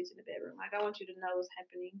error bitch in the bedroom. Like, I want you to know what's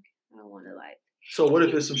happening. I don't want to like. So what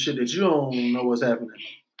if it's some shit that you don't know what's happening,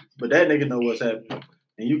 but that nigga know what's happening,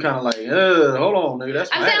 and you kind of like, hold on, nigga, that's.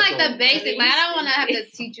 I'm saying like the basic. Like, I don't want to have to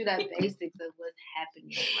teach you the basics of what's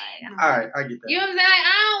happening. Like, all right, I get that. You know what I'm saying? Like, I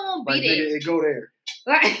don't want to be there. Nigga, it go there.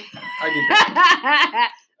 Like, I get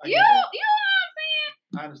that. You know what I'm saying?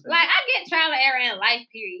 I understand. Like, I get trial and error in life,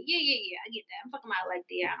 period. Yeah. I get that. I'm fucking out like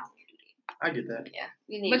that. I don't want to do that. I get that. Yeah.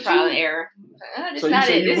 You need trial and error. That's so not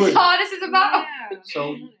it. This is all this is about. Yeah.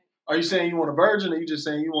 So, are you saying you want a virgin, or you just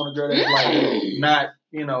saying you want a girl that's like not,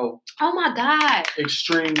 Oh my God.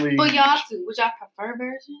 extremely. But y'all too. Would y'all prefer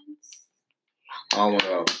virgins? Oh my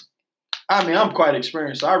God. I mean, I'm quite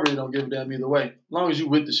experienced, so I really don't give a damn either way. As long as you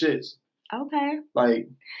with the shits. Okay. Like,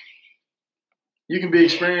 you can be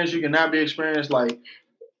experienced, you can not be experienced. Like,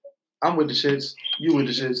 I'm with the shits, you with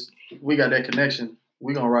the shits. We got that connection.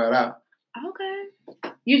 We gonna ride out. Okay.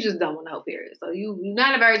 You just don't want to help, period. So you're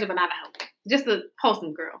not a virgin, but not a help. Just a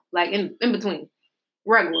wholesome girl, like in between,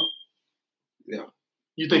 regular. Yeah.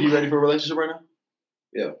 You think you're ready for a relationship right now?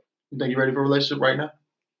 Yeah. You think you're ready for a relationship right now?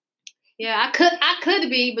 Yeah, I could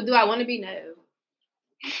be, but do I want to be? No.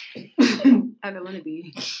 I don't want to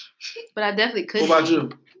be, but I definitely could. What about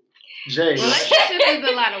you, Jay? Relationship is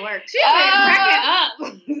a lot of work. She been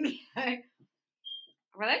cracking up.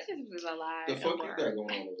 Relationship is a lot. The fuck you got going on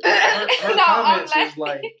over Her No, comments I'm is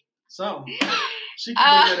like something. She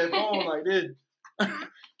can look at that phone like this. And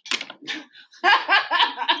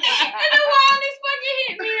the wildest fucking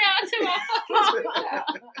hit me out to my phone.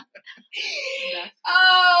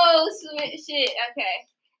 Oh, shit. Okay.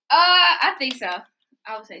 I think so.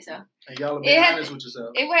 I would say so. And y'all are being honest with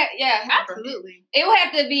yourself. Absolutely. It would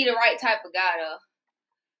have to be the right type of guy, though.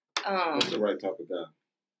 What's the right type of guy?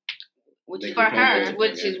 Which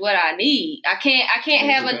is what I need. I can't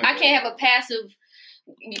have a passive.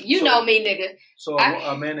 You know me, nigga. So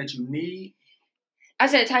a man that you need. I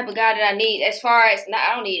said the type of guy that I need. As far as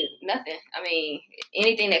I don't need nothing. I mean,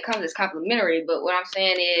 anything that comes is complimentary. But what I'm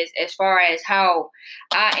saying is, as far as how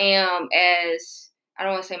I am as I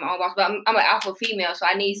don't want to say my own boss, but I'm an alpha female, so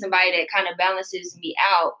I need somebody that kind of balances me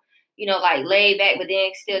out. You know, like laid back, but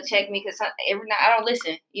then still check me because every night I don't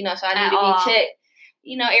listen. You know, so I need to be checked.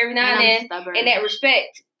 You know, every now and then, and that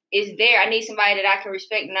respect is there. I need somebody that I can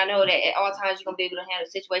respect, and I know that at all times you're gonna be able to handle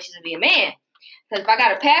situations and be a man. Because if I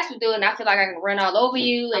got a pass to do it, and I feel like I can run all over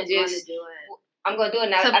you and I'm gonna do it.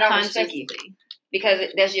 And I don't respect you because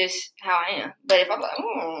that's just how I am. But if I'm like,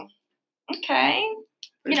 okay.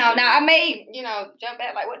 You know, now I may, jump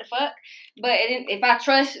back like, what the fuck? But if I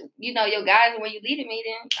trust, your guys and where you leading me,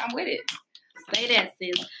 then I'm with it. Say that,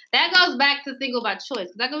 sis. That goes back to single by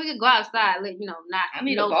choice. Because we could go outside, not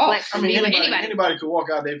no boss. flex. Anybody could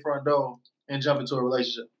walk out their front door and jump into a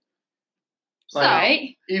relationship.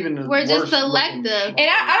 Like, even we're just selective. And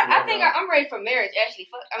I think I'm ready for marriage, actually.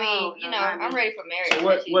 I'm ready for marriage. So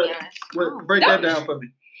what break that down for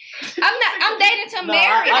me. I'm dating to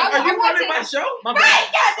marry. Are you running my show? My bad.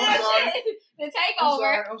 Right, goddamn shit. The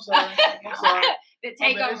takeover. I'm sorry. The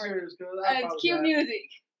takeover. Cue music.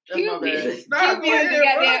 Cue music. Cue music.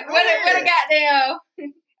 Goddamn. What a goddamn.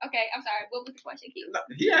 Okay, I'm sorry. What was the question, Q?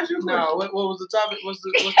 He asked you a question. No, what was the topic? What's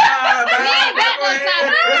the?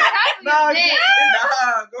 Go ahead.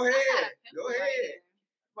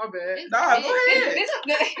 My bad. Go ahead. This is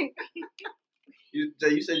good.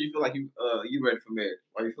 You said you feel like you ready for marriage.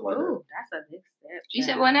 Why you feel like that? That's a big step. You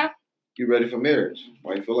said what now? You ready for marriage?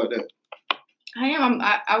 Why you feel like that? I am.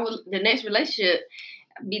 I will. The next relationship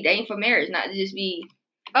be dating for marriage, not just be.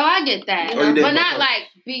 Oh, I get that. But not like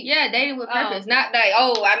dating with purpose. Not like,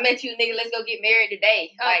 I met you, nigga. Let's go get married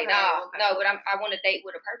today. Like, no. But I want to date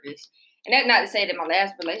with a purpose, and that's not to say that my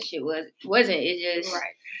last relationship wasn't. It's just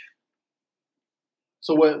right.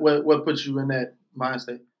 So what put you in that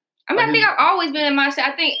mindset? I think I've always been in mindset.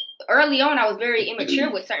 I think early on I was very immature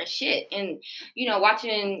with certain shit, and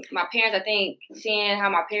watching my parents. I think seeing how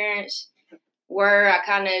my parents were, I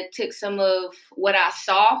kind of took some of what I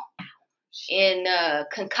saw and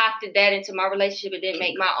concocted that into my relationship. It didn't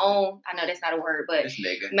make my own. I know that's not a word, but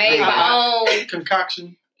made my own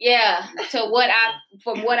concoction. Yeah, from what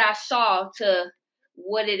I saw to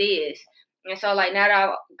what it is. And so, like, now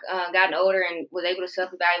that I've gotten older and was able to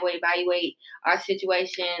evaluate our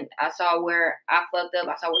situation, I saw where I fucked up.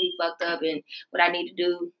 I saw where he fucked up and what I need to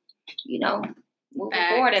do, moving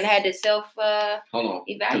forward. And I had to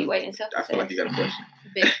evaluate and self-assess. I feel like you got a question.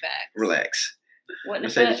 Big facts. Relax.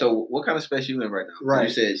 What So what kind of space you in right now? Right.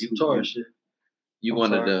 You said you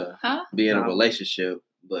wanted to be in a relationship,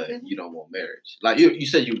 but you don't want marriage. Like, you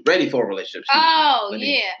said you're ready for a relationship. I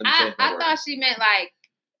thought she meant, like,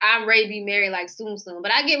 I'm ready to be married, like, soon.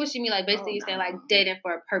 But I get what she mean. Like, basically, you saying, like, dating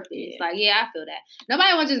for a purpose. Yeah. Like, I feel that.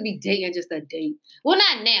 Nobody wants to just be dating just a date. Well,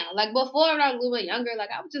 not now. Like, before, when I was a little bit younger, like,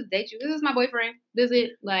 I would just date you. This is my boyfriend. This is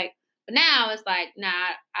it. Like, but now it's like,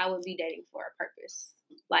 nah, I would be dating for a purpose.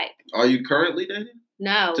 Like. Are you currently dating?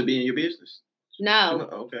 No. To be in your business? No.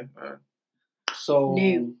 Okay. All right. So.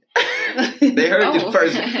 New. They heard you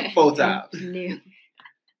first 4 times. New.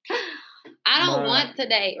 I don't want to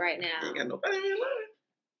date right now. You ain't got nobody in your life.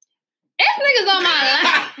 This nigga's on my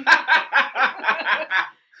life.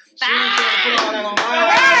 She ain't trying to put all that on my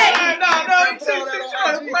life. No, she's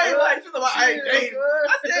trying to play like she's about, I ain't dating.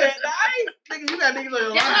 I said, nigga, you got niggas on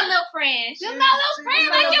your life. Just my little friend. Just my little friend,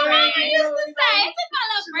 like your mama used to say. Just my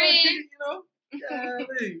little friend.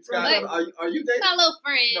 Scott, are you dating? My little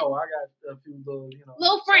friend. No, I got a few little,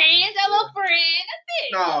 little friends, a little friend. That's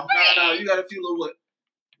it. No, you got a few little what?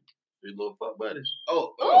 3 little fuck buddies.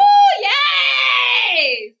 Oh,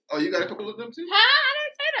 yes. Oh, you got a couple of them too? Huh? I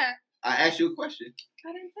didn't say that. I asked you a question.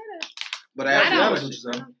 I didn't say that. But I asked you a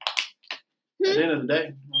question. At the end of the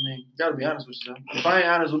day, you gotta be honest with yourself. If I ain't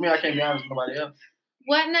honest with me, I can't be honest with nobody else.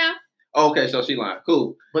 What now? Okay, so she lying.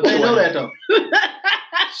 Cool. But they know that though.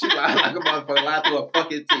 She lying like a motherfucker, lying through a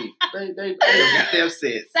fucking teeth. They goddamn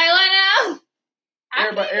sense. Say what now?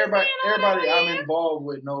 Everybody I'm involved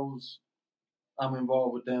with knows I'm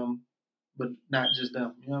involved with them, but not just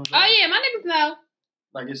them. You know what I'm saying? Oh yeah, my niggas know.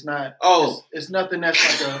 Like it's not. Oh, it's nothing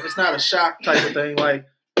that's like it's not a shock type of thing. Like,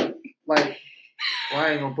 well, I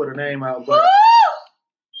ain't gonna put a name out, but.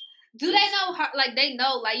 Do they know her? Like they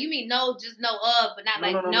know? Like you mean no, just know of, but not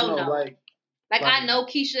no. Like I know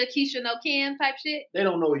Keisha know Kim type shit. They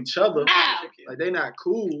don't know each other. Ow. Like they not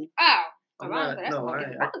cool. Oh, I'm not. No, I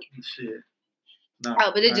ain't. Shit. No.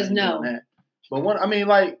 Oh, but they just know.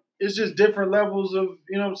 But it's just different levels of,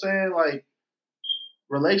 you know what I'm saying, like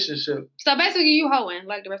relationship. So basically, you hoeing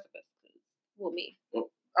like the rest of us. Well, me.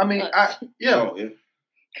 I mean, us. Yeah. I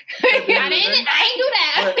didn't do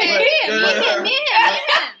that.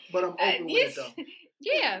 But I'm open with it though.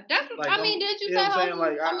 Yeah, that's. Like, did you know say what I'm saying?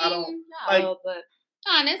 Like I don't like. But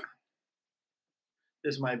honest.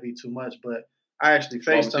 this might be too much, but I actually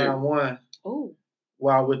FaceTime one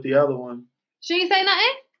while with the other one. She didn't say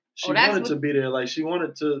nothing? She wanted to be there. Like, she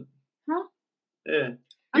wanted to. Huh? Yeah.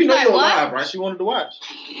 You know you're live, right? She wanted to watch.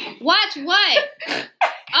 Watch what?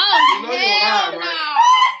 Oh, you know hell you're live, right? no.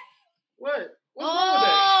 What? What's wrong with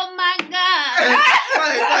that? Oh, my God.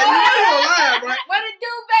 Like, you know you're live, right? What it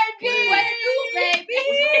do, baby? What it do,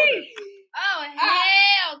 baby? Oh,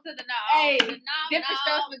 hell to the no. Hey, no, different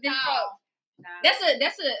stuff for different folks. No. That's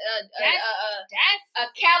a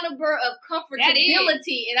caliber of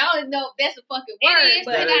comfortability, and I don't know if that's a fucking word. It is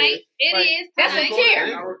but tonight. It Like, is that's a tonight.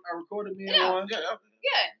 tier. I recorded me and Yeah. one,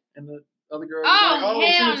 Yeah. and the other girl Oh, was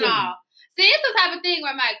like, hell send it to me. no. See, it's the type of thing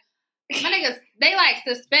where I'm like, my niggas, they like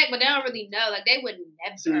suspect, but they don't really know. Like, they would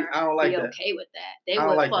never See, I don't like be that. okay with that. They I don't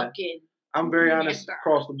would like that. fucking. I'm very honest Never.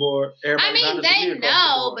 across the board. I Everybody's mean, honest with me they across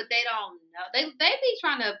the know, board. but they don't know. They be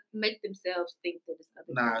trying to make themselves think that it's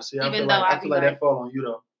nothing. Nah, see, I Even feel though like I I be feel like like- that fall on you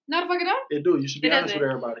though. No, the fuck it don't. It do. You should be It honest doesn't. with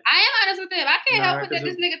everybody. I am honest with them. I can't Nah, help it that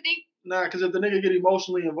 'cause this nigga think. Nah, because if the nigga get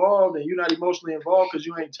emotionally involved and you're not emotionally involved because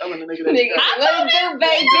you ain't telling the nigga that Nigga, you got what it do,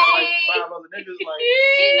 baby? like 5 other niggas, like,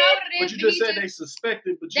 He know what it is. but you just said they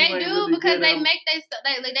suspected, but you They ain't do really because give they them- make they stuff.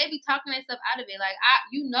 They be talking their stuff out of it. Like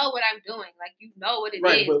you know what I'm doing. Like you know what it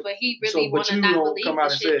Right, is, but he really but want to you not don't believe come the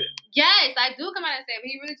out and shit. say it. Yes, I do come out and say it, but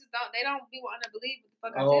he really just don't. They don't be wanting to believe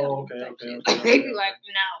what the fuck I tell Oh, them. okay. They be like,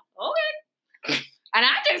 no, okay, and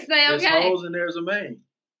I just say There's okay. hoes and there's a man.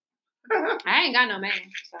 I ain't got no man,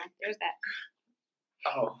 so there's that.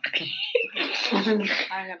 Oh, I ain't got no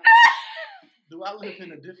man. do I live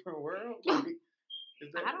in a different world? Like,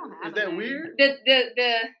 is that, I don't have is a that man. weird? It's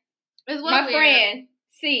My weird. friend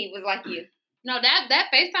C was like you. No, that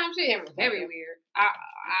FaceTime shit is very weird.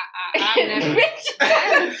 I've never.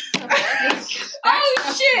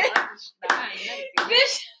 Oh shit, I ain't never seen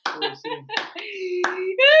bitch. We'll see.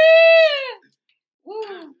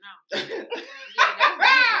 Woo. that.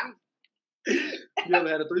 No. You ever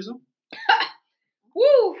had a threesome?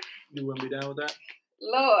 Woo. You wouldn't be down with that?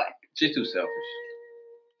 Lord. She's too selfish.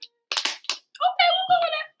 Okay, we'll go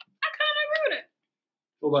with that. I kind of agree with it.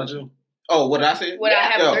 What about you? Oh, what did I say? Would I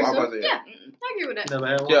have Yeah, a I was threesome? about to say Yeah, that. I agree with that. Never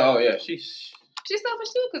had one? Yeah, oh yeah, she's She's selfish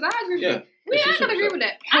too, because I agree with yeah. it. Yeah, she's I can super agree with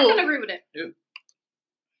that. I Cool. can agree with that. Yeah.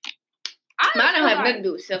 Mine don't have like- nothing to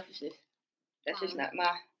do with selfishness. That's just not my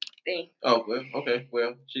thing. Oh well, okay,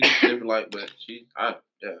 well she's different, like, but she,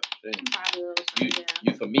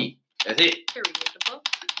 you for me. That's it. Period. The fuck?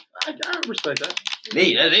 I respect that.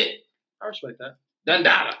 Me, that's it. I respect that. Done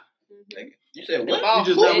data. Mhm. Nigga, you said The what? ball You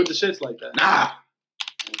just cool. not with the shits like that. Nah.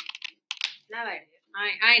 Not like that.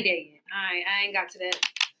 I ain't there yet. I ain't got to that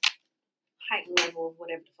heightened level of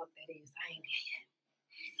whatever the fuck that is. I ain't there yet.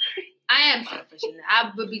 I am selfish, and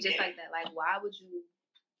I would be just like that. Like, why would you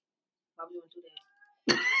want to do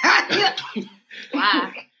that?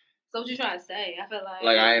 Why? So what you trying to say? I feel like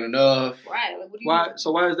Like I ain't enough. right. Like, what do you Why?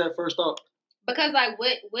 So why is that first thought? Because like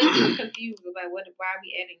what I'm confused with, like why are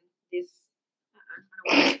we adding this?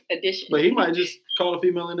 I don't want Addition. But he might just call a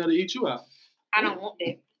female in there to eat you out. I don't want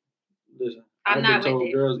that. Listen, I'm I've not been told with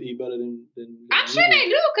it. girls eat better than I'm you sure do. they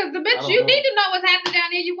do, because the I bitch, don't you know. need to know what's happening down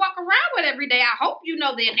there. You walk around with every day. I hope you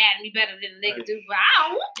know the anatomy better than the niggas Right. do, but I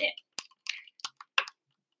don't want that.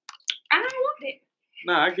 I don't want that.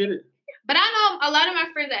 Nah, I get it. But I know a lot of my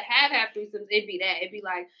friends that have had threesomes, it'd be that. It'd be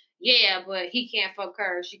like, yeah, but he can't fuck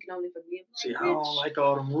her. She can only fuck me. See, I don't like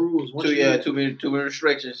all them rules. Once Too you- many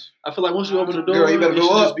restrictions. I feel like once you open the door, Girl, you better it go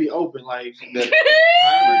should up. just be open. Like, Better-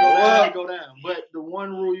 however go down. But the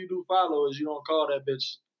one rule you do follow is you don't call that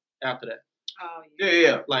bitch after that. Oh,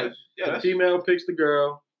 Yeah. Like, yeah, the that's- female picks the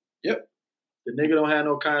girl. Yep. The nigga don't have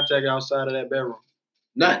no contact outside of that bedroom.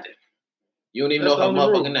 nothing. You don't even That's know her the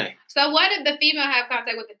only rule. motherfucking name. So what if the female have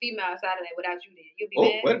contact with the female outside of that without you then? You'll be Oh,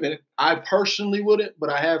 mad? wait a minute. I personally wouldn't, but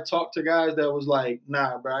I have talked to guys that was like,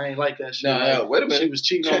 nah, bro, I ain't like that shit. Nah, Like, wait a minute. She was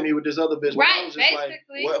cheating on me with this other bitch. But I Right, was just like,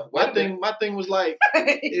 basically. What? my thing was like,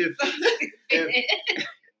 if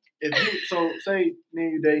you, so say me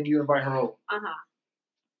and you dating, you invite her over. Uh-huh.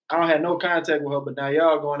 I don't have no contact with her, but now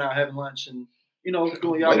y'all going out having lunch and, you know,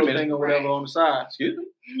 doing y'all Wait a little minute. thing or whatever Right. on the side. Excuse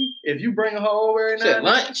me? If you bring her over every Said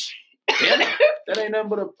night, lunch. Damn it. that ain't nothing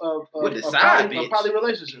but With the a side poly, a bitch. poly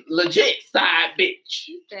relationship. Legit side bitch.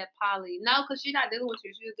 She said poly. No, because she's not dealing with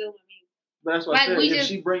you. She's dealing with me. But that's what I Like, said. we If just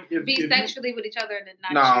she bring, if Be you, sexually with each other and then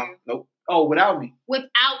not Nah, you. nope. oh, without me.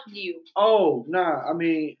 Without you. Oh, nah. I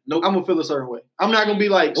mean, Nope. I'm gonna feel a certain way. I'm not gonna be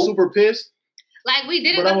like Nope. super pissed. Like we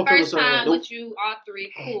did it But the I'ma feel first the same way. time Nope. with you all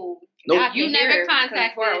three. Cool. Nope. I You can never hear it, 'cause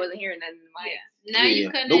contacted- before I wasn't hearing nothing. Like, Yeah. Now you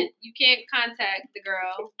couldn't. Nope. You can't contact the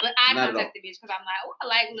girl, but I contact the bitch because I'm like, oh, I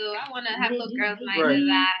like Lil. I want to have little girls night and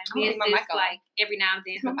be like every now and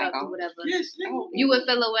then hook up or whatever. Yes, you would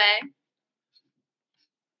feel away.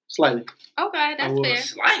 Slightly. Okay, that's fair.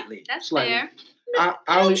 Slightly. That's fair. I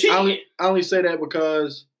only say that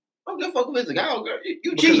because I don't give a fuck if it's a guy or girl.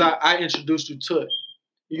 You because I introduced you to it.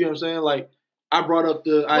 You get what I'm saying? Like I brought up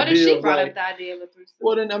the idea. What if she brought up the idea of a threesome?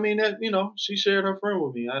 Well, then I mean that she shared her friend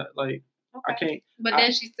with me. I can't. But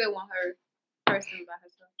then she still want her person by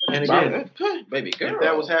herself. And again, baby girl, if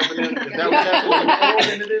that was happening before,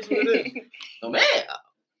 then it is what it is. No man,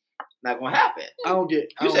 not gonna happen. I don't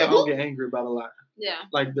get angry about a lot. Yeah.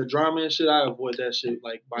 Like the drama and shit, I avoid that shit.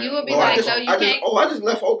 Like you would be like, I just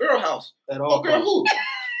left old girl house. At all. Old girl who?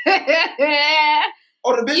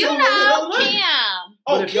 Oh, the bitch Kim.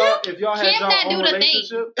 But if y'all had your own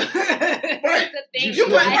relationship, right? You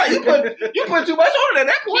put too much on it at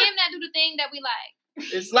that point. Kim not do the thing that we like.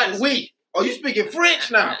 It's like we. Oh, you speaking French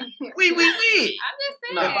now? We. I'm just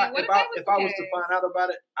saying. No, if I was to find out about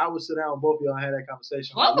it, I would sit down with both of y'all and have that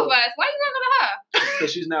conversation. Both of us? Why you not gonna her?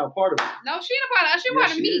 Because she's now a part of it. No, she ain't a part of us. She's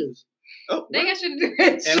part of me. Is. Oh, they got shit to do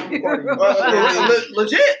with and I'm part of you.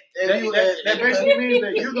 Legit. That basically means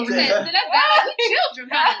that you're the reason. That's valid. We children,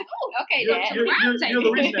 honey. Oh, okay, Dad. You're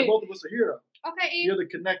the reason that both of us are here, though. Okay, Eve. You're the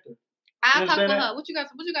connector. I'll talk to her. What you got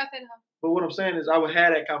to say to her? But what I'm saying is, I would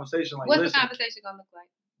have that conversation. Like, what's the conversation gonna look like?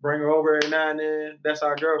 Bring her over every now and then. That's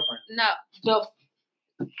our girlfriend. No.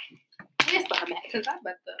 Yes, I'm at because I'm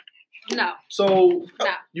about to. No. So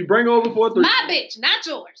you bring her over for a threesome. My bitch, not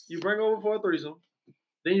yours. You bring her over for a threesome.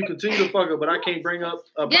 Then you continue to fuck her, but I can't bring up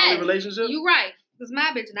a poly relationship. You right. It's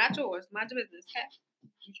my bitch, not yours. Mind your business.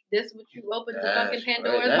 This is what you open the fucking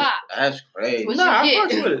Pandora's box. That's crazy. I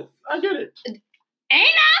fuck with it. I get it. Ain't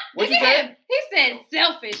I? What you said? He said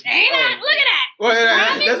selfish. Ain't I? Look at that. Well, that's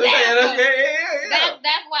what I'm saying.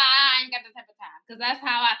 That's why I ain't got this type of time. Because that's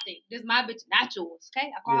how I think. This is my bitch, not yours. Okay?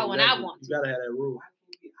 I call her when I want to. You gotta have that rule.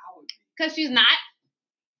 Because she's not.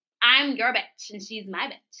 I'm your bitch, and she's my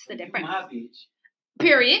bitch. It's the difference. My bitch.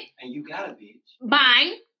 Period. And you got a bitch.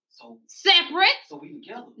 Mine. So separate. So we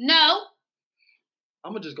together. No.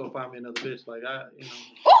 I'm gonna just go find me another bitch. Like now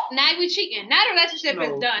we cheating. Now the relationship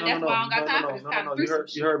is done. That's why I don't got time for this kind of threesome.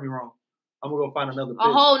 You heard me wrong. I'm gonna go find another bitch.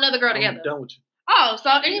 A whole nother girl together. I'm done with you. Oh, so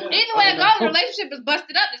anyway it goes, the relationship is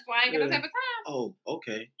busted up. That's why I ain't got no type of time. Oh,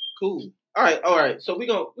 okay, cool. All right. So we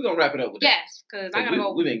gonna wrap it up with that. Yes, because I gotta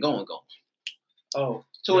go. We've been going. Oh,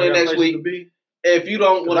 tune in next week. If you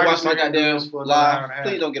don't want to watch my goddamn live,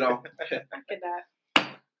 please don't get off.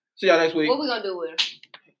 See y'all next week. What we gonna do with her?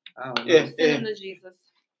 I don't know. Send him to Jesus.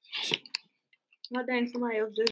 Oh, dang, somebody else just